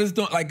agree. I just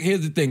don't like. Here's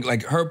the thing.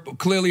 Like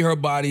clearly her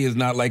body is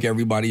not like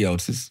everybody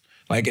else's.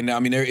 Like, and I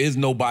mean, there is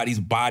nobody's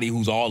body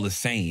who's all the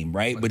same,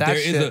 right? But that there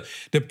is shit-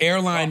 the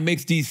airline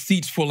makes these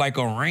seats for like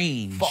a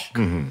range,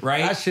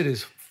 right? That shit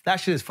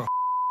is for.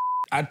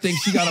 I think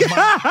she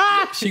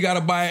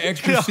gotta buy an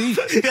extra seat.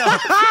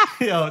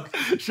 Yo,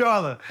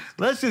 Charlotte,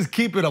 let's just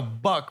keep it a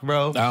buck,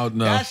 bro. I don't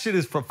know. That shit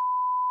is for.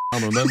 I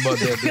don't know nothing about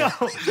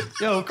that.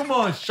 Yo, come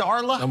on,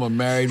 Charlotte. I'm a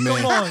married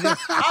man. Come on,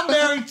 I'm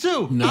married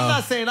too. No. I'm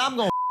not saying I'm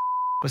going,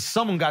 but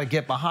someone got to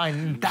get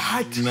behind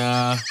that.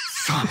 Nah.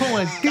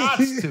 Someone got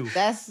to.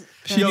 That's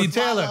She gonna needs-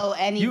 swallow Taylor,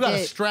 any you got to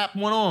dick. strap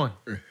one on.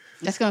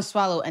 That's gonna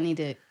swallow any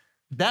dick.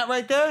 That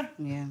right there,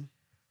 Yeah.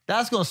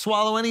 that's gonna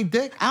swallow any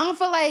dick. I don't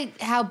feel like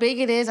how big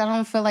it is. I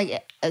don't feel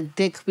like a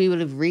dick could be able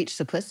to reach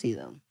the pussy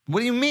though. What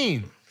do you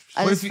mean?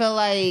 I What just if you- feel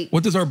like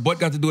What does her butt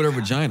got to do with her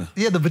vagina?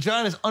 Yeah, the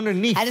vagina's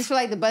underneath. I just feel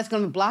like the butt's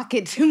gonna block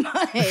it too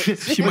much.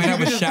 She might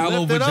have a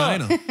shallow Lift it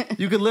up. vagina.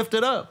 You can lift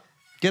it up.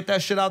 Get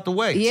that shit out the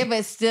way. Yeah,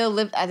 but still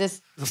lift. I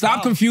just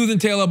Stop confusing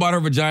Taylor about her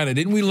vagina.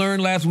 Didn't we learn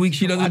last week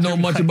she doesn't know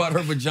much about her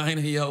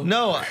vagina, yo?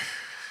 No.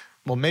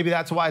 Well, maybe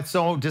that's why it's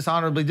so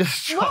dishonorably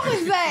discharged. what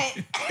was that?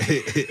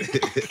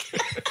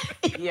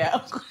 Yeah.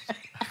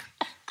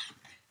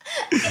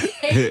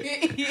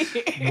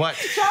 What?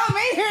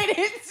 Charlamagne heard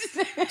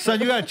it. Son,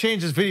 you gotta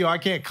change this video. I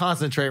can't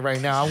concentrate right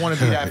now. I want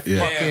to be that Yeah.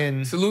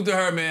 fucking. Salute to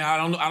her, man. I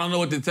don't know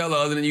what to tell her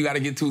other than you got to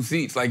get 2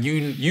 seats. Like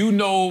you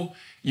know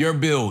your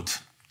build.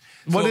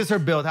 What is her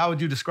build? How would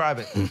you describe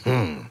it?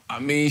 I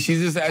mean, she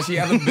has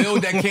a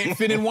build that can't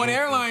fit in one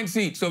airline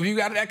seat. So if you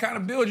got that kind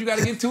of build, you got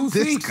to get 2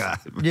 This seats. guy.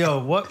 Yo,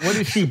 what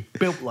is she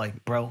built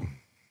like, bro?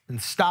 And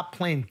stop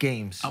playing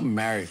games. I'm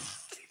married.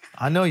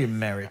 I know you're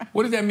married.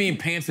 What does that mean?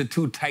 Pants are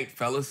too tight,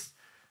 fellas.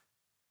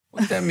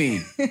 What's that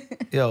mean?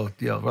 Yo,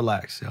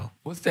 relax, yo.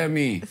 What's that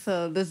mean?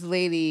 So this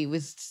lady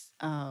was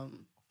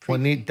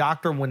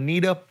Dr.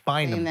 Juanita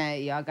saying Bynum.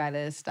 that y'all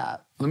gotta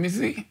stop. Let me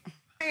see.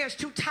 Pants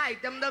too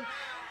tight. Them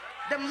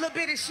little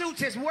bitty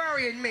suits is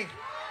worrying me.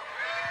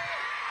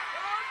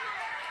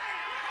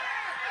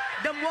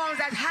 Them ones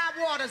that's high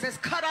waters that's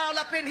cut all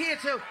up in here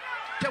till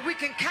we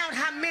can count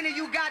how many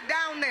you got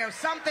down there.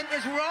 Something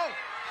is wrong.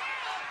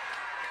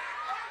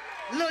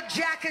 Little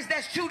jackets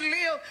that's too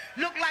little,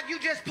 look like you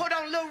just put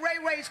on little Ray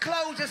Ray's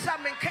clothes or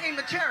something and came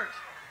to church.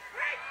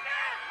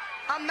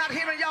 I'm not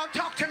hearing y'all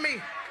talk to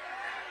me.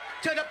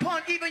 To the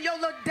point even your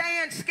little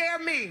dance scare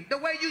me. The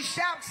way you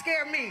shout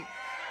scare me.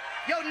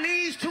 Your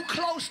knees too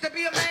close to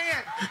be a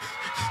man.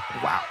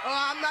 Wow.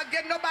 I'm not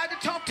getting nobody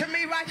to talk to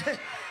me right now.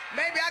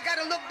 Maybe I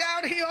gotta look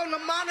down here on the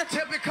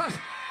monitor because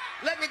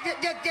let me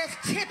get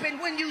just tipping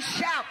when you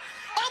shout.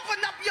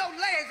 Open up your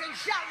legs and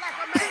shout like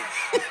a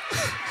man.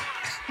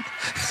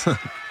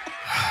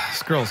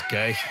 This girl's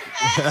gay.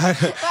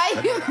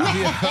 Why you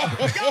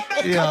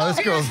mad? Yeah,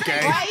 this girl's gay.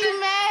 Why you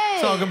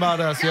mad? Talking about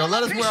us, yo.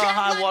 Let us wear our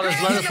high waters.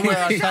 Let us wear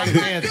our tight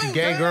pants, you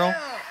gay girl.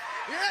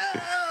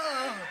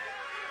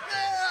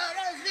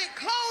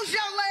 Close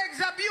your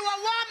legs up. You a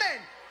woman.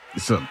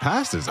 So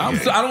pastors. I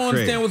don't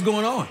understand what's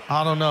going on.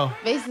 I don't know.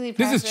 Basically,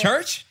 This is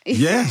church?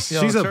 Yes,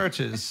 Yo, she's a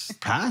churches.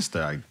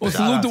 pastor. Well,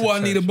 salute to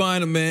Juanita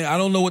Bynum, man. I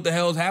don't know what the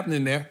hell's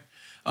happening there.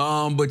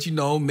 But you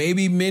know,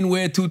 maybe men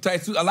wear too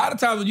tight suits. A lot of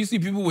times when you see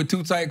people with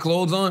too tight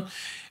clothes on,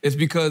 it's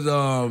because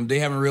they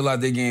haven't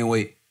realized they gained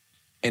weight.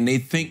 And they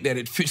think that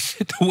it fits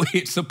the way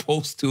it's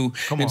supposed to.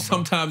 And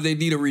sometimes they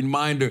need a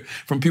reminder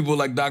from people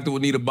like Dr.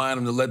 Juanita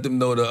Bynum to let them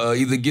know to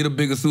either get a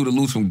bigger suit or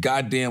lose some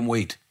goddamn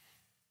weight.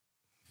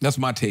 That's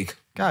my take.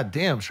 God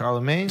damn,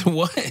 Charlamagne.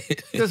 What?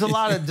 There's a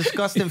lot of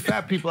disgusting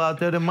fat people out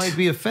there that might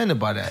be offended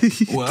by that.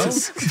 Well,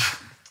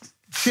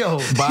 yo,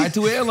 buy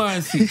 2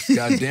 airline seats,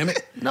 God damn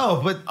it.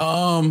 No, but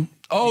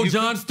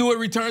John Stewart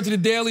returned to the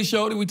Daily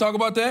Show. Did we talk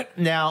about that?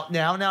 Now,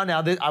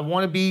 I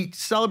want to be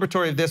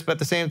celebratory of this, but at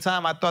the same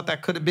time, I thought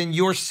that could have been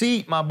your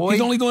seat, my boy.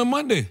 He's only doing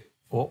Monday.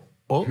 I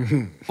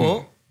mean,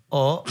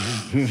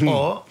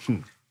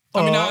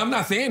 I'm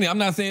not saying it. I'm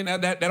not saying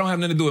that don't have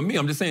nothing to do with me.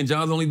 I'm just saying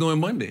John's only doing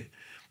Monday.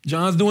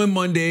 John's doing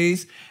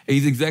Mondays.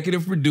 He's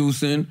executive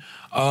producing.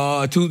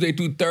 Tuesday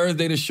through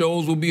Thursday, the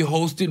shows will be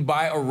hosted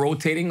by a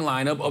rotating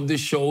lineup of the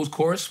show's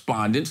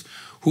correspondents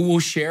who will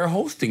share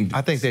hosting duties.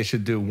 I think they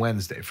should do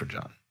Wednesday for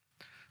John.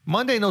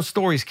 Monday, no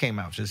stories came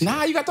out just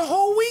yet. You got the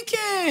whole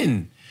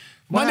weekend.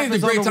 Monday's a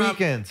great time.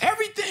 Weekends?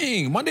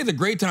 Everything. Monday's a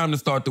great time to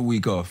start the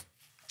week off.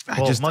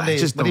 Monday, I just what do you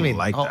don't mean?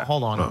 like that.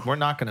 Hold on. We're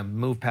not going to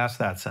move past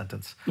that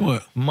sentence.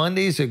 What?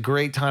 Monday's a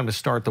great time to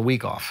start the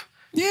week off.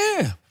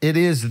 Yeah. It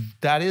is.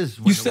 That is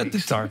when the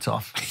week starts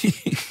off.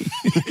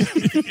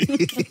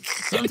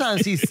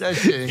 Sometimes he says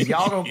shit and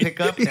y'all don't pick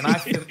up and I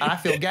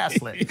feel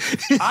gaslit.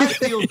 I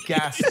feel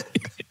gaslit.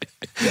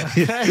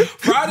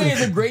 Friday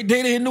is a great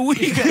day to end the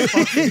week.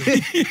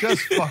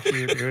 Just fuck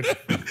you, dude.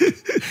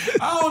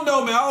 I don't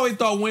know, man. I always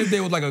thought Wednesday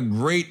was like a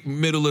great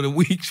middle of the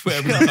week for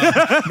everybody.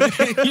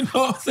 You know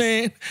what I'm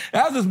saying?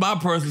 That's just my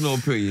personal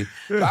opinion.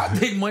 I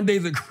think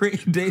Monday's a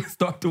great day to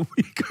start the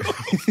week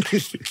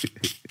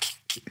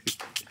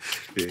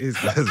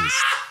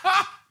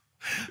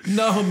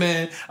No,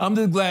 man. I'm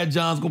just glad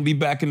John's going to be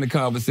back in the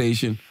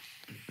conversation.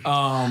 You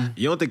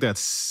don't think that's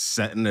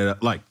setting it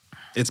up? Like,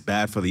 it's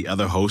bad for the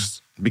other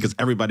hosts because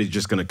everybody's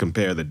just going to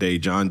compare the day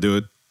John do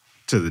it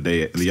to the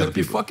day the other people. Step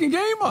your fucking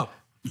game up.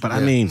 But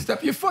I mean,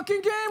 step your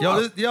fucking game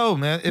up. Yo,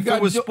 man, if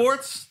it was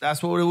sports,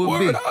 that's what it would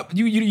be. Word up.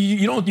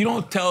 You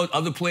don't tell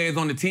other players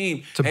on the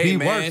team to hey, be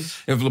man,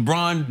 worse. If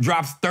LeBron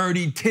drops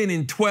 30, 10,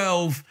 and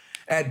 12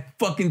 at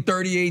fucking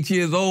 38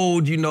 years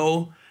old, you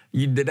know,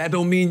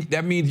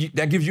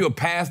 that gives you a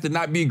pass to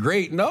not be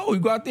great. No, you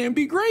go out there and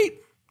be great.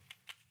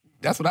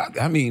 That's what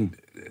I mean.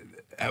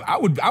 I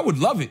would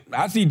love it.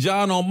 I see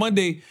John on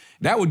Monday.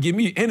 That would give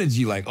me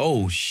energy. Like,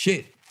 oh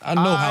shit, I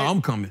know how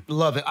I'm coming.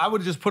 Love it. I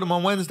would have just put him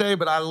on Wednesday,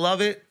 but I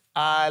love it.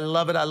 I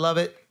love it. I love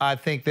it. I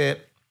think that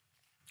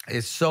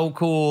it's so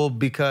cool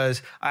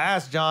because I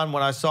asked John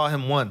when I saw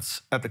him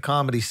once at the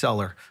Comedy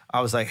Cellar. I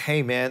was like,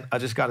 hey man, I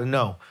just got to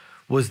know.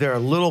 Was there a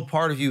little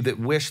part of you that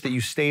wished that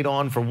you stayed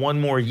on for one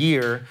more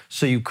year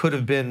so you could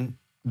have been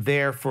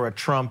there for a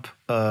Trump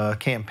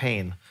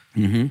campaign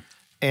and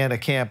a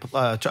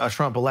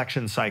Trump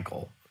election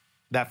cycle?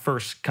 That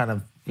first kind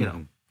of, you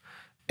know.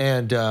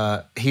 And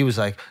he was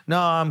like, no,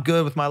 I'm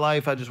good with my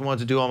life. I just wanted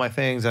to do all my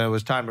things. And it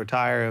was time to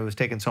retire. It was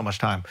taking so much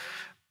time.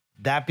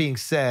 That being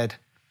said,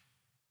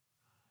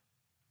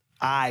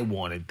 I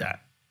wanted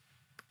that.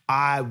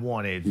 I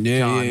wanted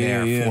John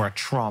there for a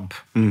Trump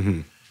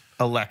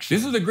election.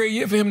 This is a great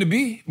year for him to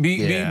be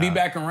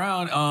back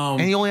around.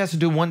 And he only has to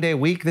do one day a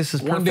week. This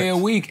is perfect. One day a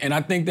week. And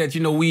I think that,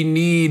 we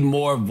need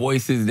more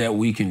voices that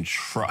we can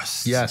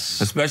trust.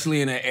 Yes.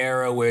 Especially in an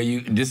era where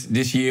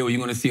this year where you're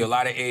going to see a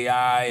lot of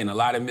AI and a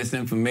lot of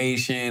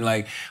misinformation.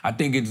 Like, I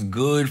think it's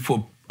good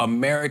for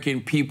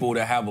American people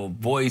to have a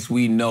voice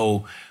we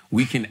know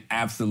we can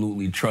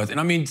absolutely trust. And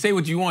I mean, say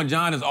what you want,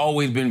 John has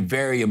always been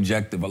very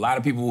objective. A lot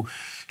of people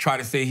try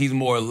to say he's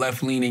more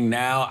left-leaning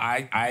now.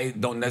 I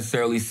don't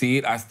necessarily see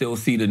it. I still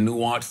see the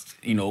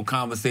nuanced,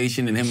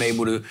 conversation and him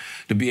able to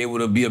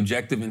be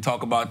objective and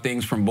talk about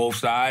things from both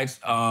sides.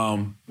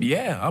 I'm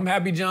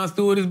happy John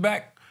Stewart is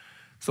back.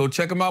 So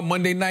check him out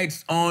Monday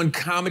nights on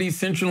Comedy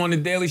Central on The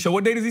Daily Show.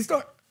 What day does he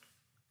start?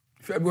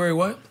 February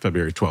what?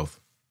 February 12th.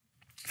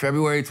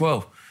 February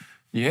 12th.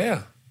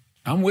 Yeah,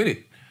 I'm with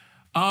it.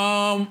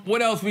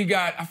 What else we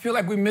got? I feel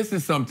like we're missing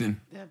something.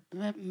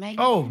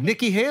 Oh,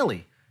 Nikki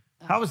Haley.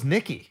 How was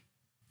Nikki?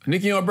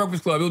 Nikki on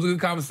Breakfast Club. It was a good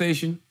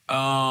conversation.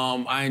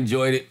 I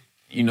enjoyed it.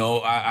 You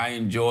know, I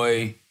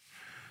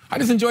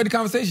just enjoyed the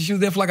conversation. She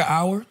was there for like an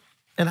hour.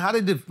 And how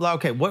did it,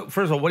 okay, first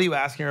of all, what are you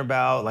asking her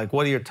about? Like,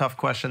 what are your tough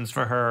questions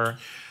for her?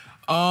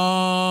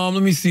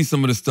 Let me see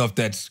some of the stuff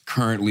that's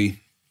currently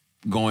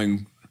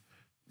going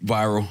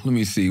viral. Let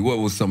me see. What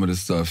was some of the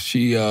stuff?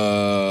 She,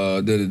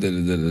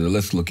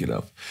 let's look it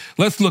up.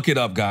 Let's look it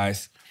up,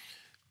 guys.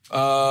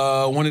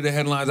 One of the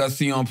headlines I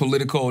see on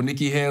Politico,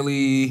 Nikki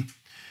Haley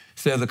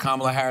says the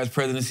Kamala Harris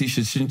presidency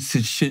should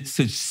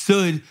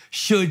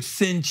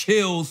send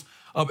chills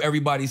up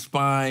everybody's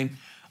spine.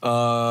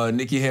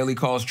 Nikki Haley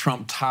calls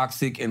Trump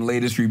toxic in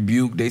latest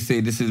rebuke. They say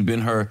this has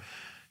been her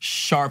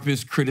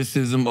sharpest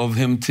criticism of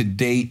him to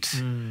date.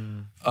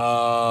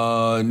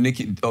 USA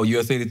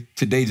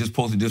Today just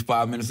posted this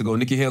 5 minutes ago.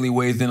 Nikki Haley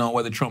weighs in on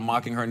whether Trump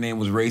mocking her name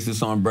was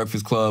racist on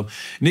Breakfast Club.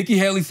 Nikki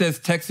Haley says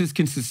Texas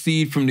can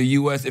secede from the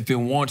U.S. if it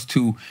wants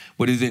to,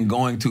 but isn't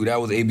going to.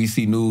 That was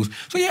ABC News.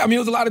 So yeah, I mean, it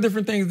was a lot of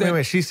different things.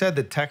 Wait, she said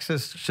that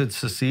Texas should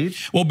secede?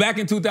 Well, back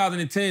in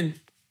 2010,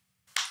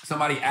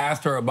 somebody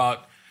asked her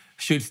about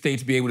should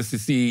states be able to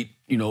secede,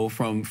 you know,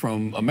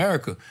 from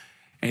America.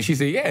 And she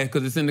said, yeah,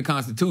 because it's in the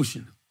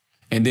Constitution.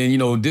 And then, you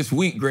know, this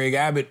week, Greg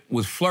Abbott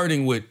was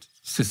flirting with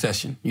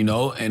secession, you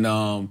know, and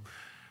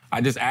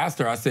I just asked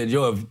her, I said,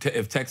 yo,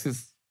 if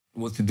Texas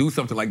was to do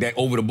something like that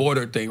over the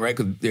border thing, right,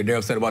 because they're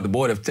upset about the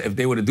border, if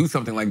they were to do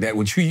something like that,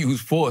 would you use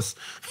force,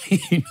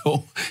 you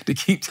know, to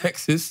keep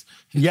Texas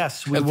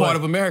as part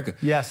of America?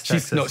 Yes,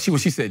 Texas.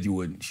 She said you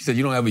wouldn't. She said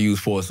you don't ever use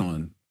force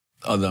on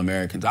other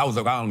Americans. I was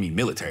like, I don't mean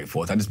military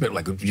force. I just meant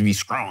like you be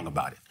strong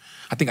about it.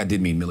 I think I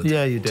did mean military.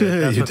 Yeah, you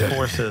did. That's what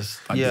force is.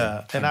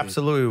 Yeah, and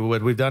absolutely we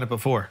would. We've done it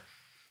before.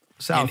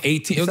 South,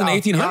 it was in the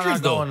 1800s, y'all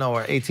not though. Going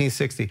nowhere.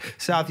 1860.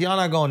 South, y'all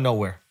not going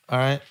nowhere. All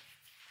right.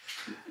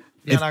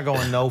 You're not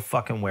going no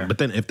fucking where. But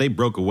then if they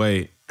broke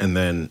away and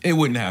then it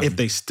wouldn't happen. If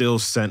they still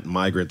sent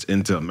migrants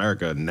into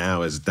America,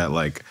 now is that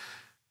like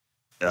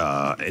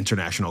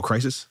international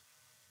crisis?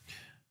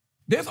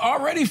 There's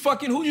already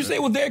fucking, who'd you say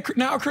was there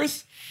now,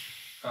 Chris?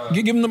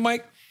 Give him the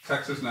mic.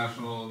 Texas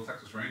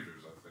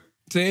Rangers, I think.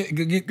 Say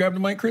it, grab the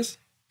mic, Chris.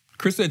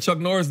 Chris said Chuck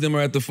Norris them are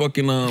at the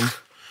fucking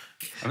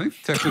I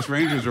think Texas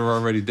Rangers are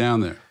already down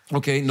there.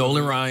 Okay,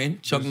 Nolan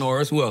Ryan, Chuck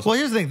Norris, who else? Well,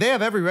 here's the thing. They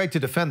have every right to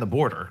defend the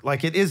border.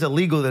 Like, it is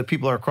illegal that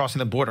people are crossing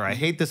the border. I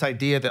hate this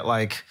idea that,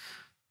 like,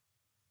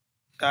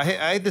 I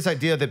hate this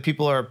idea that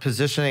people are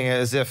positioning it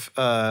as if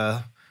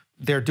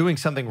they're doing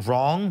something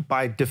wrong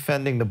by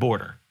defending the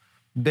border.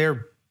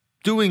 They're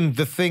doing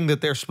the thing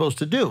that they're supposed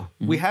to do.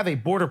 Mm-hmm. We have a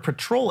border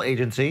patrol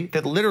agency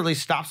that literally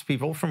stops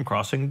people from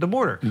crossing the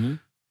border. Mm-hmm.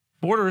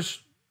 Borders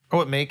are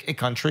what make a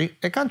country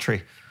a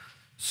country.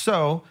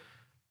 So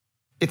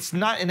it's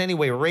not in any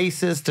way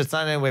racist. It's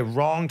not in any way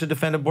wrong to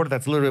defend a border.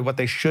 That's literally what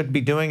they should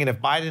be doing. And if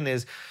Biden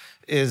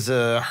is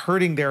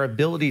hurting their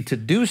ability to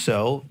do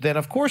so, then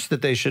of course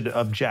that they should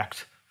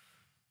object.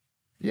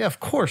 Yeah, of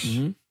course.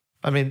 Mm-hmm.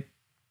 I mean,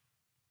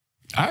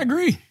 I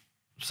agree.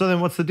 So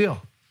then what's the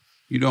deal?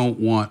 You don't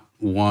want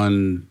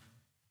one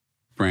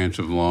branch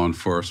of law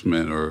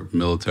enforcement or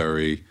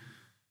military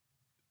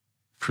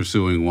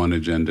pursuing one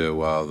agenda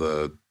while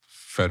the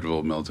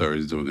federal military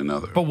is doing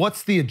another. But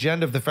what's the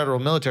agenda of the federal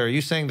military? Are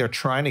you saying they're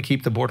trying to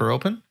keep the border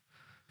open?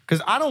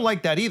 Because I don't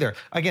like that either.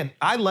 Again,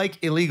 I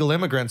like illegal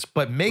immigrants,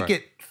 but make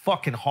it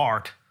fucking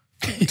hard.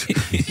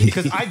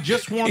 Because I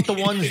just want the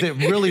ones that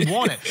really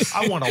want it.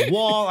 I want a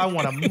wall. I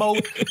want a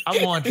moat.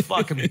 I want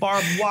fucking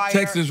barbed wire.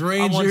 Texas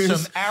Rangers. I want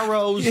some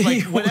arrows.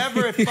 Like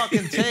whatever it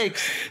fucking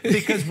takes.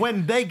 Because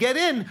when they get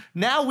in,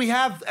 now we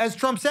have, as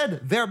Trump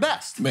said, their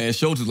best. Man,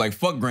 Schulz is like,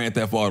 fuck Grand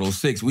Theft Auto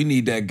 6. We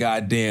need that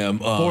goddamn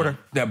border.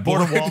 That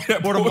border wall.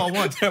 Border wall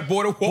 1. That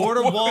border wall.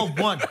 Border wall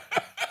 1.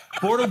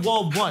 Border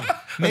wall 1.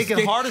 Make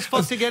it hard as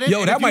fuck to get in.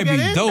 Yo, that might be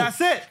dope.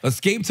 That's it.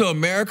 Escape to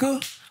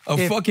America.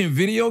 A fucking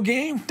video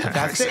game?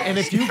 That's it. And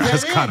if you get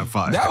that's in, kind of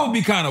fire. That would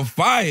be kind of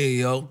fire,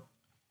 yo.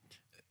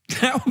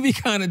 That would be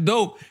kind of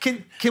dope.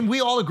 Can we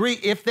all agree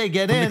if they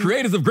get in? The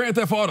creators of Grand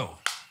Theft Auto.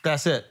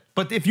 That's it.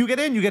 But if you get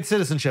in, you get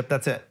citizenship.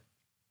 That's it.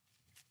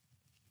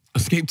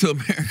 Escape to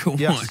America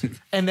 1.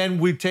 And then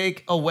we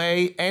take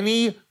away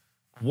any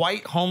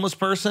white homeless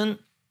person,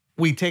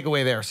 we take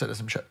away their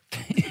citizenship.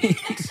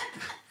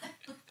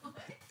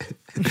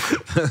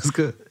 That's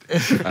good.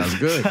 That's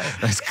good.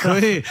 That's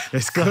clean.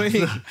 It's clean.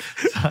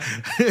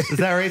 Is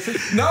that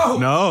racist?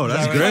 No,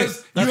 that's great.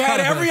 You had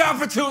every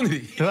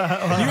opportunity. You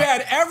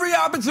had every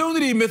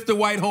opportunity, Mr.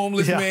 White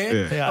Homeless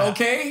Man. Yeah.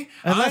 Okay?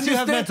 Unless you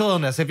have mental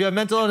illness. If you have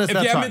mental illness,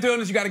 that's mental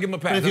illness, you got to give them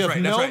a pass. If you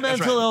have no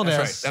mental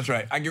illness, that's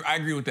right. I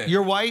agree with that.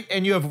 You're white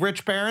and you have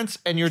rich parents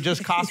and you're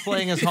just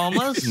cosplaying as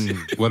homeless.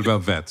 What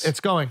about vets?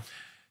 It's going.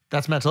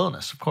 That's mental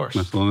illness, of course.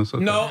 Mental illness.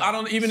 Okay. No, I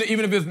don't. Even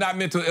if it's not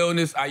mental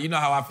illness, you know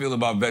how I feel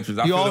about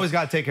veterans. You always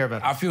got to take care of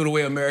it. I feel the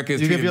way America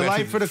is. You give treating your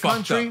life for the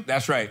veterans country. up.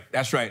 That's right.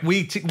 That's right.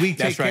 We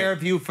take care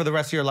of you for the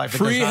rest of your life.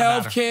 Free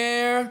health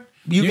care.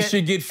 You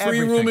should get free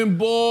room and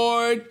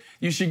board.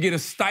 You should get a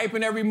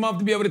stipend every month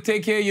to be able to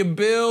take care of your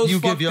bills. You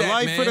Fuck give your that,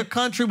 life man. for the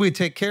country. We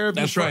take care of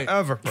you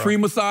forever, bro. Free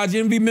Massage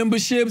Envy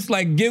memberships.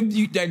 Like,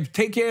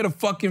 take care of the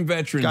fucking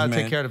veterans, Gotta man.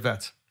 take care of the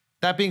vets.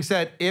 That being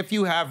said, if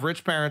you have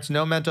rich parents,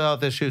 no mental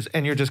health issues,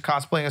 and you're just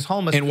cosplaying as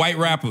homeless. And white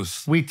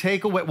rappers. We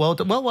take away,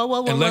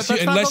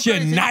 Unless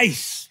you're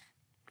nice.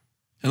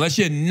 Unless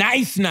you're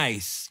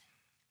nice.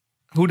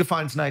 Who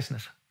defines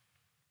niceness?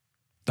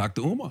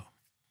 Dr. Umar.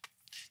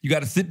 You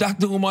got to sit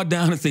Dr. Umar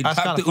down and say,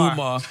 That's Dr.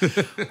 Umar,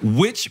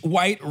 which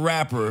white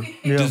rapper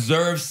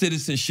deserves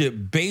citizenship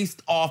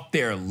based off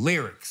their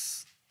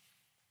lyrics?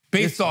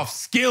 Based off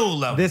skill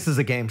level. This is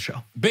a game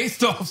show.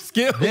 Based off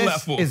skill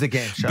level. This is a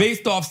game show.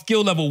 Based off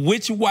skill level,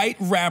 which white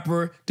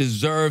rapper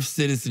deserves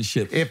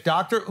citizenship? If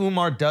Dr.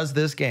 Umar does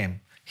this game,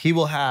 he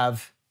will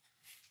have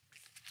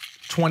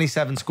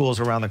 27 schools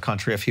around the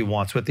country if he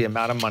wants with the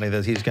amount of money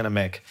that he's going to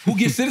make. Who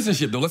gets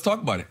citizenship, though? Let's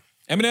talk about it.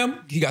 Eminem,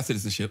 he got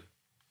citizenship.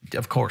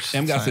 Of course.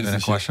 Em got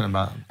citizenship. A question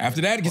about him. After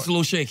that, it gets a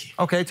little shaky.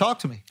 Okay, talk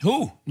to me.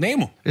 Who?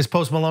 Name him. Is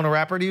Post Malone a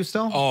rapper to you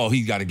still? Oh,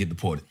 he's got to get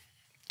deported.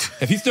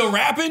 If he's still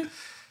rapping?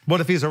 What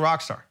if he's a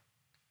rock star?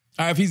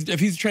 If he's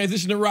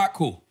transitioned to rock,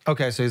 cool.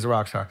 Okay, so he's a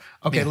rock star.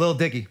 Okay, Lil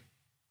Dicky.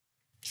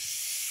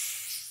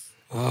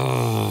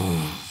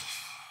 Oh.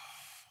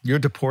 You're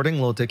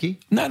deporting Lil Dicky?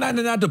 No,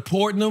 not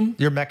deporting him.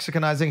 You're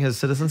Mexicanizing his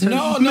citizenship?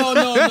 No,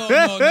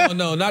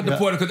 not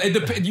deporting.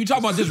 Because you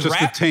talking about just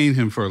rap? Detain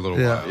him for a little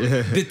while.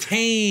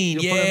 Detain,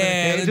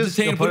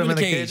 Put him in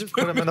the cages.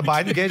 Put him in the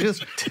Biden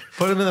cages.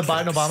 Put him in the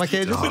Biden-Obama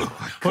cages.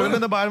 Put him in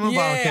the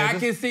Biden-Obama cages. Yeah, I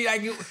can see.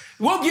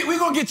 We're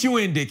going to get you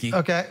in, Dickie.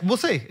 Okay, we'll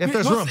see if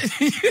there's room.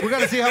 We're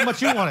going to see how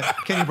much you want it.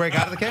 Can you break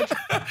out of the cage?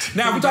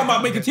 Now, we're talking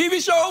about making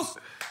TV shows,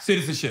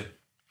 citizenship.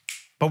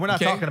 But we're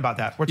not talking about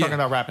that. We're talking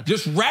about rapping.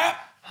 Just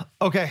rap?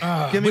 Okay,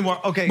 give me more.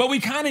 Okay. But we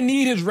kind of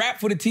need his rap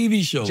for the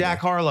TV show. Jack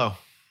Harlow.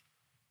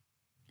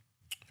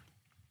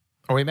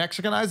 Are we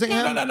Mexicanizing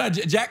him? No.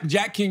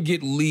 Jack can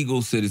get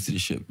legal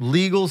citizenship.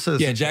 Legal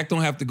citizenship? Yeah, Jack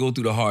don't have to go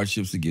through the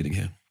hardships of getting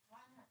him.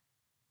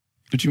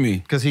 What you mean?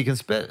 Because he can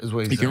spit, is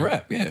what he can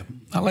rap. Yeah,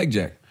 I like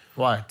Jack.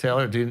 Why,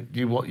 Taylor? Do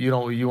you want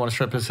to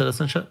strip his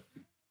citizenship?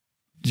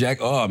 Jack,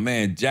 oh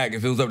man, Jack,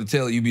 if it was up to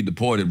Taylor, you'd be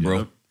deported, bro.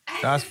 Yep.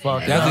 That's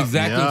fucked up. That's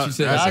exactly what you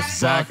said. That's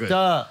exactly. Fucked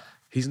up.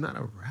 He's not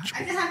a rapper.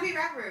 I just have to be a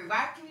rapper.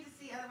 Why can we just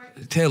see other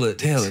rappers? Taylor, man.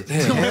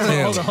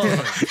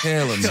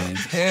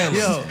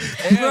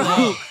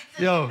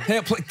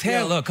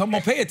 Taylor, come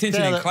on, pay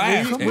attention in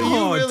class. Will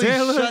you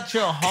really shut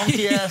your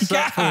honky ass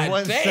up for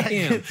 1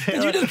 second?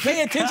 Did you just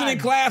pay attention in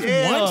class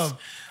once?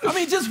 I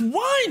mean, just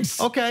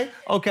once. Okay.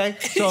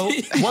 So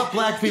what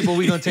black people are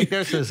we going to take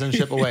their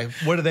citizenship away?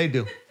 What do they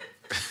do?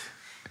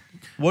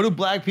 What do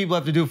black people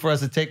have to do for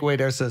us to take away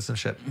their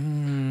citizenship?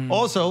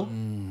 Also,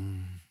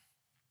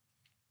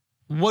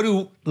 what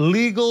do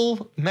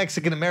legal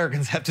Mexican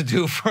Americans have to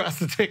do for us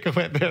to take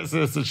away their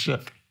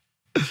citizenship?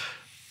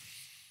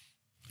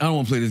 I don't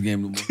want to play this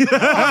game no more.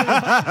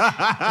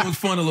 It was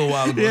fun a little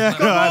while ago. Yeah,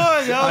 come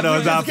on, yo. I know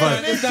it's not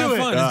fun. It's not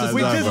fun.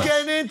 We're just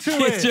getting into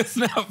it. It's just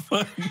not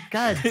fun.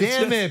 God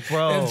damn it,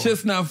 bro. It's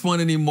just not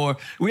fun anymore.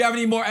 We have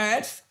any more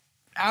ads,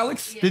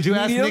 Alex? Did you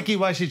ask Nikki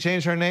why she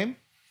changed her name?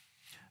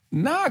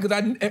 Nah,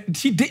 because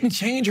she didn't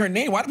change her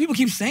name. Why do people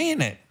keep saying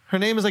that? Her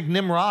name is like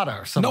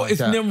Nimrata or something like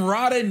that. No, it's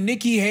Nimrata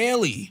Nikki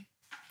Haley.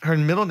 Her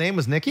middle name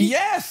was Nikki?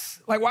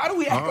 Yes. Like, why do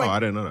we act like... I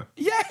didn't know that.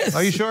 Yes.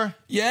 Are you sure?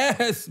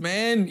 Yes,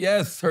 man.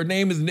 Yes. Her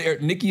name is...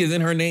 Nikki is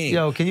in her name.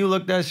 Yo, can you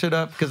look that shit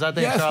up? Because I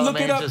think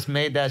Charlamagne just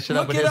made that shit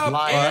up with his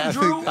lie ass.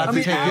 I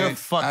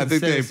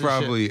think they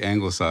probably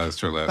anglicized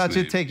her last name. That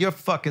should take your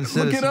fucking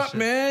citizenship. Look it up,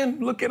 man.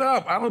 Look it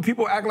up. I don't know.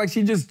 People act like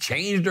she just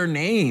changed her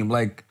name.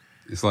 Like...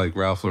 It's like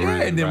Ralph Lauren.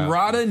 Yeah, and then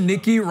Rada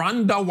Nikki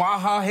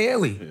Randawaha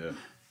Haley. Yeah.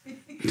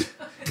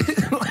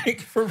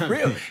 Like, for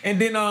real. And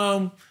then...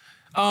 no,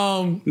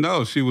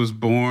 she was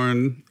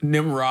born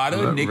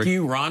Nimrata Nikki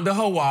Rhonda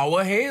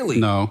Hawawa Haley.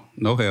 No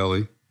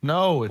Haley.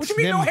 No, it's what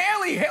you mean no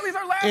Haley? Haley's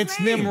her last name. It's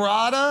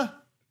Nimrata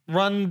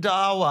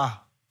Randawa.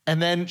 And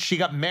then she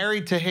got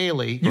married to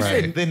Haley. You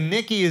said then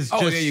Nikki is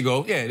just there you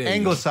go. Yeah, there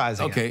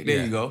anglicizing. Okay,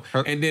 there you go.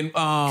 And then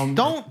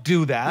don't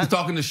do that. He's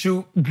talking to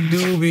Shoop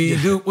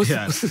Doobie. What's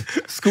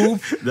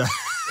Scoop?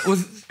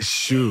 Was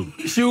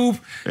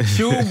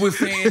Shoob was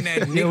saying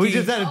that Nikki... we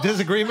just had a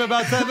disagreement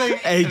about something,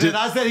 and then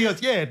I said, he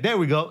goes, yeah, there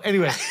we go.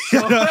 Anyway.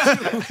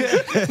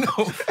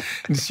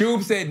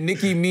 Shoob said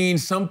Nikki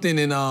means something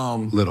in...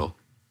 Little?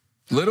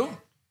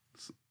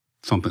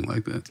 Something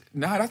like that.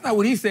 Nah, that's not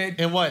what he said.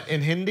 In what?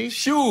 In Hindi?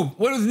 Shoob,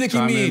 what does Nikki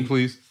Chime mean? in,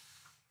 please.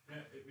 Yeah,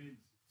 it means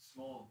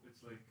small.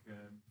 It's like...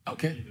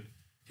 okay.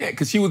 Yeah,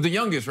 because she was the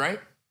youngest, right?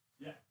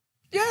 Yeah.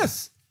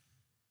 Yes.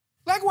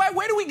 Like,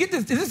 where do we get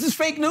this? This is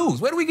fake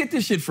news. Where do we get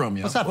this shit from,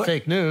 yo? That's not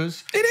fake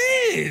news. It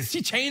is.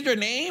 She changed her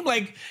name.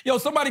 Like, yo,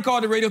 somebody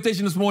called the radio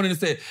station this morning and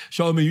said,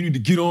 Charlamagne, you need to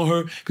get on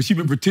her because she's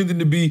been pretending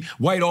to be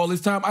white all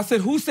this time. I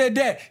said, who said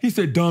that? He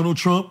said, Donald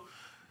Trump.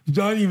 I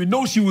didn't even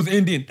know she was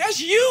Indian.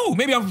 That's you.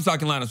 Maybe I'm from South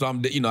Carolina, so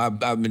I'm,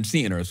 I've been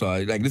seeing her. So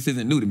like, this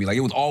isn't new to me. Like,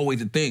 it was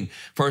always a thing.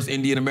 First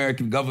Indian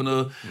American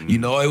governor. You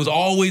know, it was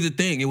always a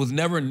thing. It was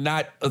never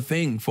not a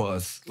thing for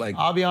us. Like,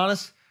 I'll be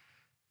honest.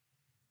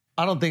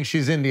 I don't think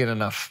she's Indian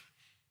enough.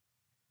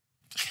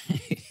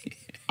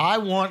 I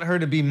want her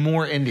to be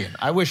more Indian.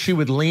 I wish she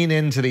would lean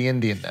into the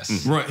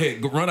Indianness.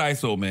 Run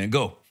ISO, man.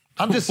 Go.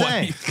 I'm just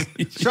saying.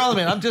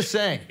 Charlamagne, I'm just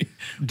saying.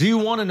 Do you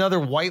want another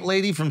white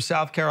lady from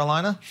South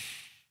Carolina?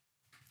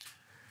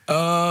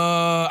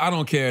 I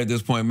don't care at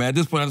this point, man. At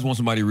this point, I just want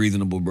somebody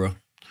reasonable, bro.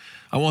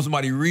 I want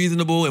somebody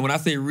reasonable. And when I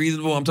say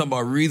reasonable, I'm talking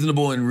about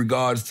reasonable in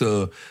regards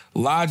to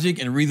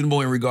logic and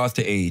reasonable in regards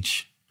to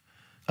age.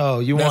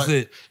 Oh, That's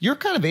it. You're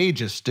kind of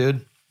ageist,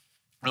 dude.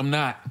 I'm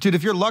not. Dude,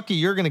 if you're lucky,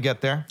 you're going to get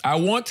there. I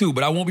want to,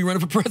 but I won't be running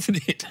for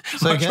president.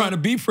 I'm trying to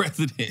be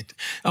president.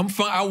 I'm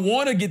fine. I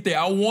want to get there.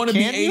 I want to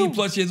be 80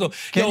 plus years old.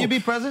 Can you be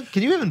president?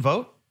 Can you even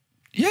vote?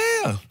 Yeah,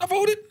 I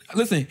voted.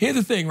 Listen, here's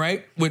the thing,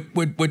 right?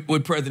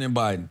 With President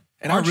Biden.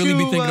 And Aren't I really you,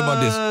 be thinking about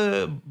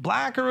this.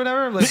 Black or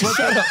whatever? Like,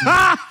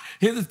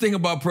 Here's the thing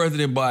about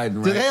President Biden,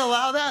 right? Do they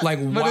allow that? Like,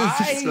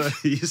 why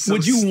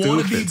would you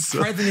want to be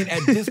president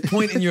at this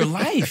point in your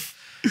life?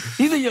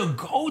 These are your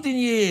golden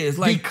years.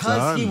 Like,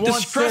 because he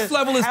wants the stress to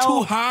level is help.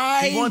 too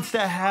high. He wants to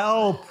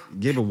help.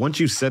 Yeah, but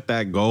once you set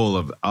that goal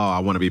of,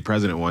 I want to be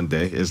president one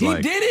day, it's he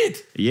did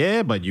it.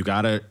 Yeah, but you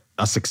gotta.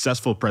 A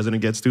successful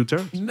president gets 2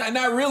 terms.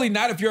 Not really.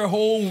 Not if your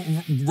whole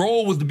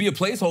role was to be a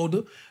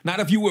placeholder.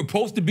 Not if you were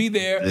supposed to be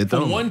there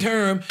for one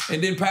term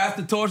and then pass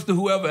the torch to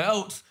whoever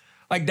else.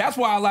 Like, that's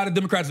why a lot of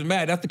Democrats are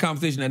mad. That's the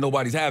conversation that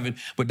nobody's having.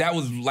 But that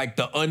was like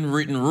the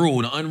unwritten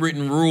rule. The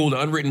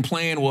unwritten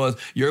plan was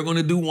you're going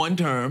to do 1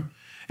 term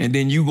and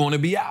then you're going to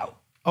be out.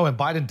 Oh, and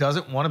Biden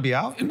doesn't want to be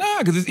out? Nah,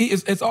 because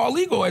it's all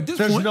legal at this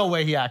point. There's no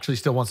way he actually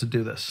still wants to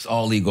do this. It's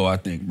all legal, I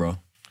think, bro.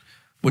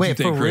 What Wait, you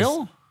think, for Chris?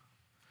 real?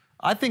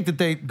 I think that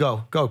they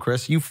go,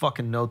 Chris. You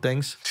fucking know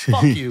things.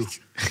 Fuck you.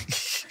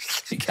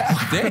 God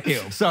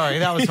damn. Sorry,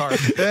 that was hard.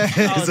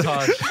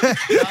 That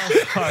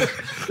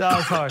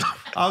was hard.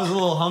 I was a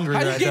little hungry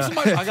How you right gave now.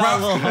 somebody I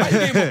got a little props? How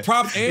you gave him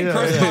props and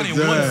curse out in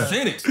one yeah.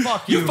 sentence?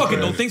 Fuck you. You fucking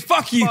know things.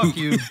 Fuck you. Fuck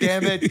you,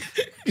 damn it.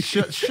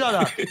 Shut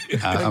up.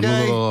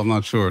 I'm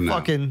not sure now.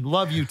 Fucking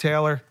love you,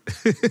 Taylor.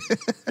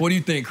 What do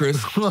you think,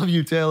 Chris? Love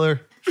you, Taylor.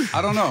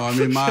 I don't know. I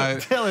mean,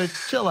 Taylor,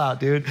 chill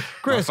out, dude.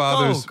 Chris,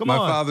 my come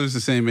on. father's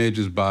the same age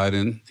as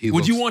Biden.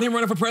 Would you want him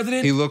running for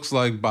president? He looks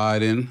like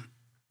Biden.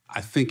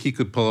 I think he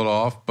could pull it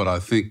off, but I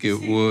think it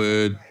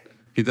would.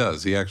 He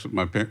does. He actually,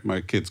 my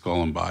kids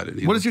call him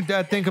Biden. What does your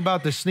dad think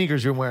about the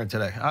sneakers you're wearing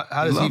today?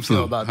 How does he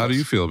feel about this? How do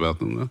you feel about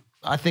them, though?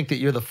 I think that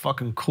you're the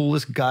fucking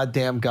coolest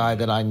goddamn guy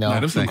that I know. Nah,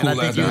 them some and I cool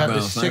think ass you have the New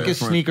Balance.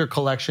 sickest sneaker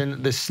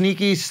collection, the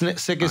sickest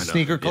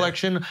sneaker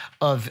collection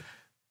of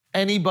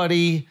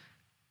anybody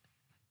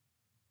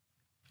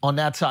on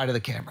that side of the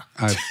camera.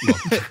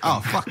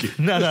 Oh, fuck you.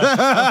 No. Of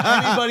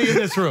anybody in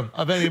this room.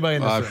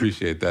 I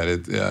appreciate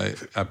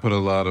that. I put a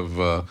lot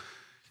of,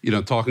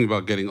 talking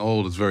about getting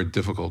old, it's very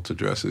difficult to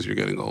dress as you're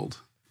getting old.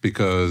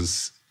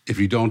 Because if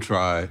you don't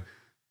try,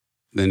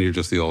 then you're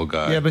just the old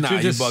guy. Yeah, but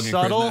you're just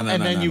subtle,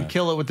 and then you no.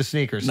 kill it with the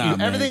sneakers. Nah,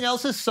 everything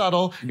else is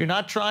subtle. You're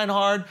not trying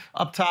hard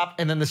up top,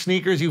 and then the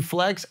sneakers you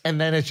flex,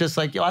 and then it's just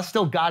like, I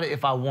still got it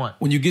if I want.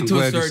 When you get to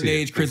a certain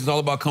age, Chris, it's all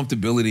about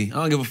comfortability. I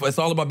don't give a fuck. It's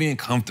all about being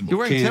comfortable. You're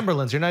wearing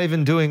Timberlands. You're not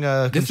even doing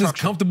This is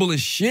comfortable as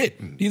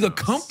shit. These are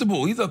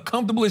comfortable. These are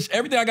comfortable as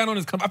everything I got on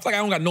is comfortable. I feel like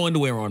I don't got no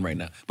underwear on right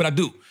now, but I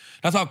do.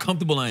 That's how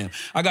comfortable I am.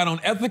 I got on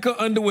Ethica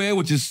underwear,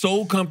 which is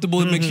so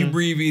comfortable, it makes you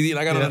breathe easy. And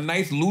I got on a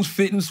nice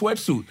loose-fitting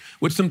sweatsuit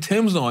with some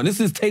Timbs on.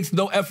 This takes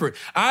no effort.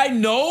 I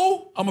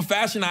know I'm a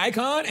fashion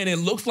icon, and it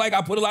looks like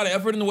I put a lot of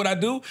effort into what I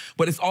do,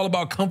 but it's all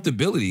about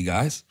comfortability,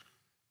 guys.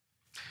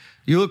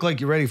 You look like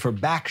you're ready for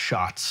back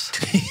shots.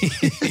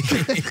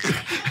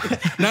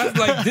 Not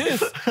like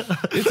this.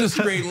 It's a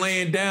straight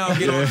laying down,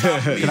 get on top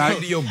of me,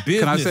 into your business.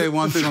 Can I say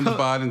one thing on the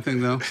Biden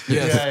thing, though?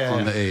 Yes.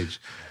 On the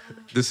age.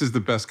 This is the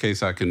best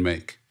case I can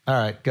make. All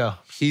right, go.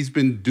 He's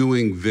been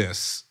doing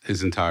this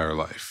his entire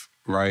life,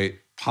 right?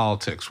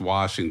 Politics,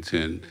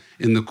 Washington,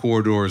 in the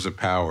corridors of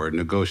power,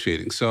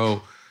 negotiating.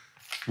 So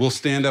we'll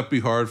stand up be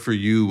hard for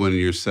you when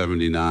you're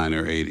 79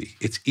 or 80.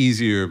 It's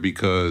easier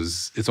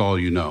because it's all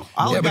you know.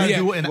 But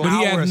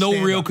he has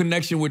no real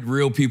connection with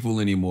real people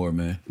anymore,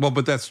 man. Well,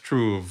 but that's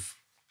true of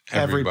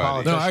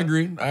everybody. No, I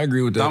agree. I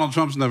agree with that. Donald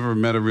Trump's never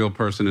met a real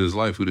person in his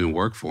life who didn't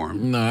work for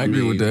him. No, I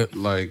agree with that.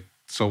 Like,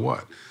 so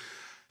what?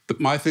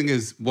 My thing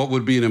is, what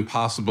would be an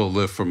impossible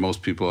lift for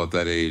most people at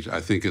that age,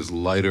 I think is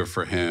lighter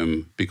for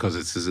him because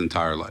it's his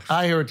entire life.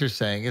 I hear what you're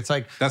saying. It's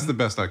like... That's the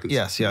best I can say.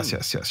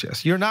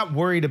 Yes. You're not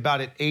worried about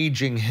it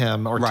aging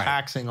him or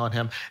taxing on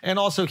him. And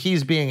also,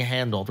 he's being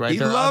handled, right? He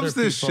loves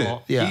this shit.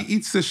 Yeah. He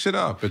eats this shit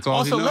up. It's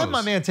all he knows. Also, let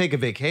my man take a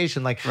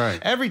vacation. Like,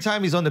 every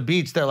time he's on the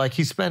beach, they're like,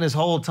 he spent his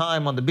whole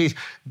time on the beach.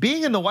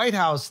 Being in the White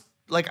House...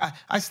 like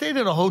I stayed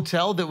at a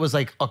hotel that was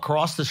like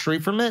across the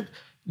street from it.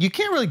 You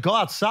can't really go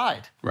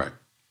outside. Right.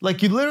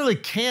 Like you literally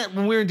can't,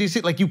 when we were in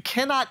DC, like you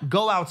cannot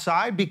go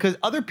outside because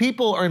other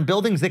people are in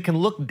buildings that can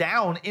look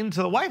down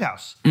into the White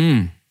House.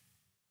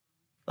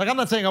 Like I'm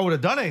not saying I would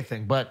have done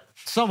anything, but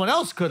someone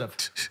else could have.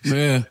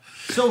 Yeah.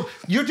 So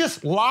you're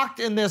just locked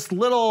in this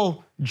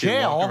little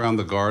jail. Walk around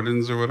the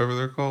gardens or whatever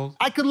they're called.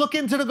 I could look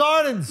into the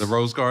gardens. The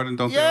Rose Garden,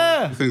 don't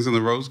Yeah. they do things in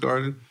the Rose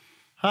Garden?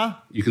 Huh?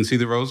 You can see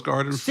the Rose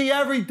Garden? See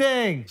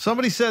everything.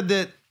 Somebody said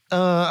that,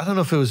 I don't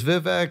know if it was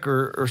Vivek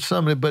or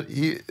somebody, but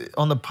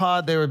on the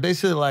pod, they were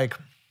basically like,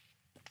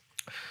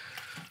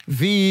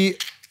 the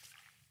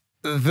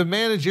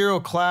managerial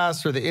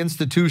class or the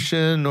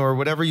institution or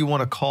whatever you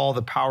want to call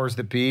the powers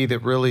that be that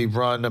really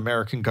run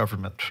American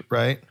government,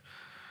 right?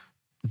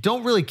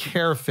 Don't really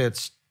care if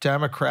it's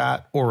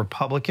Democrat or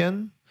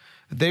Republican.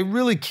 They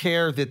really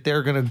care that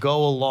they're going to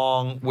go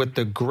along with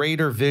the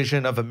greater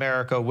vision of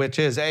America, which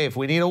is, hey, if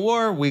we need a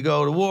war, we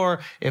go to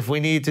war. If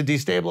we need to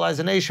destabilize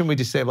a nation, we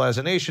destabilize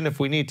a nation. If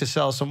we need to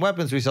sell some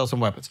weapons, we sell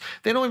some weapons.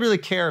 They don't really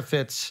care if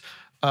it's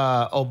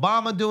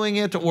Obama doing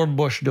it or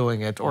Bush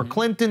doing it or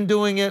Clinton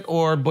doing it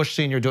or Bush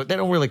Sr. doing it. They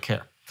don't really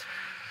care.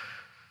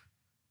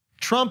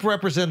 Trump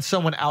represents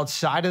someone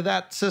outside of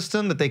that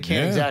system that they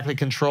can't exactly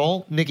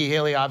control. Nikki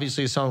Haley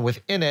obviously is someone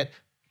within it.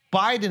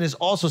 Biden is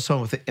also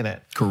someone within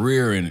it.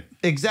 Career in it.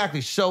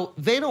 Exactly. So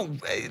they don't,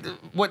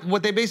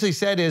 what they basically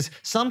said is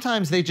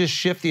sometimes they just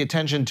shift the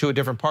attention to a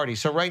different party.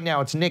 So right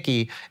now it's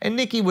Nikki, and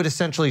Nikki would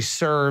essentially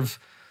serve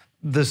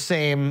the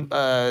same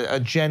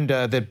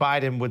agenda that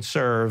Biden would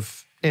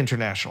serve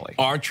internationally.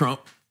 Or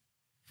Trump.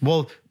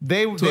 Well,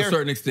 to a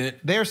certain extent.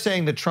 They're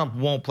saying that Trump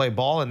won't play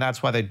ball, and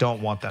that's why they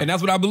don't want that. And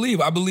that's what I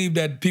believe. I believe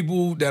that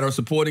people that are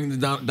supporting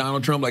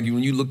Donald Trump, like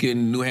when you look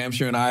in New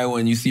Hampshire and Iowa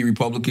and you see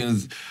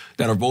Republicans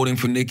that are voting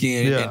for Nikki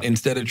and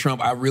instead of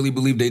Trump, I really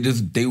believe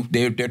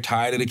they're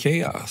tired of the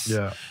chaos.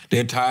 Yeah.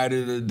 They're tired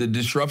of the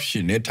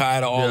disruption. They're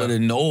tired of all of the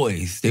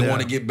noise. They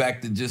want to get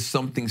back to just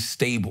something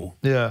stable.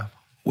 Yeah.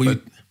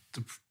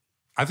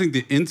 I think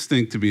the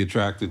instinct to be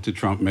attracted to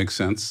Trump makes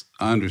sense.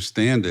 I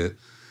understand it.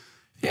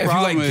 Yeah, if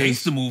you like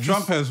gangster movies.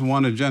 Trump has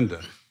one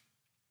agenda.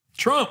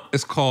 Trump.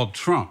 It's called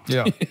Trump.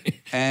 Yeah.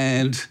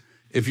 And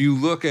if you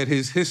look at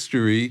his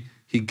history,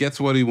 he gets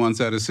what he wants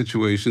out of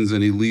situations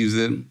and he leaves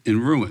it in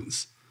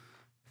ruins.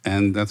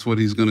 And that's what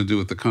he's going to do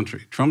with the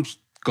country. Trump's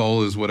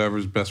goal is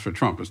whatever's best for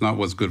Trump. It's not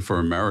what's good for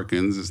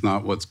Americans. It's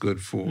not what's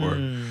good for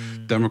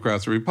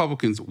Democrats or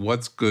Republicans.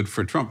 What's good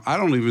for Trump? I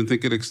don't even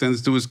think it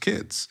extends to his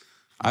kids.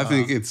 I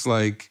think it's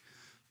like,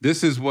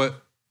 this is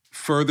what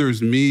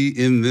furthers me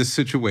in this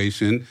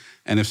situation.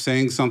 And if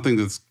saying something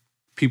that's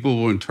people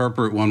will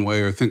interpret one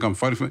way or think I'm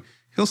fighting for it,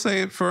 he'll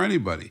say it for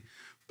anybody.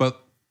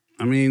 But,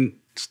 I mean,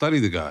 study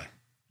the guy.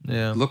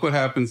 Yeah. Look what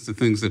happens to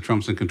things that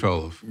Trump's in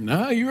control of.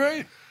 No, you're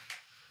right.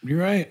 You're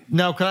right.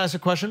 Now, can I ask a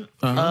question?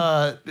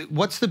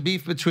 What's the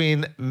beef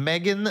between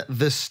Megan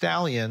Thee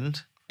Stallion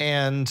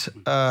and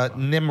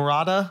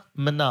Nimrata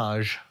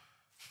Minaj?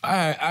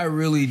 I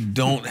really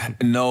don't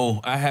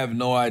know. I have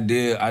no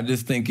idea. I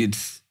just think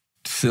it's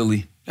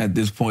silly at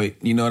this point.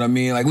 You know what I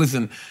mean? Like,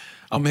 listen,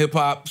 I'm hip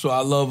hop, so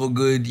I love a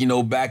good,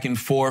 back and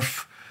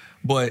forth.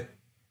 But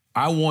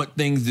I want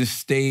things to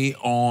stay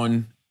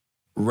on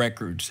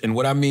records. And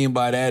what I mean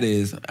by that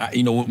is, back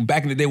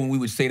in the day when we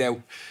would say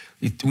that,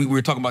 we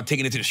were talking about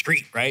taking it to the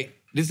street, right?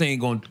 This ain't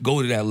going to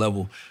go to that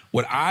level.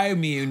 What I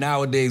mean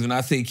nowadays when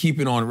I say keep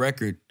it on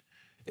record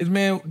is,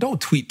 man,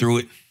 don't tweet through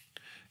it.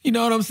 You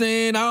know what I'm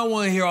saying? I don't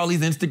want to hear all these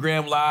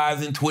Instagram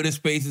lives and Twitter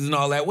spaces and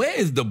all that. Where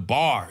is the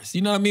bars?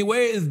 You know what I mean?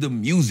 Where is the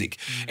music?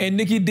 And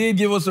Nikki did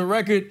give us a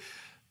record,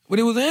 but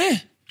it was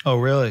Oh,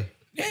 really?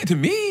 Yeah, to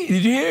me.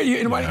 Did you hear it?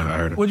 Anybody? I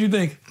heard it. What'd you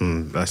think?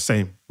 That's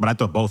same. But I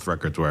thought both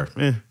records were.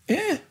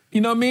 Yeah.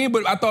 You know what I mean?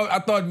 But I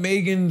thought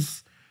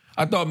Megan's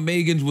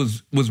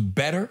was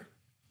better.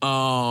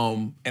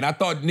 And I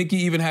thought Nikki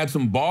even had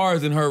some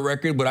bars in her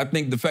record, but I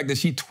think the fact that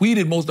she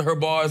tweeted most of her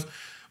bars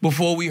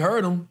before we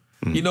heard them,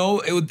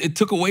 it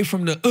took away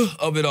from the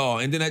of it all.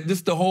 And then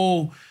just the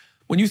whole,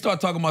 when you start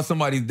talking about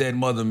somebody's dead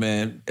mother,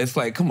 man, it's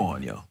like, come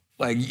on, yo.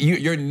 Like,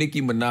 you're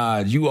Nicki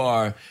Minaj. You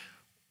are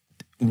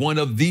one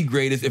of the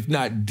greatest, if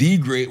not the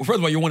greatest. First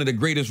of all, you're one of the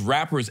greatest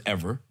rappers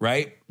ever,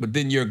 right? But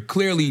then you're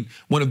clearly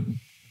one of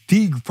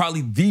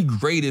probably the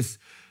greatest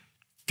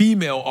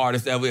female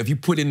artists ever if you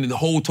put in the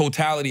whole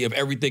totality of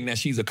everything that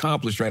she's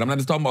accomplished, right? I'm not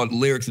just talking about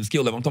lyrics and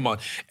skill level. I'm talking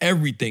about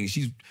everything.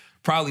 She's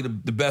probably the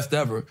best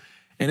ever.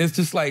 And it's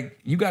just like,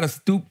 you got to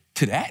stoop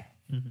to that.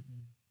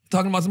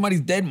 Talking about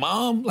somebody's dead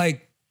mom?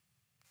 Like,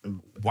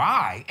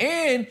 why?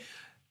 And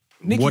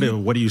Nikki,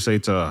 what do you say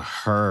to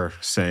her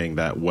saying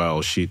that,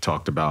 well, she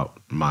talked about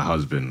my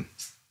husband?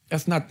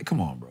 That's not, come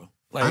on, bro.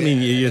 Like, I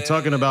mean, you're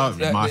talking about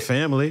my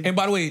family. And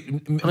by the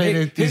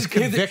way, he's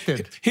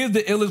convicted. Here's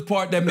the illest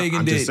part that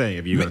Megan did. I'm just saying,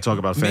 if you're going to talk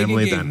about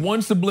family, Megan then gave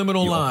one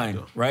subliminal line,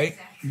 right?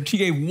 She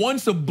gave one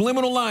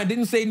subliminal line,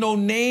 didn't say no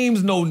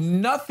names, no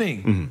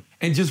nothing,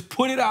 and just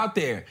put it out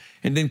there.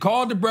 And then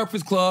called the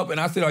Breakfast Club, and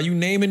I said, are you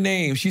naming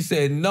names? She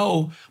said,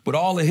 no, but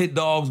all the hit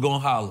dogs gonna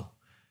holler.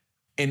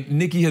 And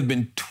Nikki has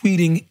been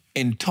tweeting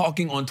and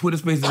talking on Twitter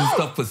Spaces and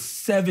stuff for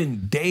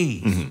 7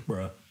 days,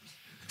 bro.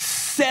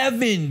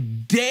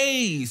 7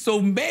 days.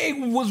 So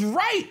Meg was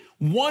right.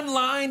 One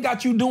line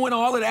got you doing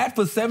all of that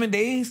for 7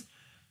 days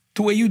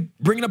to where you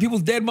bringing up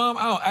people's dead mom?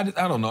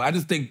 I don't know. I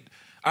just think,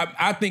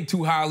 I think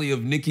too highly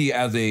of Nikki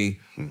as a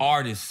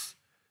artist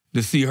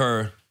to see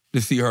her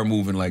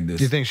moving like this.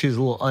 Do you think she's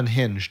a little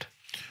unhinged?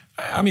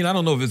 I mean, I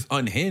don't know if it's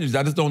unhinged.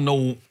 I just don't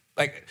know.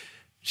 Like,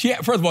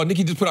 first of all,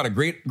 Nikki just put out a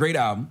great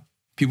album.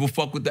 People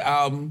fuck with the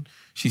album.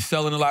 She's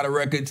selling a lot of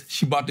records.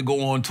 She about to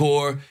go on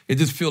tour. It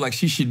just feel like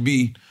she should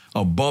be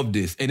above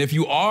this. And if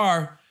you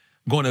are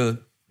gonna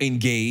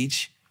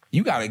engage,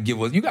 you gotta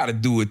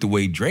do it the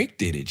way Drake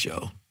did it,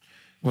 yo.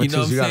 Which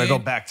is you gotta go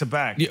back to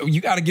back. You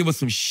gotta give us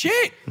some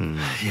shit.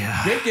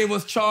 Yeah. Drake gave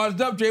us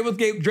Charged Up.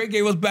 Drake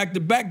gave us Back to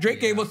Back.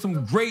 Drake gave us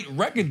some great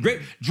records.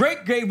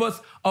 Drake gave us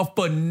a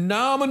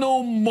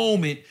phenomenal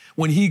moment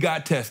when he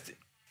got tested.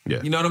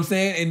 Yeah. You know what I'm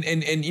saying?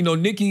 And you know,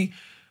 Nikki,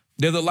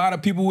 there's a lot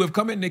of people who have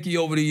come at Nikki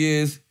over the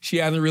years. She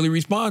hasn't really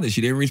responded.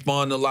 She didn't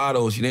respond to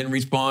Lotto. She didn't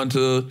respond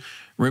to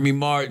Remy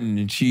Martin.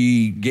 And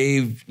she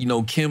gave, you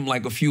know, Kim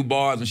like a few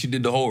bars and she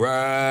did the whole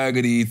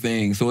raggedy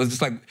thing. So it's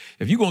just like,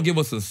 if you're gonna give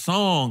us a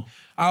song,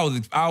 I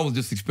was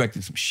just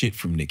expecting some shit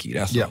from Nikki.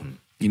 That's all.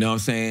 You know what I'm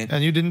saying?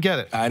 And you didn't get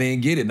it. I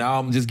didn't get it. Now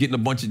I'm just getting a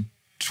bunch of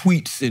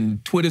tweets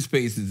and Twitter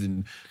Spaces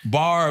and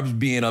Barb's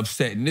being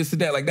upset and this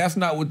and that. Like that's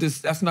not what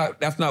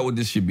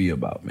this should be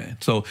about, man.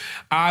 So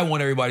I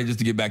want everybody just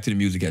to get back to the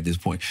music at this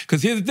point.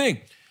 Because here's the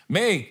thing,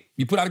 Meg,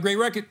 you put out a great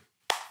record.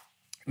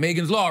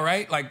 Megan's Law,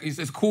 right? Like it's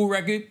a cool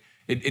record.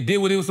 It did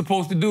what it was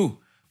supposed to do.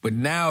 But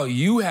now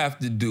you have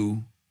to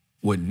do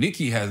what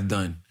Nikki has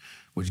done,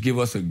 which give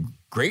us a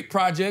great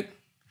project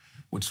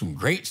with some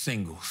great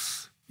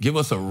singles. Give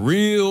us a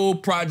real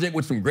project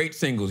with some great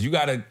singles. You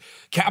gotta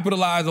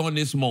capitalize on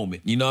this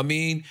moment. You know what I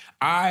mean?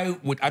 I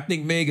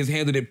think Meg has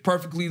handled it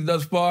perfectly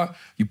thus far.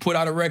 You put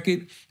out a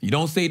record, you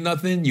don't say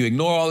nothing, you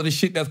ignore all of the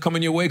shit that's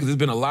coming your way, because there's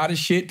been a lot of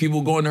shit,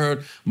 people going to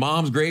her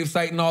mom's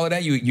gravesite and all of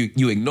that.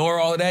 You ignore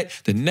all of that.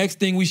 The next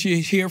thing we should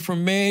hear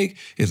from Meg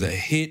is a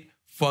hit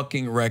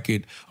fucking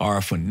record or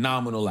a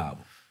phenomenal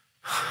album.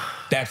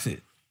 That's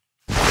it.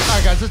 All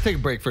right, guys, let's take a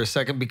break for a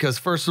second, because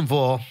first of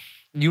all,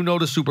 you know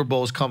the Super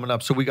Bowl is coming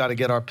up, so we got to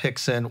get our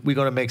picks in. We're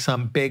going to make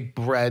some big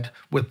bread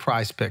with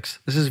Prize Picks.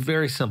 This is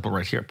very simple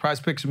right here. Prize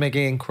Picks is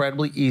making it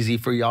incredibly easy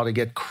for y'all to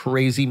get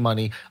crazy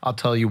money. I'll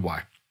tell you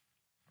why.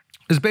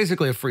 It's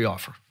basically a free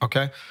offer,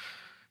 okay?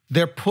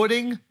 They're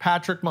putting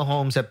Patrick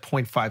Mahomes at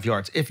 0.5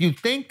 yards. If you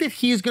think that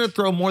he's going to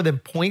throw more than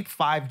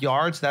 0.5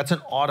 yards, that's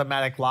an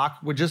automatic lock.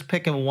 We're just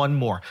picking one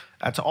more.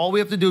 That's all we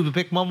have to do is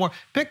pick one more.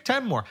 Pick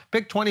 10 more.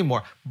 Pick 20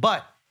 more.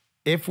 But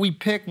if we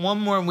pick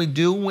one more and we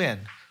do win,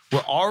 we're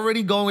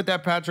already going with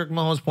that Patrick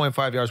Mahomes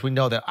 0.5 yards. We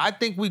know that. I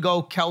think we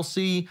go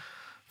Kelsey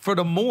for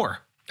the more.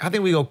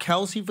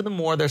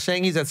 They're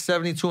saying he's at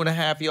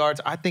 72.5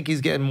 yards. I think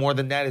he's getting more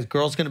than that. His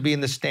girl's going to be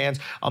in the stands.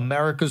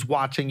 America's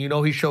watching. You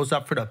know he shows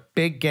up for the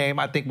big game.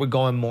 I think we're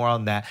going more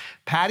on that.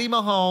 Patty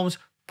Mahomes,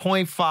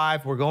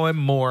 0.5. We're going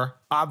more,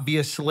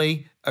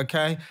 obviously,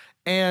 okay?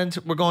 And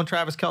we're going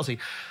Travis Kelce.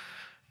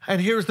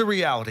 And here's the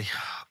reality.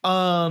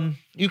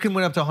 You can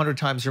win up to 100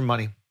 times your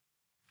money.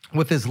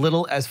 With as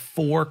little as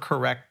 4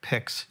 correct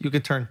picks, you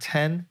could turn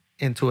 10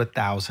 into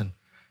 1,000.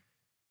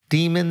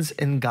 Demons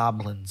and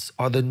goblins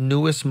are the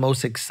newest,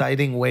 most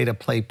exciting way to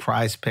play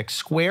Prize Picks.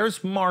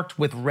 Squares marked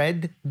with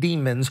red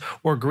demons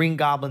or green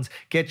goblins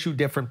get you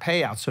different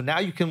payouts. So now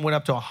you can win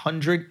up to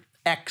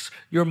 100x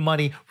your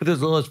money with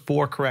as little as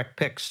 4 correct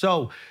picks.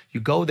 So you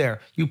go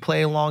there, you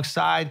play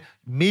alongside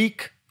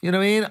Meek. You know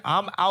what I mean?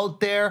 I'm out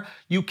there.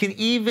 You can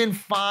even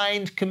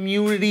find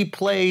community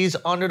plays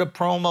under the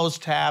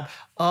promos tab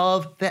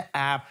of the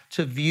app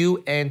to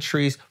view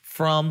entries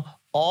from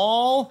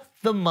all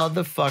the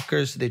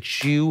motherfuckers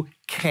that you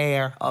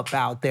care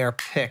about their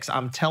picks.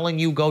 I'm telling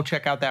you, go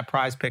check out that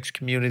Prize Picks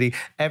community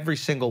every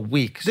single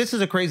week. This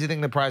is a crazy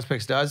thing that Prize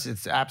Picks does.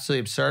 It's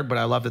absolutely absurd, but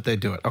I love that they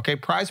do it. Okay,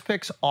 Prize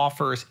Picks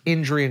offers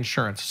injury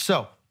insurance.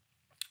 So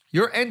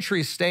your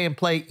entries stay in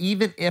play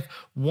even if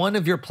one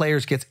of your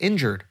players gets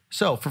injured.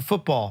 So for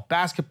football,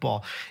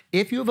 basketball,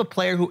 if you have a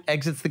player who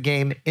exits the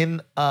game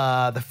in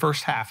the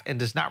first half and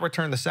does not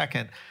return the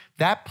second,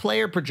 that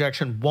player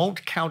projection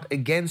won't count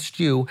against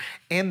you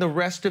and the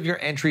rest of your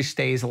entry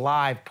stays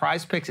live.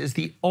 Prize Picks is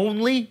the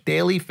only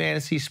daily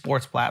fantasy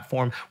sports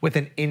platform with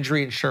an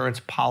injury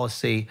insurance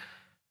policy.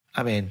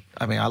 I mean,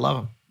 I love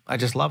them. I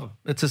just love them.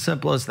 It's as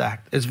simple as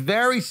that. It's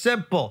very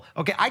simple.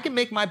 Okay, I can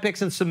make my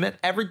picks and submit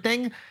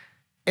everything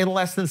in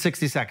less than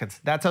 60 seconds.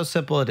 That's how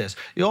simple it is.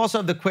 You also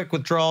have the quick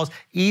withdrawals,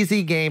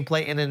 easy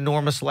gameplay, and an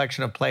enormous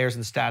selection of players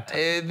and stats.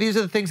 These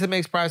are the things that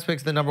makes Prize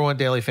Picks the #1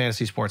 daily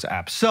fantasy sports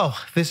app. So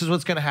this is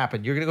what's going to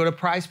happen. You're going to go to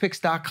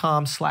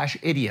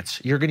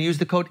prizepicks.com/idiots. You're going to use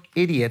the code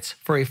IDIOTS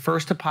for a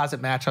first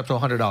deposit match up to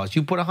 $100.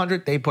 You put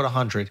 100, they put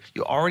 100.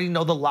 You already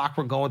know the lock.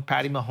 We're going with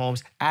Patty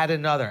Mahomes. Add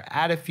another,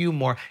 add a few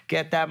more.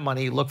 Get that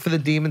money. Look for the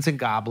demons and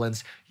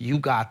goblins. You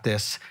got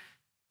this.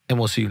 And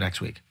we'll see you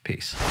next week.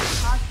 Peace.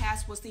 Podcast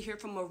podcast was to hear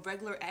from a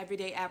regular,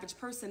 everyday, average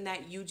person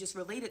that you just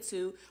related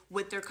to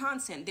with their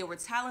content. They were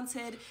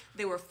talented,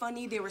 they were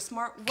funny, they were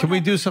smart. Can we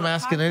do some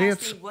Asking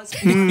Idiots? It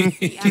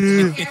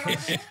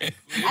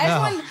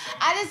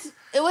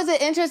was an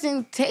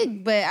interesting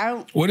take, but I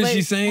don't. What is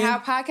she saying? How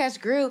podcasts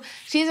grew.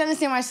 She doesn't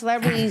understand why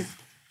celebrities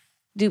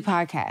do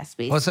podcasts.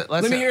 Basically.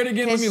 Let me hear it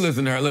again. Let me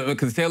listen to her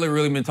because Taylor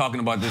really been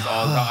talking about this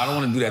all. I don't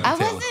want to do that to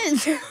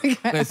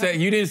Taylor.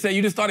 You didn't say.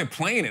 You just started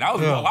playing it. I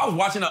was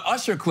watching an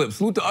Usher clip.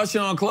 Salute to Usher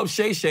on Club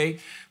Shay Shay.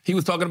 He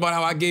was talking about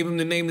how I gave him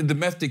the name the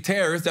domestic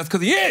terrorist. That's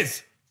because he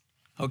is.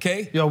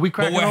 Okay. Yo,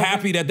 but we're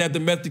happy that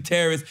domestic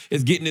terrorist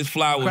is getting his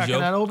flowers,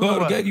 yo.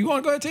 Go ahead. You want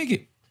to go ahead and take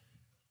it?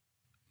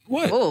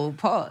 What? Oh,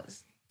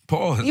 pause.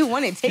 Pause. You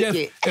want to take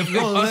it.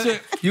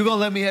 You gonna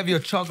let me have your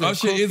chocolate?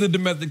 Usher is a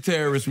domestic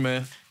terrorist,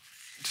 man.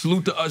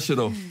 Salute to Usher,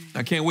 though.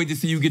 I can't wait to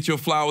see you get your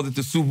flowers at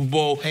the Super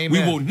Bowl. Amen. We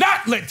will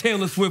not let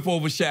Taylor Swift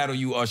overshadow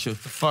you, Usher.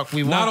 The fuck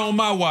we want? Not on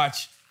my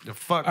watch. The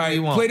fuck All right, we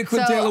want? Play the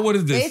clip, Taylor. What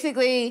is this?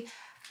 Basically,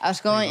 I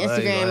was scrolling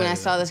Instagram and I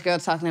saw this girl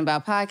talking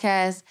about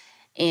podcasts.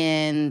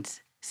 And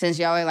since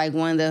y'all are like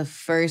one of the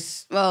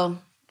first, well,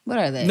 what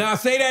are they? Nah,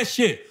 say that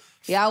shit.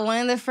 Y'all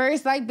one of the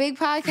first like big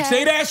podcasts.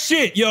 Say that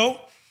shit, yo.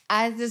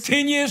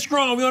 10 years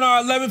strong. We on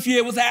our 11th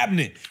year. What's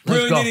happening?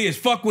 Brilliant Idiots.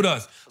 Fuck with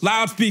us.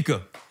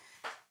 Loudspeaker.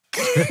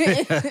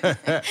 Okay.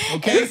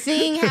 And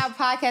seeing how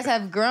podcasts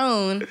have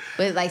grown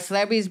with like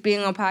celebrities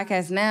being on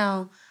podcasts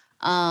now.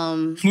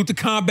 Salute to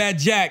Combat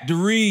Jack, the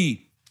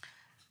Reed.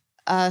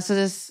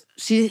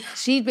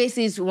 She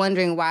basically is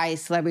wondering why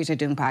celebrities are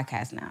doing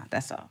podcasts now.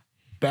 That's all.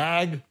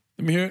 Bag.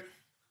 Let me hear it.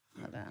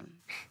 Hold on.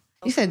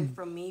 You said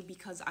from me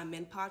because I'm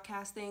in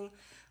podcasting,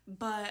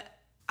 but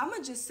I'm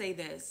gonna just say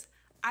this.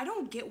 I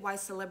don't get why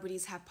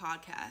celebrities have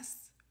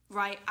podcasts,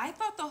 right? I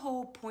thought the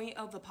whole point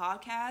of the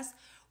podcast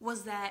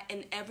was that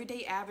an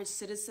everyday average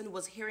citizen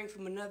was hearing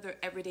from another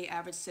everyday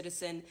average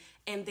citizen,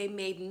 and they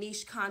made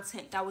niche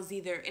content that was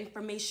either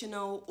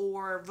informational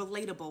or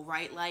relatable,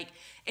 right? Like,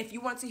 if you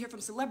want to hear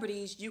from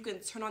celebrities, you can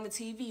turn on the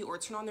TV or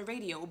turn on the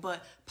radio,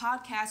 but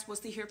podcast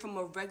was to hear from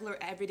a regular,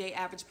 everyday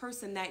average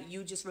person that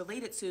you just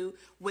related to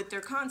with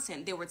their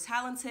content. They were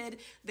talented,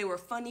 they were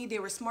funny, they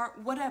were smart,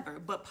 whatever,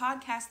 but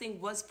podcasting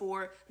was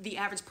for the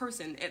average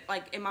person.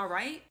 Am I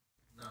right?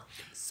 No.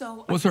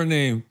 So what's her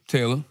name,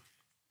 Taylor?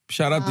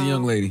 Shout out the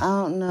young lady. I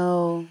don't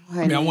know.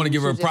 I want to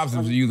give her props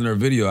for using her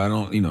video. I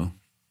don't,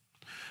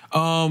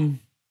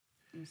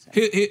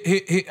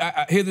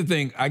 Here's the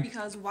thing.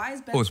 Because why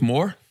is better? Oh, it's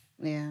more?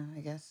 Yeah,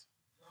 I guess.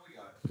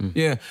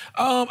 Yeah.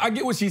 I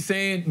get what she's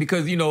saying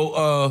because,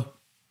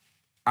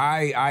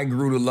 I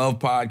grew to love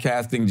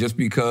podcasting just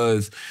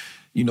because,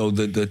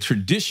 the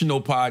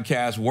traditional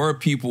podcasts were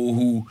people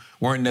who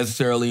weren't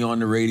necessarily on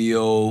the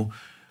radio,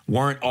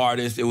 weren't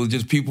artists. It was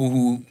just people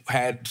who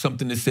had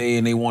something to say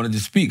and they wanted to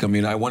speak. I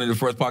mean, one of the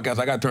first podcasts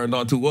I got turned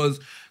on to was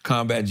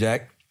Combat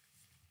Jack.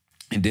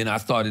 And then I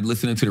started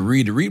listening to The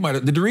Reed.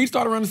 Did The Reed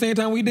start around the same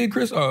time we did,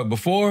 Chris?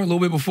 Before? A little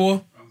bit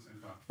before?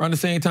 Around the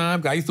same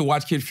time. I used to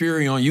watch Kid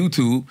Fury on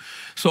YouTube.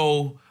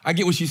 So I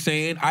get what she's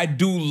saying. I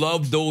do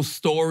love those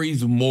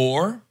stories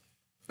more.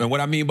 And what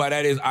I mean by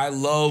that is I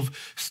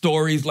love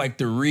stories like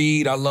The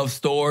Reed. I love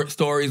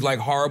stories like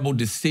Horrible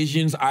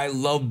Decisions. I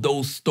love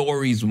those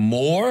stories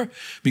more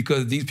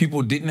because these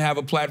people didn't have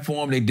a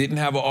platform. They didn't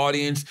have an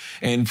audience.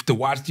 And to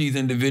watch these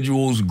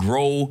individuals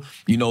grow,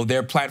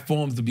 their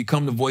platforms to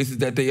become the voices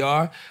that they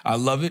are, I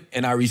love it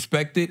and I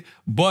respect it.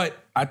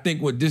 But I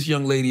think what this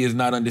young lady is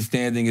not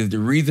understanding is the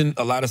reason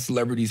a lot of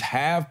celebrities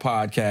have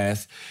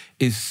podcasts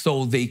is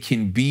so they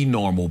can be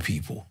normal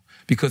people.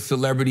 Because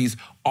celebrities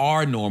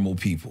are normal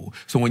people.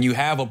 So when you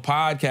have a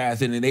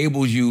podcast, it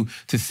enables you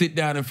to sit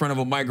down in front of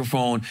a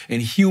microphone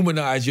and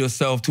humanize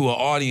yourself to an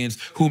audience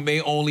who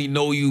may only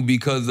know you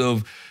because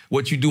of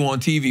what you do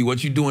on TV,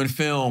 what you do in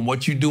film,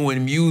 what you do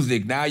in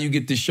music. Now you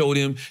get to show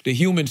them the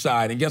human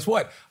side. And guess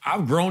what?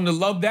 I've grown to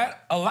love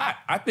that a lot.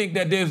 I think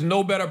that there's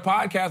no better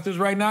podcasters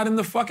right now than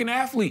the fucking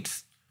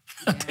athletes.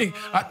 I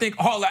think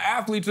all the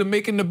athletes are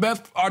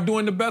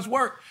doing the best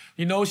work.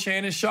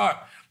 Shannon Sharp.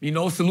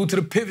 Salute to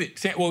the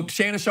pivot. Well,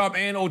 Shannon Sharp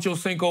and Ocho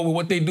Cinco with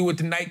what they do with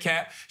the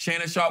nightcap.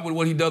 Shannon Sharp with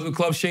what he does with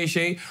Club Shay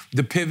Shay.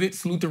 The pivot.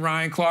 Salute to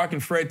Ryan Clark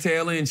and Fred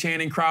Taylor and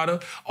Channing Crowder.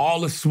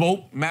 All the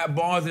smoke. Matt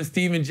Barnes and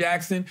Steven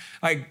Jackson.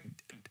 Like,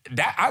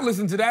 that, I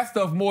listen to that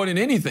stuff more than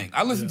anything.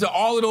 I listen to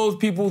all of those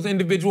people's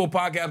individual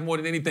podcasts more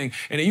than anything.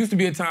 And there used to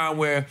be a time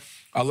where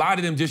a lot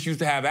of them just used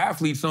to have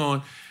athletes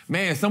on.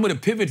 Man, some of the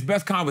pivot's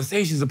best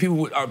conversations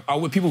are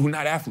with people who are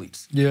not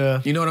athletes.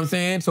 Yeah. You know what I'm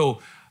saying?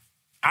 So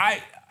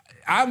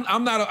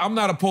I'm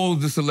not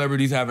opposed to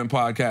celebrities having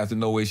podcasts in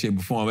no way, shape,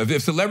 or form.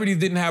 If celebrities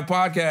didn't have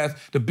podcasts,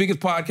 the biggest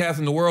podcast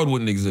in the world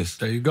wouldn't exist.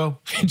 There you go.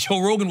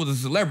 Joe Rogan was a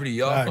celebrity,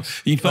 y'all.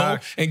 Facts.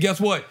 Facts. And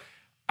guess what?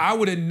 I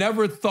would have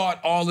never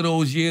thought all of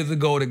those years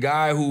ago the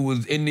guy who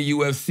was in the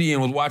UFC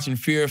and was watching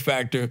Fear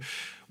Factor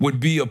would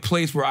be a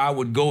place where I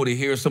would go to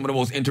hear some of the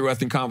most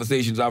interesting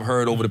conversations I've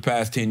heard over the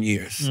past 10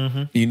 years.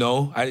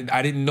 Mm-hmm.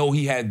 I didn't know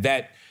he had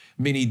that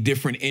many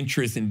different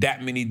interests and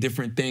that many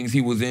different things he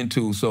was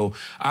into. So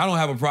I don't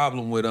have a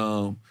problem with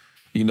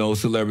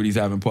celebrities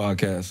having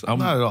podcasts.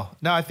 Not at all.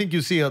 No, I think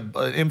you see an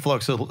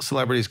influx of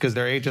celebrities because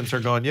their agents are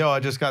going, yo, I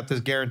just got this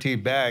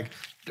guaranteed bag.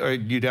 Are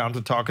you down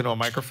to talking to a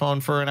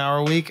microphone for an hour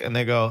a week? And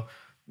they go,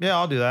 yeah,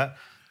 I'll do that.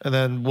 And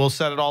then we'll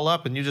set it all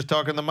up and you just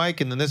talk in the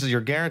mic and then this is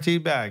your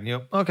guaranteed bag.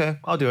 Okay,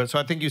 I'll do it. So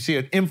I think you see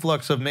an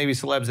influx of maybe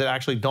celebs that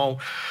actually don't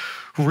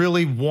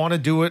really want to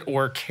do it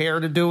or care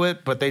to do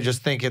it, but they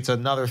just think it's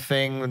another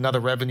thing, another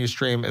revenue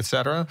stream,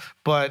 etc.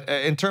 But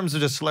in terms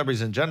of just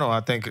celebrities in general, I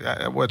think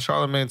what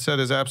Charlamagne said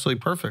is absolutely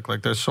perfect.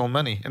 Like there's so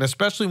many. And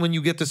especially when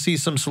you get to see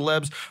some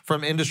celebs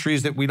from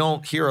industries that we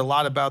don't hear a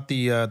lot about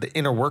the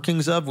inner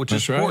workings of, which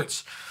is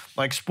sports. Right.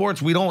 Like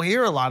sports, we don't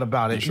hear a lot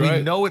about it.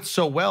 We know it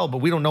so well, but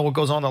we don't know what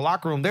goes on in the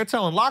locker room. They're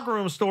telling locker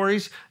room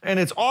stories, and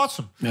it's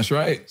awesome. That's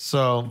right.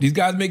 So these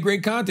guys make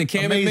great content.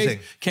 Cam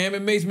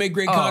and Mace make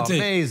great content.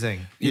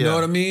 Amazing. You know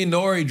what I mean?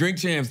 Nori, Drink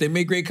Champs, they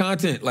make great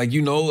content. Like,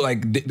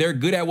 they're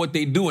good at what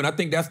they do, and I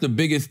think that's the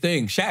biggest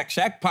thing.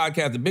 Shaq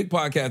podcast, the big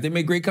podcast, they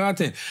make great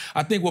content.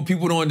 I think what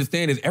people don't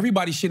understand is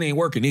everybody's shit ain't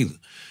working either.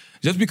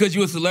 Just because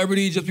you're a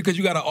celebrity, just because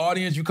you got an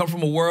audience, you come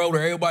from a world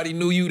where everybody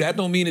knew you, that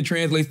don't mean it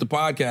translates to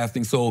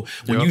podcasting. So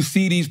when you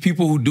see these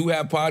people who do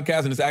have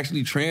podcasts and it's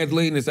actually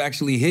translating, it's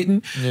actually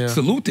hitting,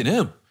 salute to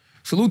them.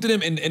 Salute to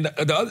them. And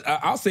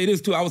I'll say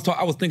this too. I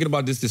was thinking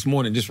about this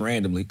morning just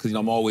randomly because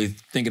I'm always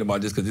thinking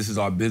about this because this is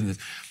our business.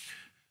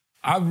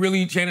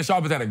 Shannon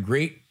Sharpe has had a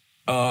great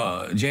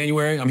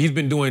January. I mean, he's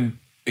been doing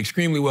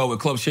extremely well with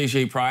Club Shay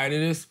Shay prior to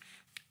this.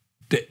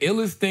 The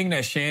illest thing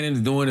that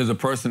Shannon's doing as a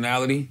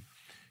personality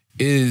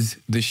is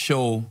the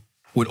show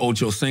with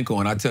Ocho Cinco,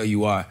 and I tell you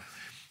why.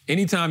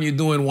 Anytime you're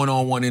doing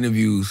one-on-one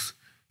interviews,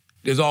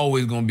 there's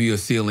always going to be a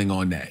ceiling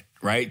on that,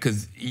 right?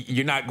 Because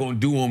you're not going to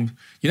do them.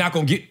 You're not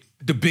going to get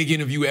the big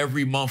interview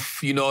every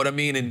month, you know what I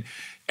mean? And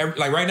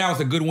like right now,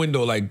 it's a good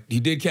window. Like he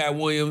did Cat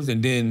Williams,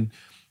 and then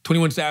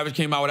 21 Savage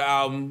came out with an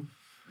album.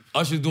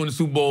 Usher's doing the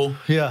Super Bowl.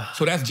 Yeah.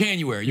 So that's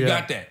January. You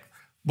got that.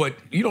 But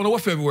you don't know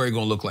what February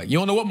going to look like. You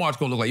don't know what March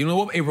going to look like. You don't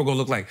know what April going to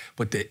look like.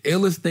 But the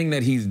illest thing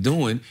that he's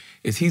doing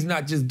is he's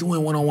not just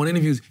doing one-on-one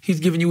interviews. He's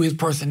giving you his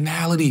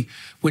personality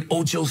with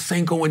Ocho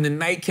Cinco in the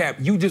nightcap.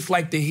 You just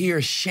like to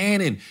hear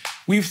Shannon.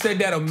 We've said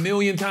that a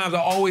million times. I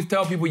always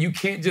tell people you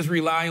can't just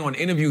rely on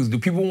interviews. Do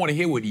people want to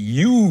hear what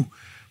you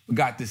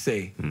got to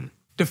say?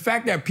 The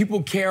fact that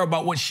people care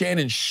about what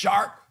Shannon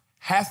Sharpe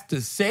has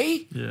to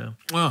say,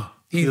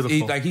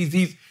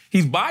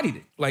 he's bodied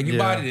it. Like you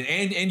bodied it.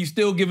 And you're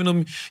still giving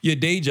them your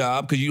day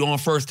job because you're on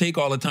First Take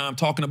all the time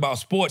talking about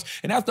sports.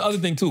 And that's the other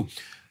thing too.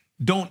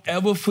 Don't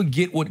ever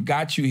forget what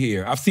got you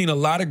here. I've seen a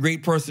lot of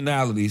great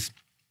personalities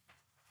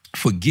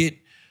forget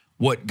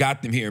what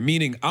got them here.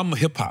 Meaning I'm a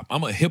hip-hop.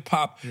 I'm a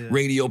hip-hop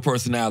radio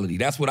personality.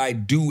 That's what I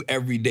do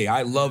every day.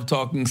 I love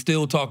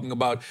still talking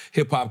about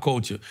hip-hop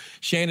culture.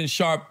 Shannon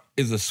Sharpe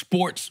is a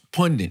sports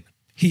pundit.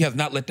 He has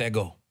not let that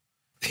go.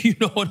 You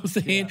know what I'm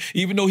saying?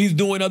 Yeah. Even though he's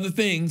doing other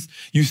things,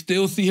 you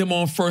still see him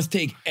on First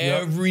Take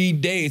every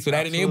day. So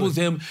that enables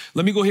him.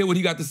 Let me go hear what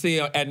he got to say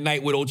at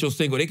night with Ocho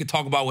Cinco. They can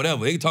talk about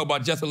whatever. They can talk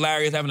about Jess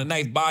Hilarious having a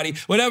nice body,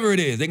 whatever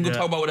it is. They can go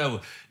talk about whatever.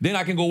 Then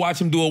I can go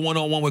watch him do a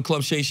one-on-one with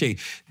Club Shay Shay.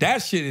 That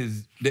shit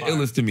is the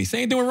illest to me.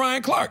 Same thing with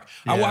Ryan Clark.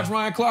 I watch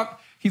Ryan Clark.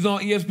 He's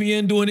on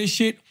ESPN doing his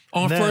shit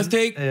on First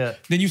Take. Then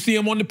you see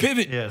him on the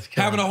Pivot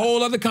having a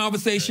whole other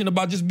conversation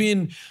about just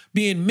being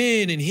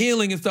men and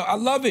healing and stuff. I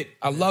love it.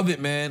 I love it,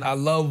 man. I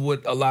love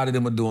what a lot of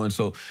them are doing.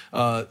 So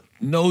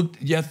no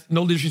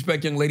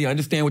disrespect, young lady. I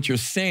understand what you're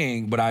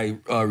saying, but I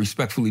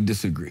respectfully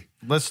disagree.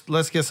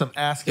 Let's get some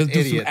Asking Idiots.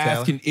 Let's do some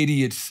Asking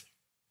Idiots.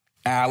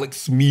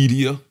 Alex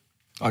Media.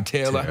 Or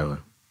Taylor.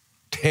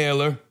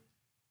 Taylor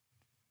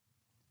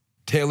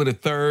the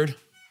Third.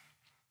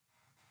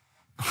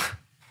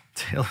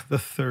 Taylor the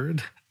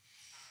Third.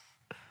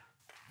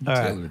 All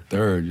Taylor the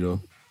Third,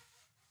 yo.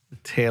 The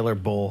Taylor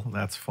Bowl.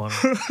 That's funny.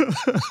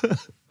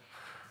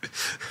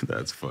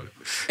 That's funny.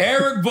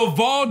 Eric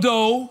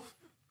Vivaldo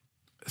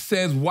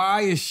says,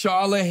 why is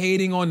Charlotte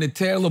hating on the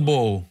Taylor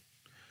Bowl?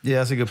 Yeah,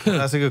 that's a good point.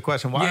 That's a good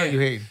question. Why are you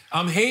hating?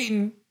 I'm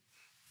hating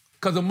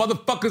because of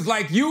motherfuckers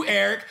like you,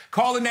 Eric,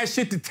 calling that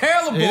shit the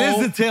Taylor Bowl.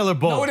 It is the Taylor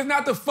Bowl. No, it is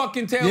not the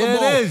fucking Taylor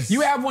Bowl. It is.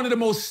 You have one of the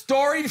most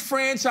storied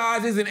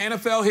franchises in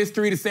NFL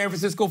history, the San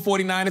Francisco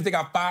 49ers. They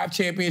got 5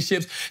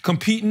 championships,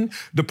 competing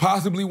to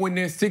possibly win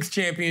their 6th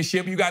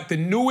championship. You got the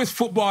newest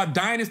football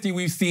dynasty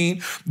we've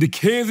seen, the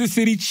Kansas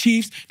City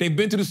Chiefs. They've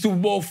been to the Super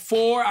Bowl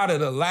 4 out of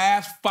the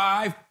last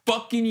 5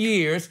 fucking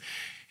years.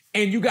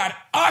 And you got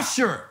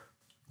Usher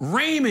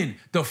Raymond,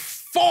 the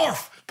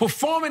 4th,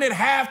 performing at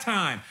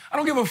halftime. I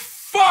don't give a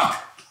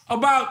fuck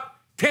about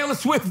Taylor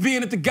Swift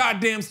being at the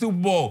goddamn Super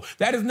Bowl.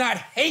 That is not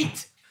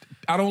hate.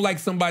 I don't like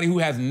somebody who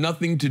has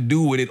nothing to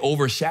do with it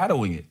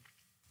overshadowing it.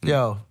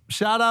 Yo,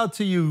 shout out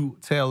to you,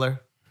 Taylor,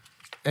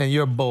 and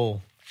your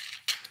bowl.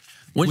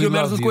 When's your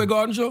Madison Square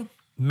Garden show?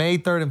 May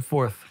 3rd and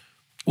 4th.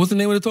 What's the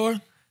name of the tour?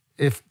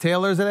 If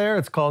Taylor's there,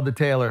 it's called the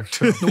Taylor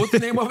Show. What's the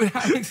name of it,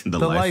 Alex? The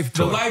Life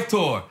Tour. The Life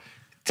Tour.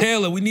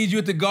 Taylor, we need you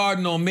at the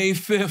Garden on May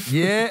 5th.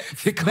 Yeah.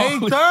 May 3rd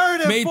and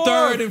 4th. May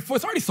 3rd and 4th.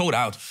 It's already sold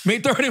out. May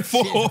 3rd and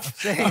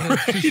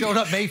 4th. She showed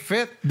up May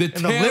 5th. The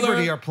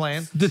Liberty are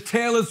playing. The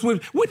Taylor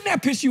Swift. Wouldn't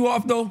that piss you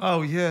off, though?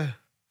 Oh, yeah.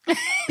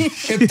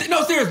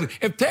 No, seriously.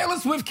 If Taylor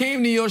Swift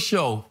came to your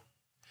show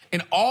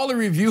and all the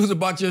reviews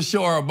about your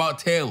show are about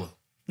Taylor.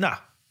 Nah.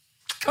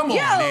 Come on,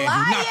 Andrew.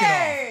 Knock it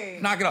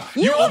off. Knock it off.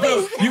 You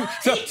open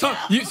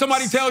up,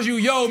 somebody tells you,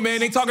 yo, man,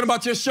 they talking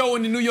about your show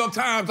in the New York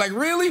Times. Like,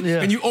 really?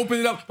 Yeah. And you open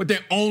it up, but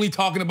they're only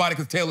talking about it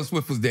because Taylor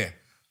Swift was there.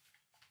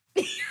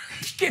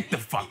 Get the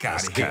fuck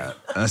out of here.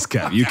 That's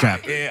cap. You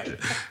cap. Yeah.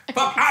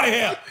 Fuck out of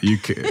here. You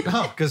can't.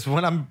 No, because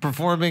when I'm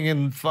performing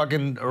in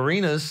fucking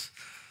arenas,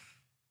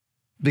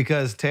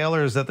 because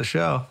Taylor's at the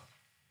show.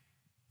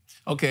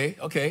 Okay.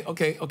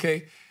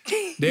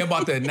 They're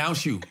about to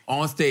announce you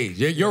on stage.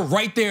 You're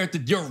right there.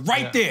 You're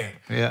right there.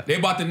 Yeah. They're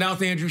about to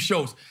announce Andrew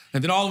Schulz.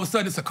 And then all of a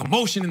sudden, it's a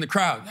commotion in the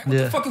crowd. Like, what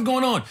the fuck is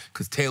going on?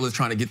 Because Taylor's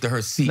trying to get to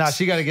her seat. Nah,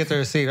 she got to get to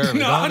her seat early.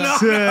 No. Don't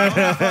be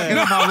fucking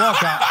up my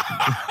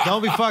walkout.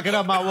 Don't be fucking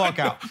up my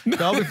walkout.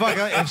 Don't be fucking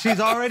up. If she's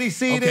already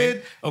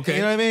seated, okay.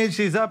 You know what I mean?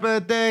 She's up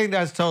at the thing,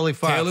 that's totally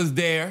fine. Taylor's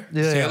there.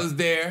 Yeah. Taylor's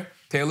there.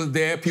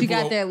 People she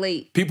got there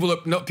late.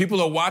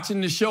 People are watching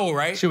the show,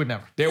 right? She would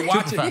never. They're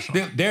watching.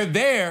 They're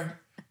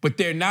there, but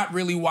they're not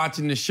really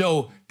watching the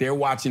show. They're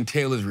watching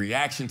Taylor's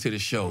reaction to the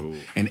show. Ooh.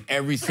 And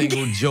every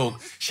single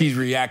joke, she's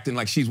reacting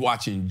like she's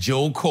watching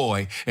Joe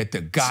Coy at the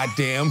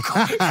goddamn,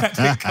 what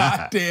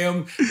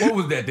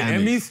was that, the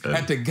Emmys?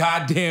 At the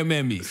goddamn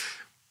Emmys.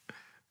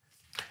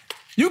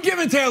 You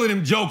giving Taylor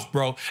them jokes,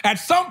 bro. At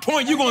some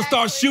point, you're gonna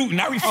start shooting.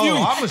 I refuse.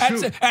 I'm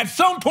gonna shoot. At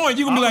some point,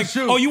 you're gonna be like,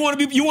 oh, you wanna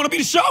be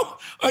the show?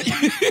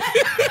 You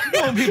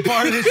wanna be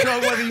part of the show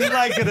whether you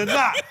like it or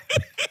not.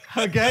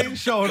 Okay?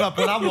 Showing up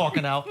when I'm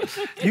walking out.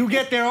 You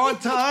get there on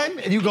time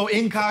and you go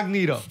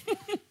incognito.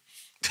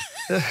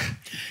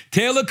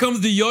 Taylor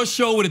comes to your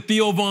show with a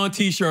Theo Von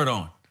t-shirt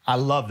on. I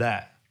love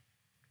that.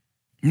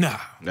 Nah.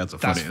 That's a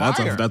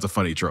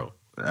funny trope.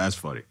 That's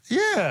funny.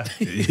 Yeah.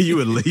 you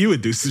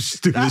would do some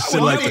stupid shit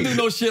like that. I would never do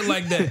no shit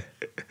like that.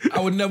 I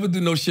would never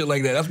do no shit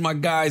like that. That's my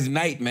guy's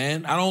night,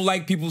 man. I don't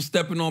like people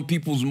stepping on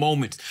people's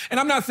moments. And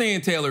I'm not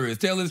saying Taylor is.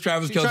 Taylor is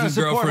Travis Kelce's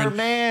girlfriend. Her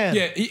man.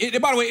 Yeah.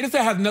 By the way, this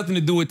has nothing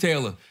to do with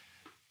Taylor.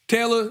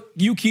 Taylor,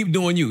 you keep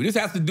doing you. This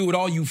has to do with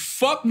all you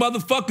fuck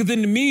motherfuckers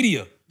in the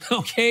media.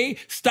 Okay?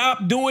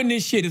 Stop doing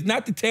this shit. It's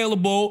not the Taylor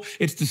Bowl.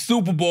 It's the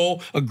Super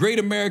Bowl, a great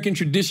American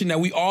tradition that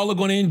we all are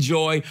going to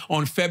enjoy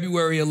on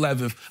February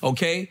 11th.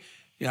 Okay?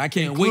 Yeah, I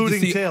can't wait to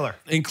see Taylor.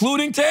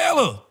 Including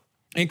Taylor.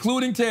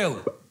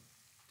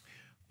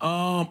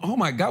 Oh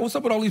my God, what's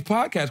up with all these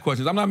podcast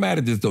questions? I'm not mad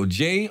at this though.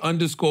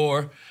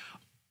 J_R7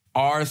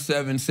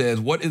 says,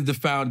 what is the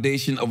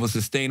foundation of a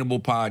sustainable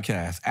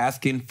podcast?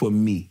 Asking for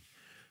me.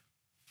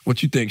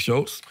 What you think,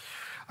 Schulz?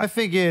 I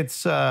think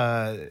it's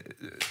the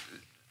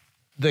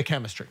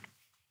chemistry.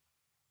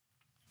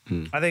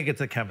 I think it's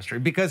the chemistry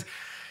because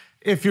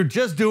if you're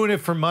just doing it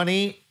for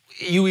money,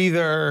 you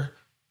either,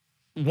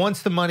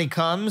 once the money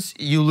comes,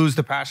 you lose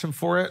the passion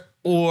for it,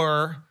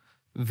 or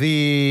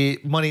the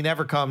money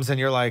never comes and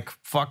you're like,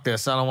 fuck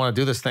this, I don't want to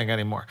do this thing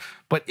anymore.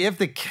 But if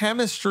the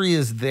chemistry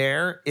is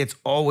there, it's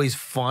always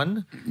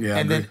fun. Yeah,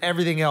 and then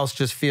everything else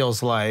just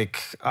feels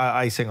like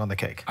icing on the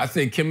cake. I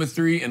say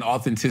chemistry and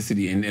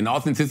authenticity. And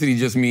authenticity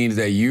just means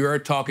that you're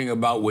talking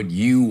about what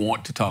you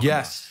want to talk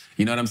about.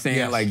 You know what I'm saying?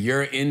 Yes. Like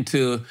you're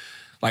into...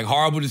 Like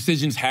Horrible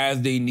Decisions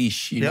has their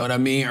niche, you know what I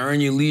mean?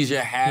 Earn Your Leisure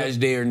has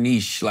their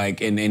niche,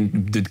 like, and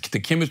the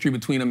chemistry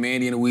between a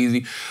Mandy and a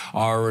Weezy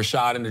or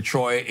Rashad and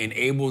Detroit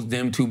enables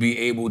them to be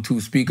able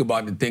to speak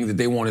about the things that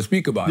they want to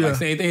speak about. Like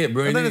same thing here,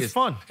 bro. And then it's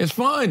fun. It's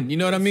fun, you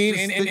know what I mean?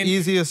 It's the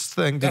easiest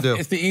thing to do.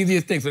 It's the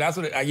easiest thing. So that's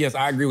what, yes,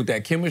 I agree with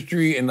that.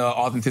 Chemistry and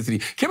authenticity.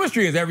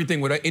 Chemistry is everything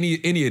with any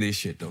of this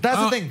shit, though.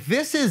 That's the thing.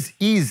 This is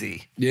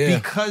easy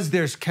because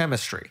there's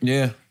chemistry.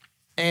 Yeah.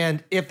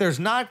 And if there's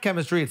not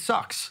chemistry, it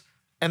sucks.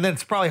 And then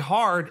it's probably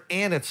hard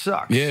and it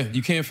sucks. Yeah,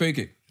 you can't fake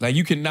it. Like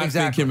you cannot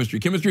fake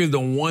chemistry. Chemistry is the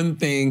one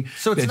thing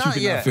that you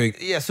cannot fake.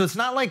 Yeah, so it's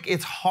not like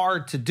it's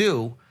hard to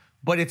do,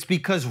 but it's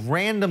because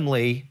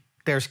randomly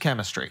there's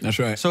chemistry. That's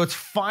right. So it's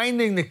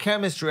finding the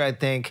chemistry, I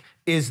think,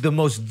 is the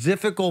most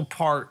difficult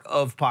part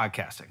of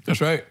podcasting. That's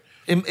right.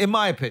 In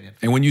my opinion.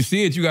 And when you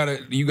see it, you gotta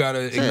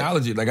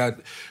acknowledge it.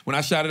 Like when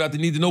I shouted out the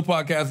Need to Know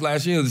podcast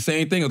last year, it was the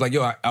same thing. I was like,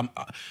 yo, I'm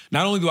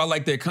not only do I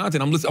like their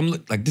content, I'm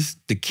like this.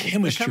 The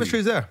chemistry. The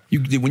chemistry's there.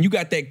 When you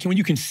got that, when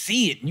you can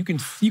see it, you can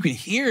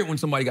hear it when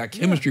somebody got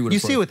chemistry with. You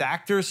see it with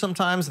actors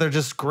sometimes; they're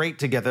just great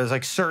together. There's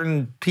like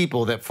certain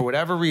people that, for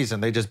whatever reason,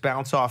 they just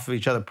bounce off of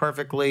each other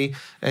perfectly,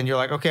 and you're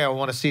like, okay, I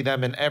want to see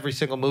them in every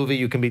single movie.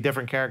 You can be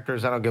different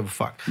characters. I don't give a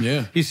fuck.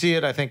 Yeah. You see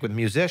it, I think, with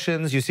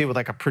musicians. You see it with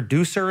like a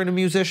producer and a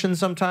musician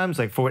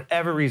sometimes. Like for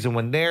whatever reason,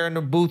 when they're in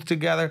the booth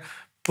together,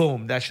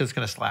 boom, that shit's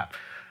gonna slap.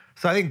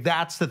 So I think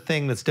that's the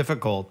thing that's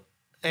difficult.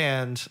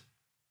 And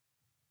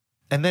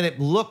then it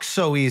looks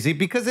so easy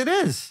because it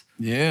is.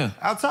 Yeah.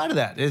 Outside of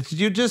that, it's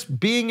you just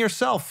being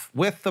yourself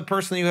with the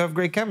person that you have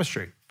great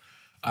chemistry.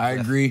 I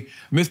agree.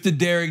 Mr.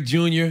 Derek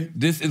Jr.,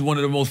 this is one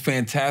of the most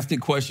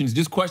fantastic questions.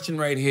 This question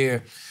right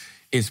here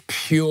is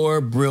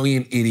pure,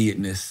 brilliant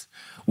idiotness.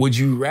 Would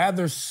you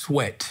rather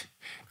sweat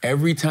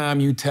every time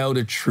you tell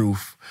the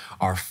truth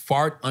or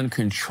fart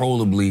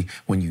uncontrollably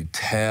when you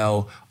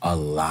tell a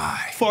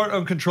lie? Fart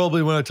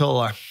uncontrollably when I tell a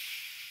lie.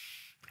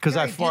 Because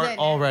I fart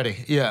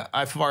already. Yeah,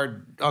 I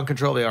fart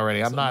uncontrollably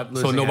already. I'm not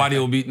losing. So nobody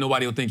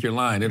will think you're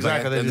lying. It's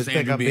exactly. Like, they just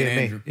think I'm being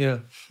Andrew. Me.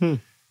 Yeah.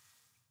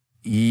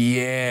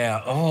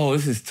 Yeah. Oh,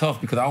 this is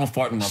tough because I don't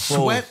fart in my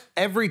clothes. Sweat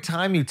every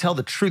time you tell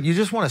the truth. You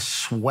just want to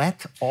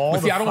sweat all the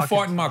time. See, I don't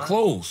fart in my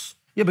clothes.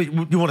 Yeah, but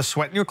you want to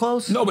sweat in your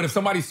clothes? No, but if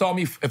somebody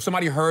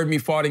heard me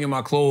farting in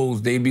my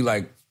clothes, they'd be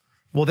like,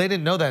 well, they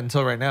didn't know that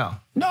until right now.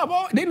 No,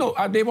 but they know.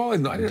 They've always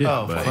known.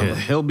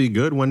 He'll be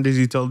good. When does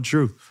he tell the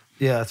truth?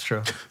 Yeah, that's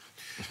true.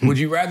 Would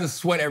you rather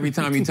sweat every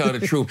time you tell the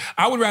truth?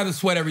 I would rather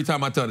sweat every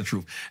time I tell the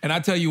truth. And I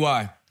tell you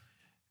why.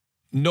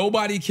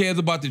 Nobody cares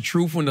about the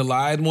truth when the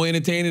lie is more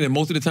entertaining. And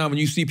most of the time when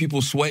you see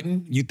people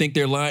sweating, you think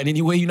they're lying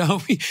anyway. You know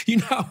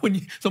how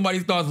when somebody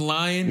starts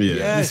lying,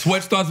 the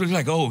sweat starts to be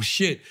like, oh,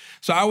 shit.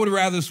 So I would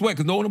rather sweat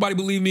because nobody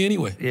believes me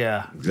anyway.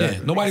 Yeah.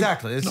 Exactly.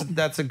 Exactly.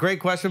 That's a great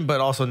question, but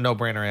also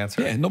no-brainer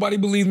answer. Yeah, nobody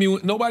believes me.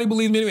 Nobody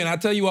believes me anyway. And I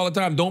tell you all the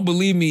time, don't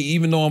believe me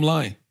even though I'm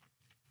lying.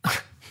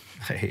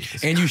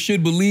 And you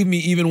should believe me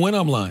even when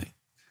I'm lying.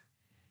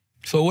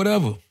 So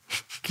whatever.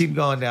 Keep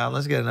going down.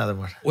 Let's get another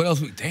one. What else?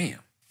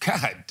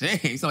 God dang.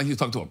 It's not like you was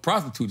talking to a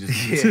prostitute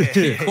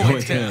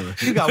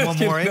just You got one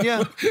more in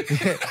you?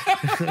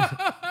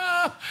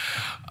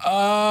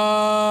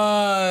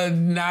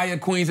 Naya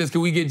Queen says,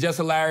 can we get Jess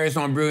Hilarious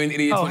on Brilliant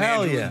Idiots when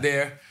Andrew is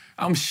there?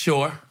 I'm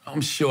sure.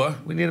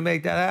 We need to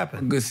make that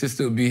happen. Good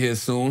sister will be here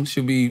soon.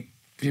 She'll be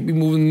moving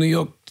to New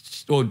York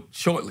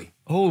shortly.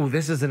 Oh,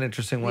 this is an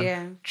interesting one.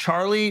 Yeah.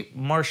 Charlie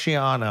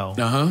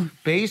Marciano.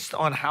 Based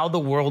on how the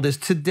world is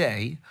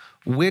today,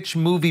 which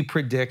movie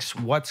predicts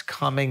what's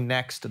coming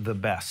next the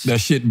best?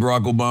 That shit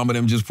Barack Obama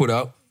them just put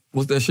out.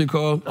 What's that shit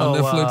called on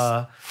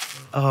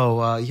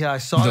Netflix? Yeah, I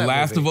saw The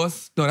Last of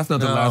Us? No, that's not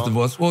The Last of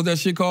Us. What was that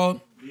shit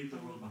called?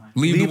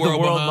 Leave the World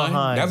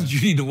Behind. That's what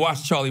you need to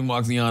watch, Charlie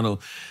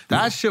Marciano.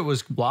 That shit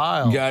was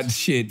wild. Got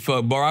shit.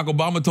 Barack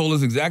Obama told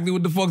us exactly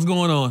what the fuck's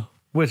going on.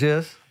 Which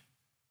is?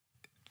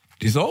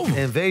 It's over.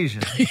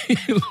 Invasion.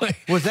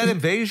 Was that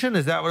invasion?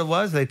 Is that what it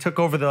was? They took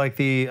over I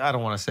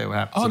don't want to say what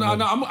happened. Oh,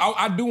 no.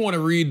 I do want to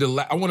read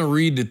I want to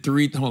read the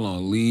three. Hold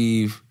on.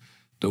 Leave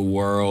the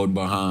world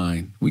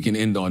behind. We can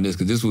end on this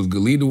because this was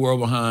good. Leave the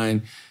world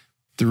behind.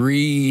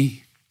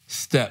 3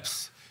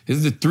 steps. This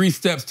is the 3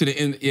 steps to the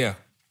end. Yeah.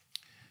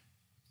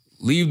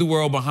 Leave the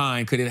world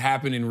behind. Could it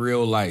happen in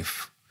real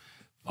life?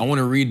 I want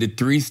to read the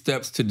 3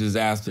 steps to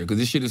disaster because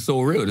this shit is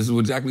so real. This is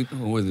exactly,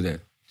 what is it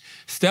at?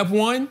 Step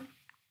 1,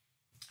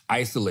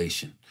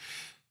 isolation.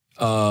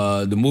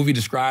 The movie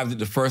describes that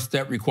the first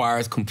step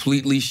requires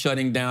completely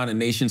shutting down a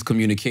nation's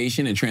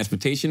communication and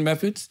transportation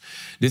methods.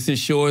 This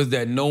ensures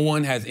that no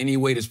one has any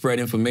way to spread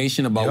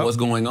information about what's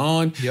going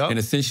on and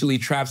essentially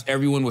traps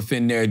everyone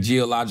within their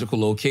geological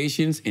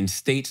locations in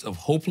states of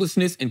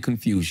hopelessness and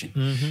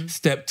confusion.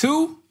 Step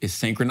 2 is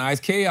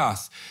synchronized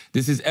chaos.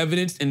 This is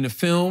evidenced in the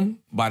film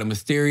by the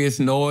mysterious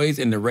noise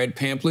and the red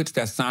pamphlets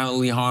that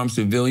silently harm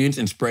civilians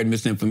and spread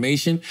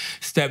misinformation.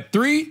 Step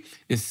 3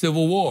 is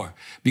civil war.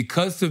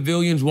 Because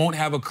civilians won't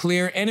have a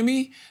clear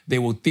enemy, they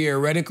will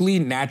theoretically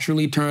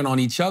naturally turn on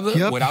each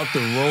other without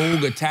the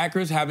rogue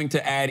attackers having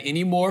to add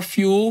any more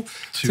fuel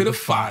to the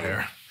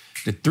fire.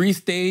 The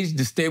 3-stage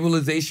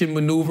destabilization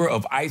maneuver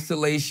of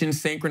isolation,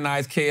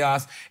 synchronized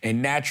chaos,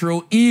 and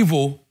natural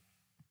evil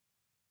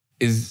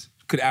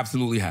could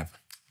absolutely happen.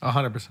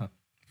 100%.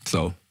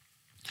 So,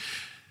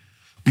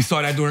 we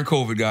saw that during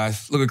COVID,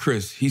 guys. Look at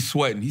Chris. He's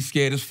sweating. He's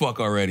scared as fuck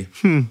already.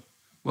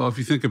 Well, if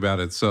you think about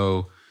it,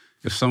 so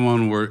if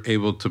someone were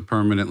able to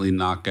permanently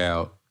knock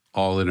out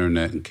all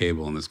internet and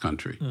cable in this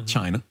country.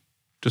 China.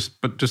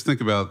 Just think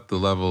about the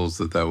levels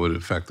that would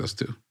affect us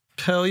to.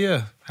 Hell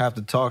yeah. Have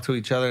to talk to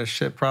each other and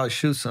shit, probably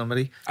shoot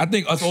somebody. I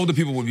think us older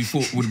people would be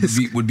cool.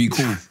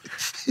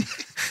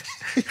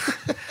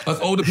 Us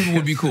older people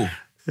would be cool.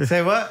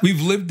 Say what?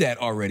 We've lived that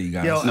already,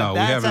 guys. Yo, no, we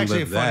haven't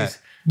lived that.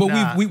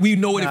 But we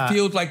know what it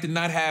feels like to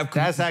not have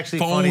That's actually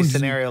a funny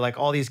scenario. Like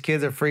all these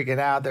kids are freaking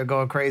out. They're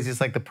going crazy. It's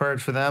like the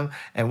purge for them.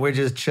 And we're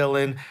just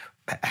chilling,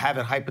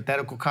 having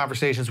hypothetical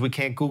conversations we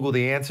can't Google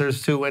the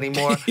answers to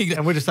anymore.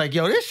 And we're just like,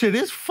 yo, this shit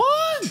is fun.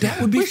 That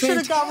would be We should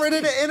have got rid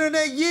of the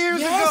internet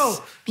years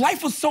ago.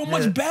 Life was so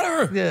much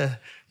better. Yeah.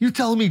 You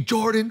telling me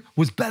Jordan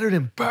was better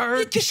than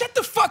Bird? Shut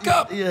the fuck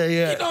up.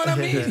 Yeah. You know what I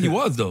mean? He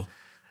was, though.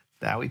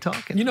 Now we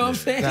talking. You know what I'm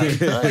saying?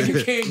 Like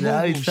you can't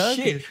Google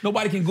shit.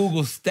 Nobody can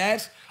Google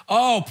stats.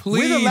 Oh,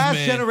 please, we're the last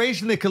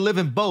generation that could live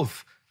in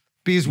both.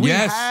 Because we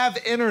have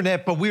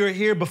internet, but we were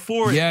here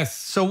before it. Yes.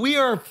 So we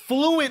are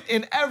fluent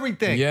in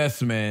everything.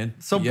 Yes, man.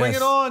 So bring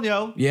it on,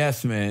 yo.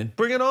 Yes, man.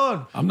 Bring it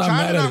on. I'm not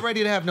mad at China's not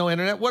ready to have no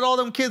internet. What all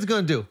them kids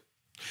gonna do?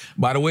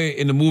 By the way,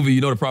 in the movie,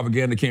 you know the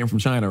propaganda came from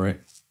China, right?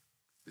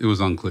 It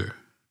was unclear.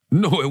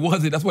 No, it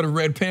wasn't. That's what the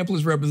red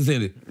pamphlets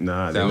represented.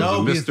 Nah, that was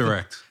a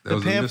misdirect. The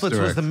pamphlets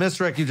was the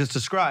misdirect you just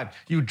described.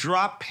 You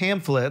drop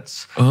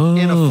pamphlets Oh.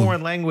 in a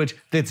foreign language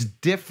that's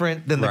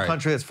different than the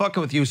country that's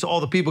fucking with you. So all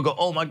the people go,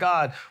 oh my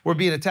God, we're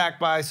being attacked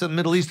by some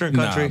Middle Eastern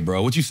country. Nah,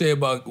 bro. What you say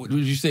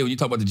when you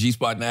talk about the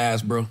G-spot in the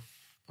ass, bro?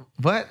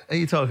 What are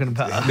you talking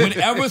about?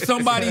 Whenever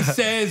somebody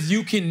says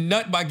you can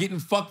nut by getting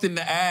fucked in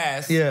the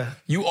ass,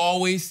 you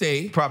always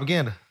say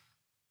propaganda.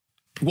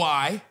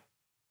 Why?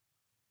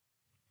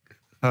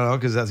 Oh,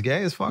 because that's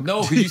gay as fuck?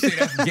 No, because you say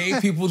that's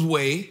gay people's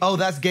way. Oh,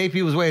 that's gay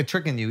people's way of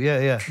tricking you.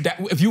 Yeah.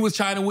 If you was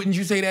China, wouldn't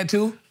you say that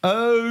too?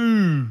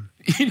 Oh.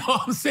 You know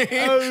what I'm saying?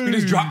 Oh. You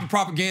just drop the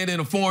propaganda in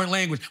a foreign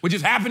language, which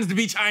just happens to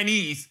be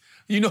Chinese.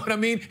 You know what I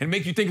mean? And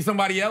make you think of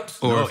somebody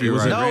else? Or if you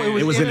were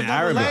it was in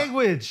Arabic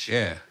language.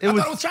 Yeah. I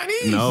thought it was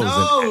Chinese.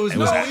 No, it was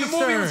Middle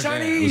Eastern. It was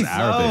Chinese. It was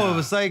Arabic. No, it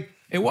was like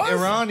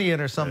Iranian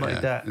or something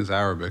like that. It's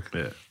Arabic.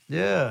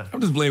 Yeah. I'm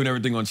just blaming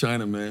everything on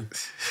China, man.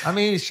 I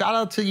mean, shout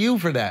out to you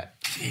for that.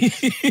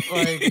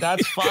 Like,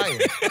 that's fire.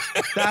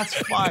 That's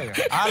fire.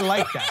 I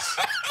like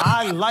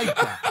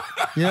that.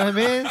 You know what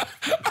I mean?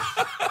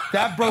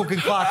 That broken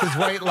clock is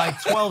right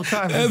like 12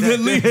 times a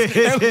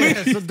day. At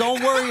least. So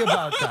don't worry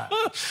about that.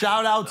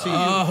 Shout out to you.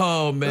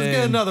 Oh, man. Let's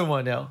get another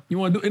one now. You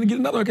want to get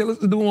another? Okay,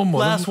 let's do one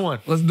more. Last one.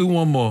 Let's do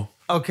one more.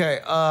 Okay.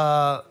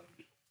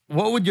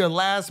 What would your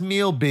last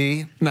meal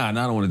be? Nah, I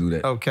don't want to do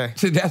that. Okay.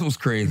 See, that was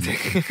crazy.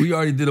 We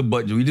already did a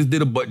butt joke. We just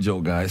did a butt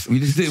joke, guys. We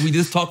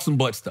just talked some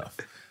butt stuff.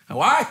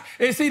 Why?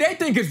 And see, they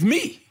think it's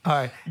me. All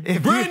right.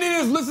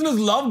 Brandon's listeners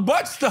love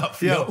butt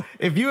stuff. Yo,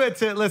 if you had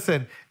to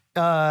listen,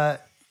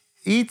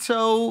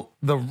 Ito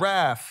the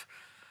Raf,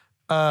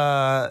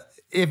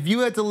 if you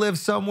had to live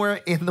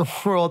somewhere in the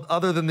world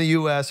other than the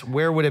U.S.,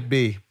 where would it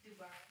be?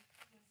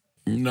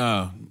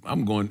 Nah,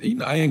 I'm going.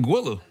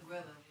 Anguilla.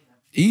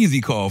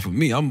 Easy call for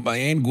me. I'm by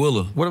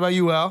Anguilla. What about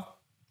you, Al?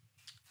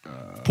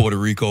 Puerto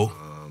Rico.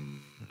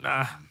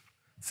 Nah,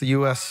 it's the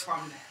U.S.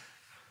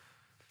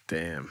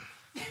 Damn.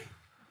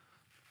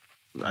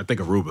 I think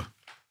Aruba.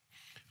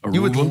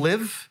 You would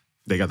live?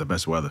 They got the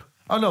best weather.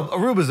 Oh, no,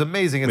 Aruba's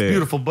amazing. It's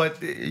beautiful,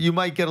 but you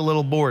might get a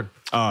little bored.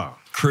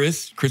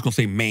 Chris gonna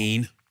say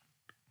Maine.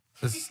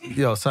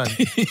 Yo, son.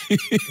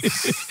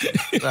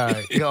 All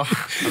right, yo.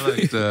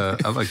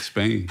 I like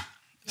Spain.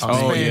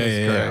 Oh,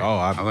 yeah. Oh,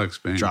 I like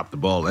Spain. Dropped the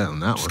ball on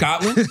that one.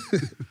 Scotland?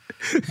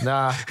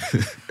 Nah.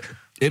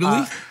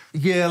 Italy?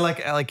 Yeah,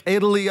 like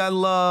Italy, I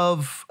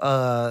love.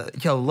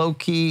 Low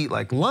key,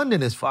 like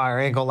London is fire.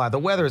 I ain't gonna lie. The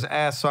weather is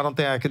ass, so I don't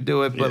think I could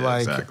do it. But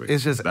exactly.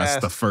 it's just that's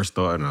ass. the first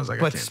thought, and I was like,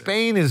 but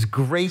Spain is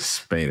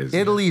great.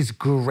 Italy's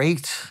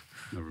great.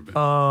 Never been.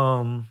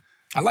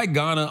 I like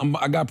Ghana.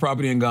 I got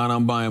property in Ghana.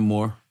 I'm buying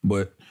more,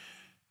 but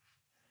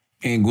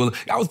Anguilla.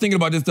 I was thinking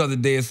about this the other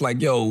day. It's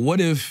like, yo,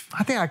 what if?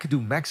 I think I could do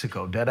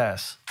Mexico, dead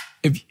ass.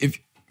 If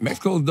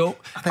Mexico's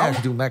dope. I think I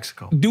could do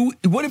Mexico.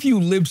 What if you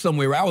lived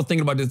somewhere? I was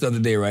thinking about this the other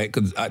day, right?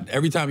 Because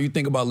every time you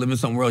think about living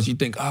somewhere else, you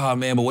think, oh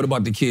man, but what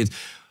about the kids?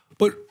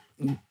 But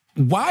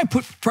why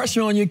put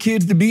pressure on your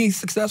kids to be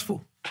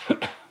successful?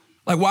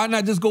 Like, why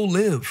not just go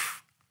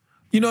live?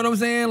 You know what I'm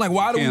saying? Like,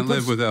 why do we can't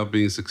live without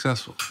being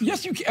successful?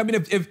 Yes, you can. I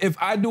mean, if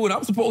I do what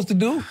I'm supposed to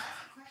do.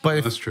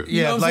 But that's true. Yeah,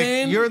 you know what I'm like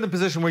saying? you're in the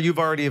position where you've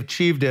already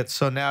achieved it,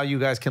 so now you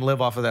guys can live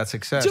off of that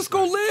success. Just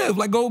go live.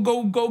 Like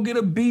go get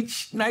a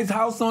beach, nice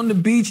house on the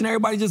beach, and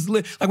everybody just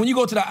live. Like when you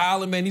go to the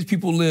island, man, these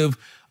people live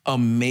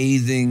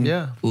amazing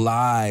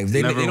lives.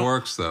 It never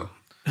works though.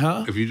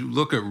 Huh? If you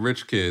look at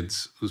rich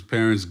kids whose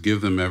parents give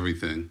them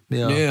everything,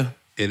 yeah.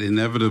 It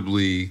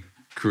inevitably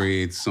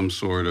creates some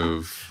sort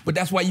of. But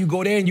that's why you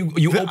go there and you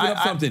open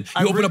up something.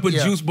 You open up a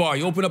juice bar.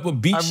 You open up a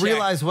beach shack. I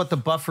realize what the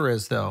buffer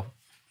is, though.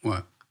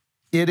 What?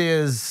 It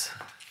is.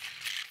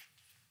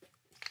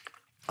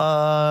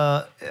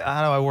 How do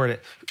I word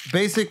it?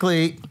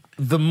 Basically,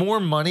 the more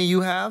money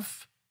you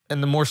have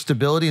and the more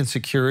stability and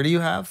security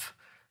you have,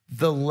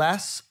 the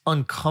less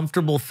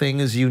uncomfortable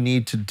things you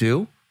need to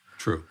do.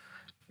 True.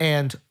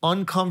 And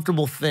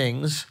uncomfortable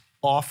things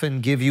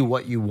often give you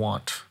what you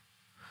want.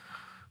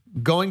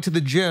 Going to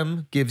the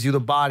gym gives you the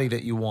body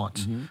that you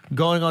want. Mm-hmm.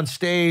 Going on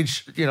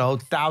stage,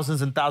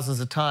 thousands and thousands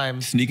of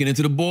times. Sneaking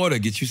into the border,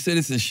 get you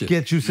citizenship.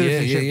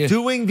 Yeah.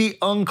 Doing the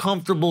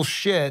uncomfortable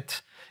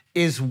shit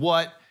is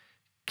what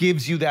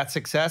gives you that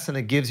success, and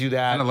it gives you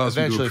that and allows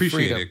eventually you to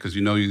appreciate freedom. it because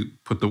you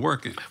put the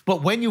work in.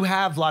 But when you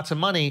have lots of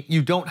money,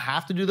 you don't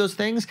have to do those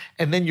things,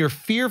 and then your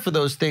fear for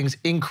those things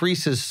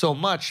increases so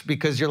much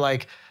because you're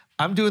like,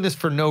 I'm doing this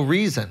for no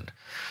reason.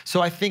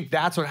 So I think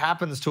that's what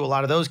happens to a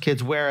lot of those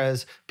kids,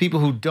 whereas people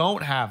who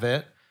don't have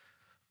it,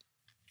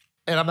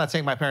 and I'm not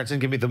saying my parents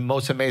didn't give me the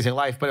most amazing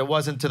life, but it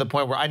wasn't to the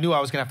point where I knew I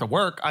was gonna have to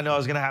work. I know I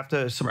was gonna have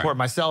to support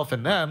myself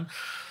and them.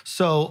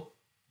 So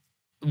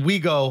we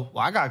go,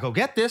 well, I gotta go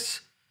get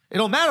this. It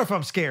don't matter if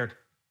I'm scared,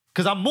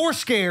 because I'm more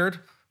scared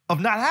of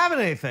not having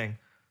anything.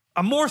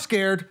 I'm more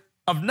scared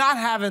of not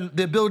having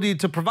the ability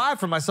to provide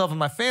for myself and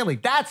my family.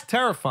 That's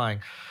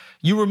terrifying.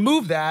 You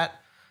remove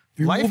that,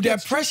 Remove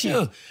that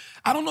pressure.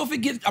 I don't know if it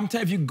gets, I'm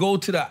telling you, if you go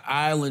to the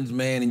islands,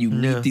 man, and you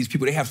meet these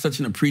people, they have such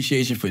an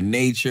appreciation for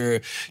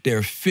nature.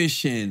 They're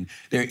fishing,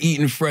 they're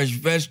eating fresh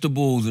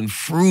vegetables and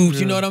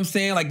fruits, you know what I'm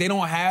saying? Like, they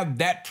don't have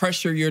that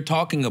pressure you're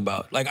talking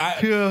about. Like,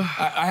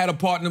 I had a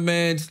partner,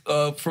 man,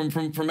 from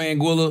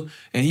Anguilla,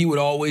 and he would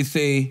always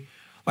say,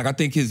 like, I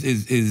think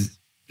his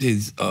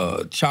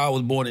child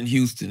was born in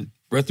Houston.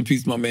 Rest in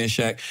peace to my man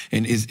Shaq.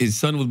 And his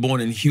son was born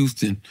in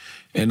Houston.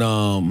 And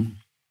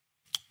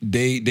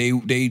he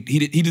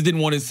just didn't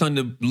want his son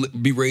to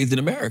be raised in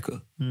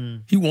America.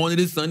 He wanted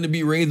his son to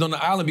be raised on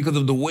the island because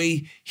of the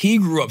way he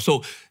grew up.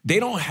 So they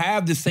don't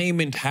have the same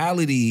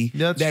mentality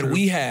that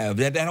we have.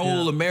 That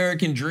whole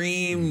American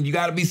dream, you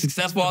got to be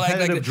successful.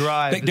 Like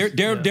drive.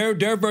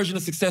 Their version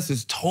of success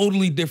is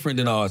totally different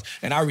than ours,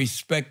 and I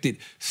respect it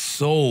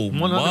so 100%.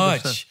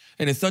 Much.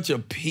 And it's such a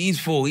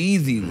peaceful,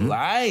 easy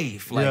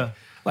life.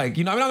 Like,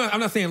 you know, I mean, I'm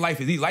not saying life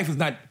is easy. Life is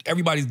not,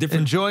 everybody's different.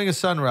 Enjoying a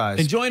sunrise.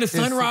 Enjoying a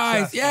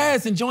sunrise.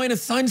 Yes, enjoying a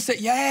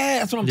sunset. Yeah,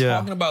 that's what I'm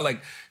talking about.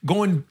 Like,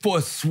 going for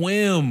a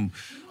swim.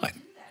 Like,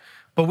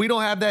 but we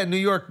don't have that in New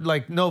York.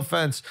 Like, no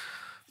offense.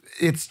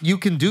 You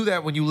can do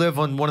that when you live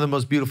on one of the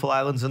most beautiful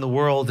islands in the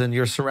world and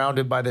you're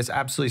surrounded by this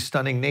absolutely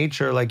stunning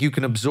nature. Like, you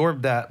can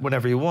absorb that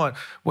whenever you want.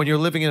 When you're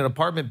living in an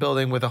apartment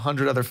building with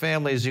 100 other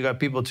families, you got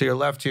people to your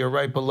left, to your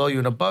right, below you,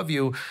 and above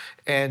you,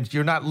 and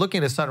you're not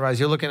looking at sunrise,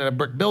 you're looking at a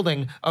brick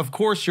building, of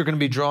course you're going to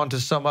be drawn to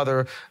some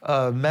other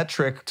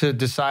metric to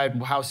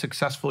decide how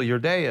successful your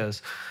day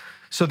is.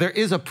 So there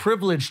is a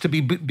privilege to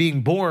be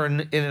being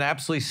born in an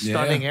absolutely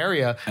stunning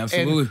area.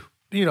 Absolutely. And,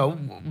 you know,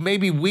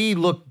 maybe we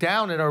look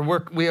down and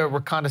we're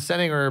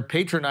condescending or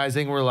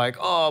patronizing. We're like,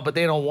 oh, but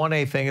they don't want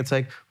anything. It's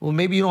like, well,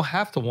 maybe you don't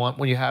have to want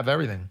when you have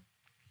everything.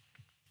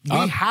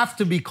 We have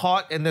to be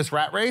caught in this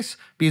rat race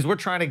because we're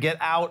trying to get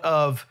out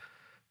of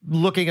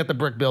looking at the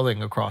brick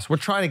building across. We're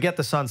trying to get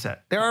the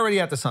sunset. They're already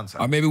at the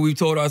sunset. Or maybe we've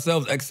told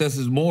ourselves excess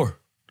is more.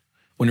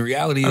 When the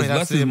reality is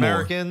less is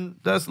American,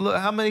 more.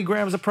 How many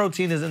grams of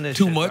protein is in this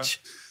Too much.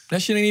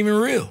 That shit ain't even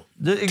real.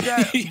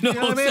 Exactly. You know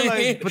what I'm saying?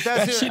 Like, but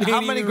that's it.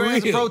 How many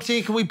grams of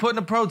protein can we put in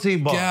a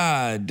protein bar?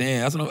 God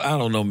damn. I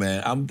don't know,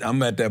 man.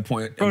 I'm at that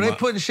point. Bro, they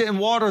putting shit in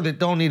water that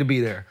don't need to be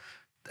there.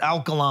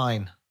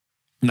 Alkaline.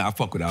 Nah, I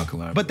fuck with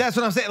alkaline. But that's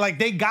what I'm saying. Like,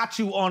 they got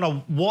you on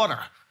a water.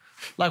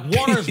 Like,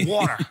 water is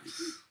water.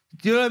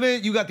 You know what I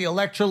mean? You got the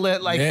electrolyte.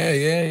 Like,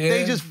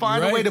 they just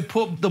find a way to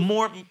put the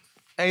more...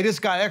 Hey, this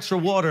got extra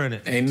water in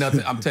it. Ain't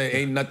nothing, I'm telling you,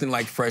 ain't nothing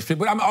like fresh fish.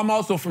 But I'm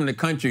also from the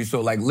country,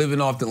 so like living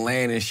off the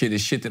land and shit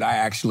is shit that I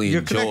actually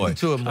enjoy.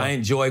 To it more. I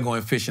enjoy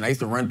going fishing. I used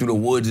to run through the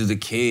woods as a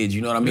kid,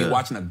 you know what I mean?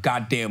 Watching a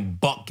goddamn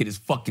buck get his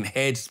fucking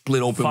head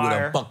split open with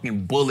a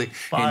fucking bullet,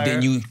 and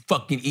then you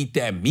fucking eat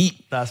that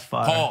meat. That's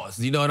fire. Pause.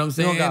 You know what I'm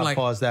saying? You don't gotta like,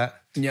 pause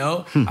that. You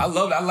know? I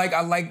love it.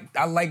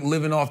 I like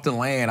living off the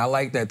land. I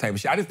like that type of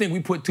shit. I just think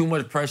we put too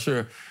much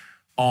pressure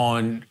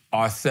on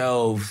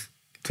ourselves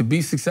to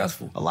be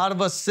successful. A lot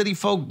of us city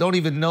folk don't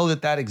even know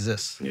that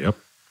exists. Yep.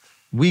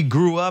 We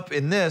grew up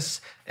in this,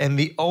 and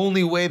the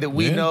only way that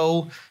we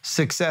know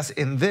success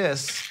in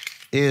this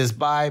is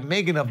by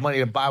making enough money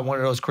to buy one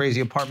of those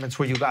crazy apartments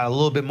where you got a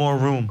little bit more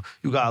room,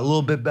 you got a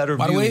little bit better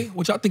view. By the way,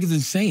 which y'all think is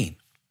insane.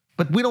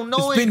 But we don't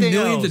know anything else.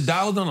 Spend millions of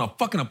dollars on a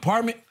fucking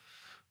apartment?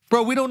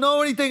 Bro, we don't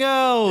know anything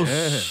else.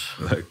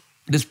 Yeah.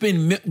 To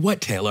spend,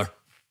 what, Taylor?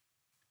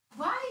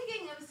 Why are you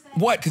getting upset?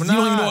 What? Because you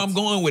don't even know where I'm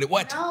going with it.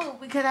 What? No,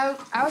 because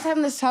I was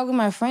having this talk with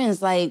my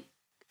friends. Like,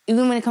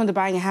 even when it comes to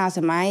buying a house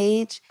at my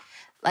age,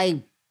 like,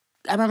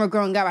 I remember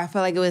growing up, I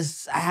felt like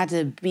I had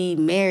to be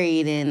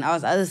married and all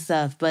this other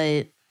stuff,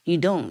 but you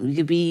don't. You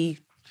could be...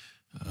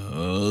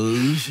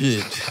 Oh,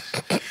 shit.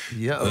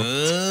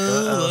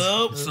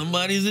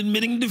 Somebody's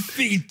admitting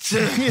defeat.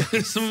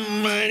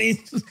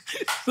 Somebody's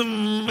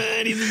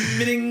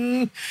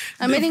admitting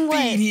Admitting what?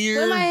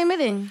 Here. What am I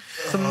admitting?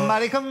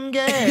 Somebody come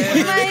get What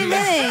am I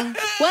admitting?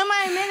 What am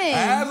I admitting?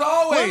 As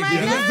always, you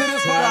listen to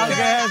this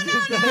podcast.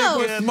 You think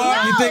we're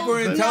smart, you think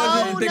we're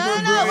intelligent, you think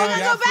we're brilliant. We're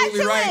gonna go back to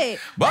it.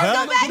 But you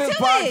listen to this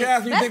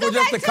podcast, you think we're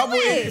just a couple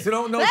idiots who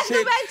don't know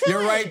shit.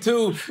 You're right,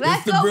 too.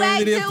 It's the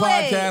Brilliant Idiot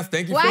Podcast.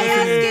 Thank you for listening. Why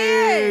y'all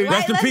scared?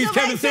 Rest in peace,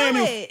 Kevin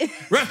Samuels.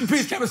 Rest in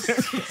peace, Kevin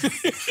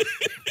Samuels.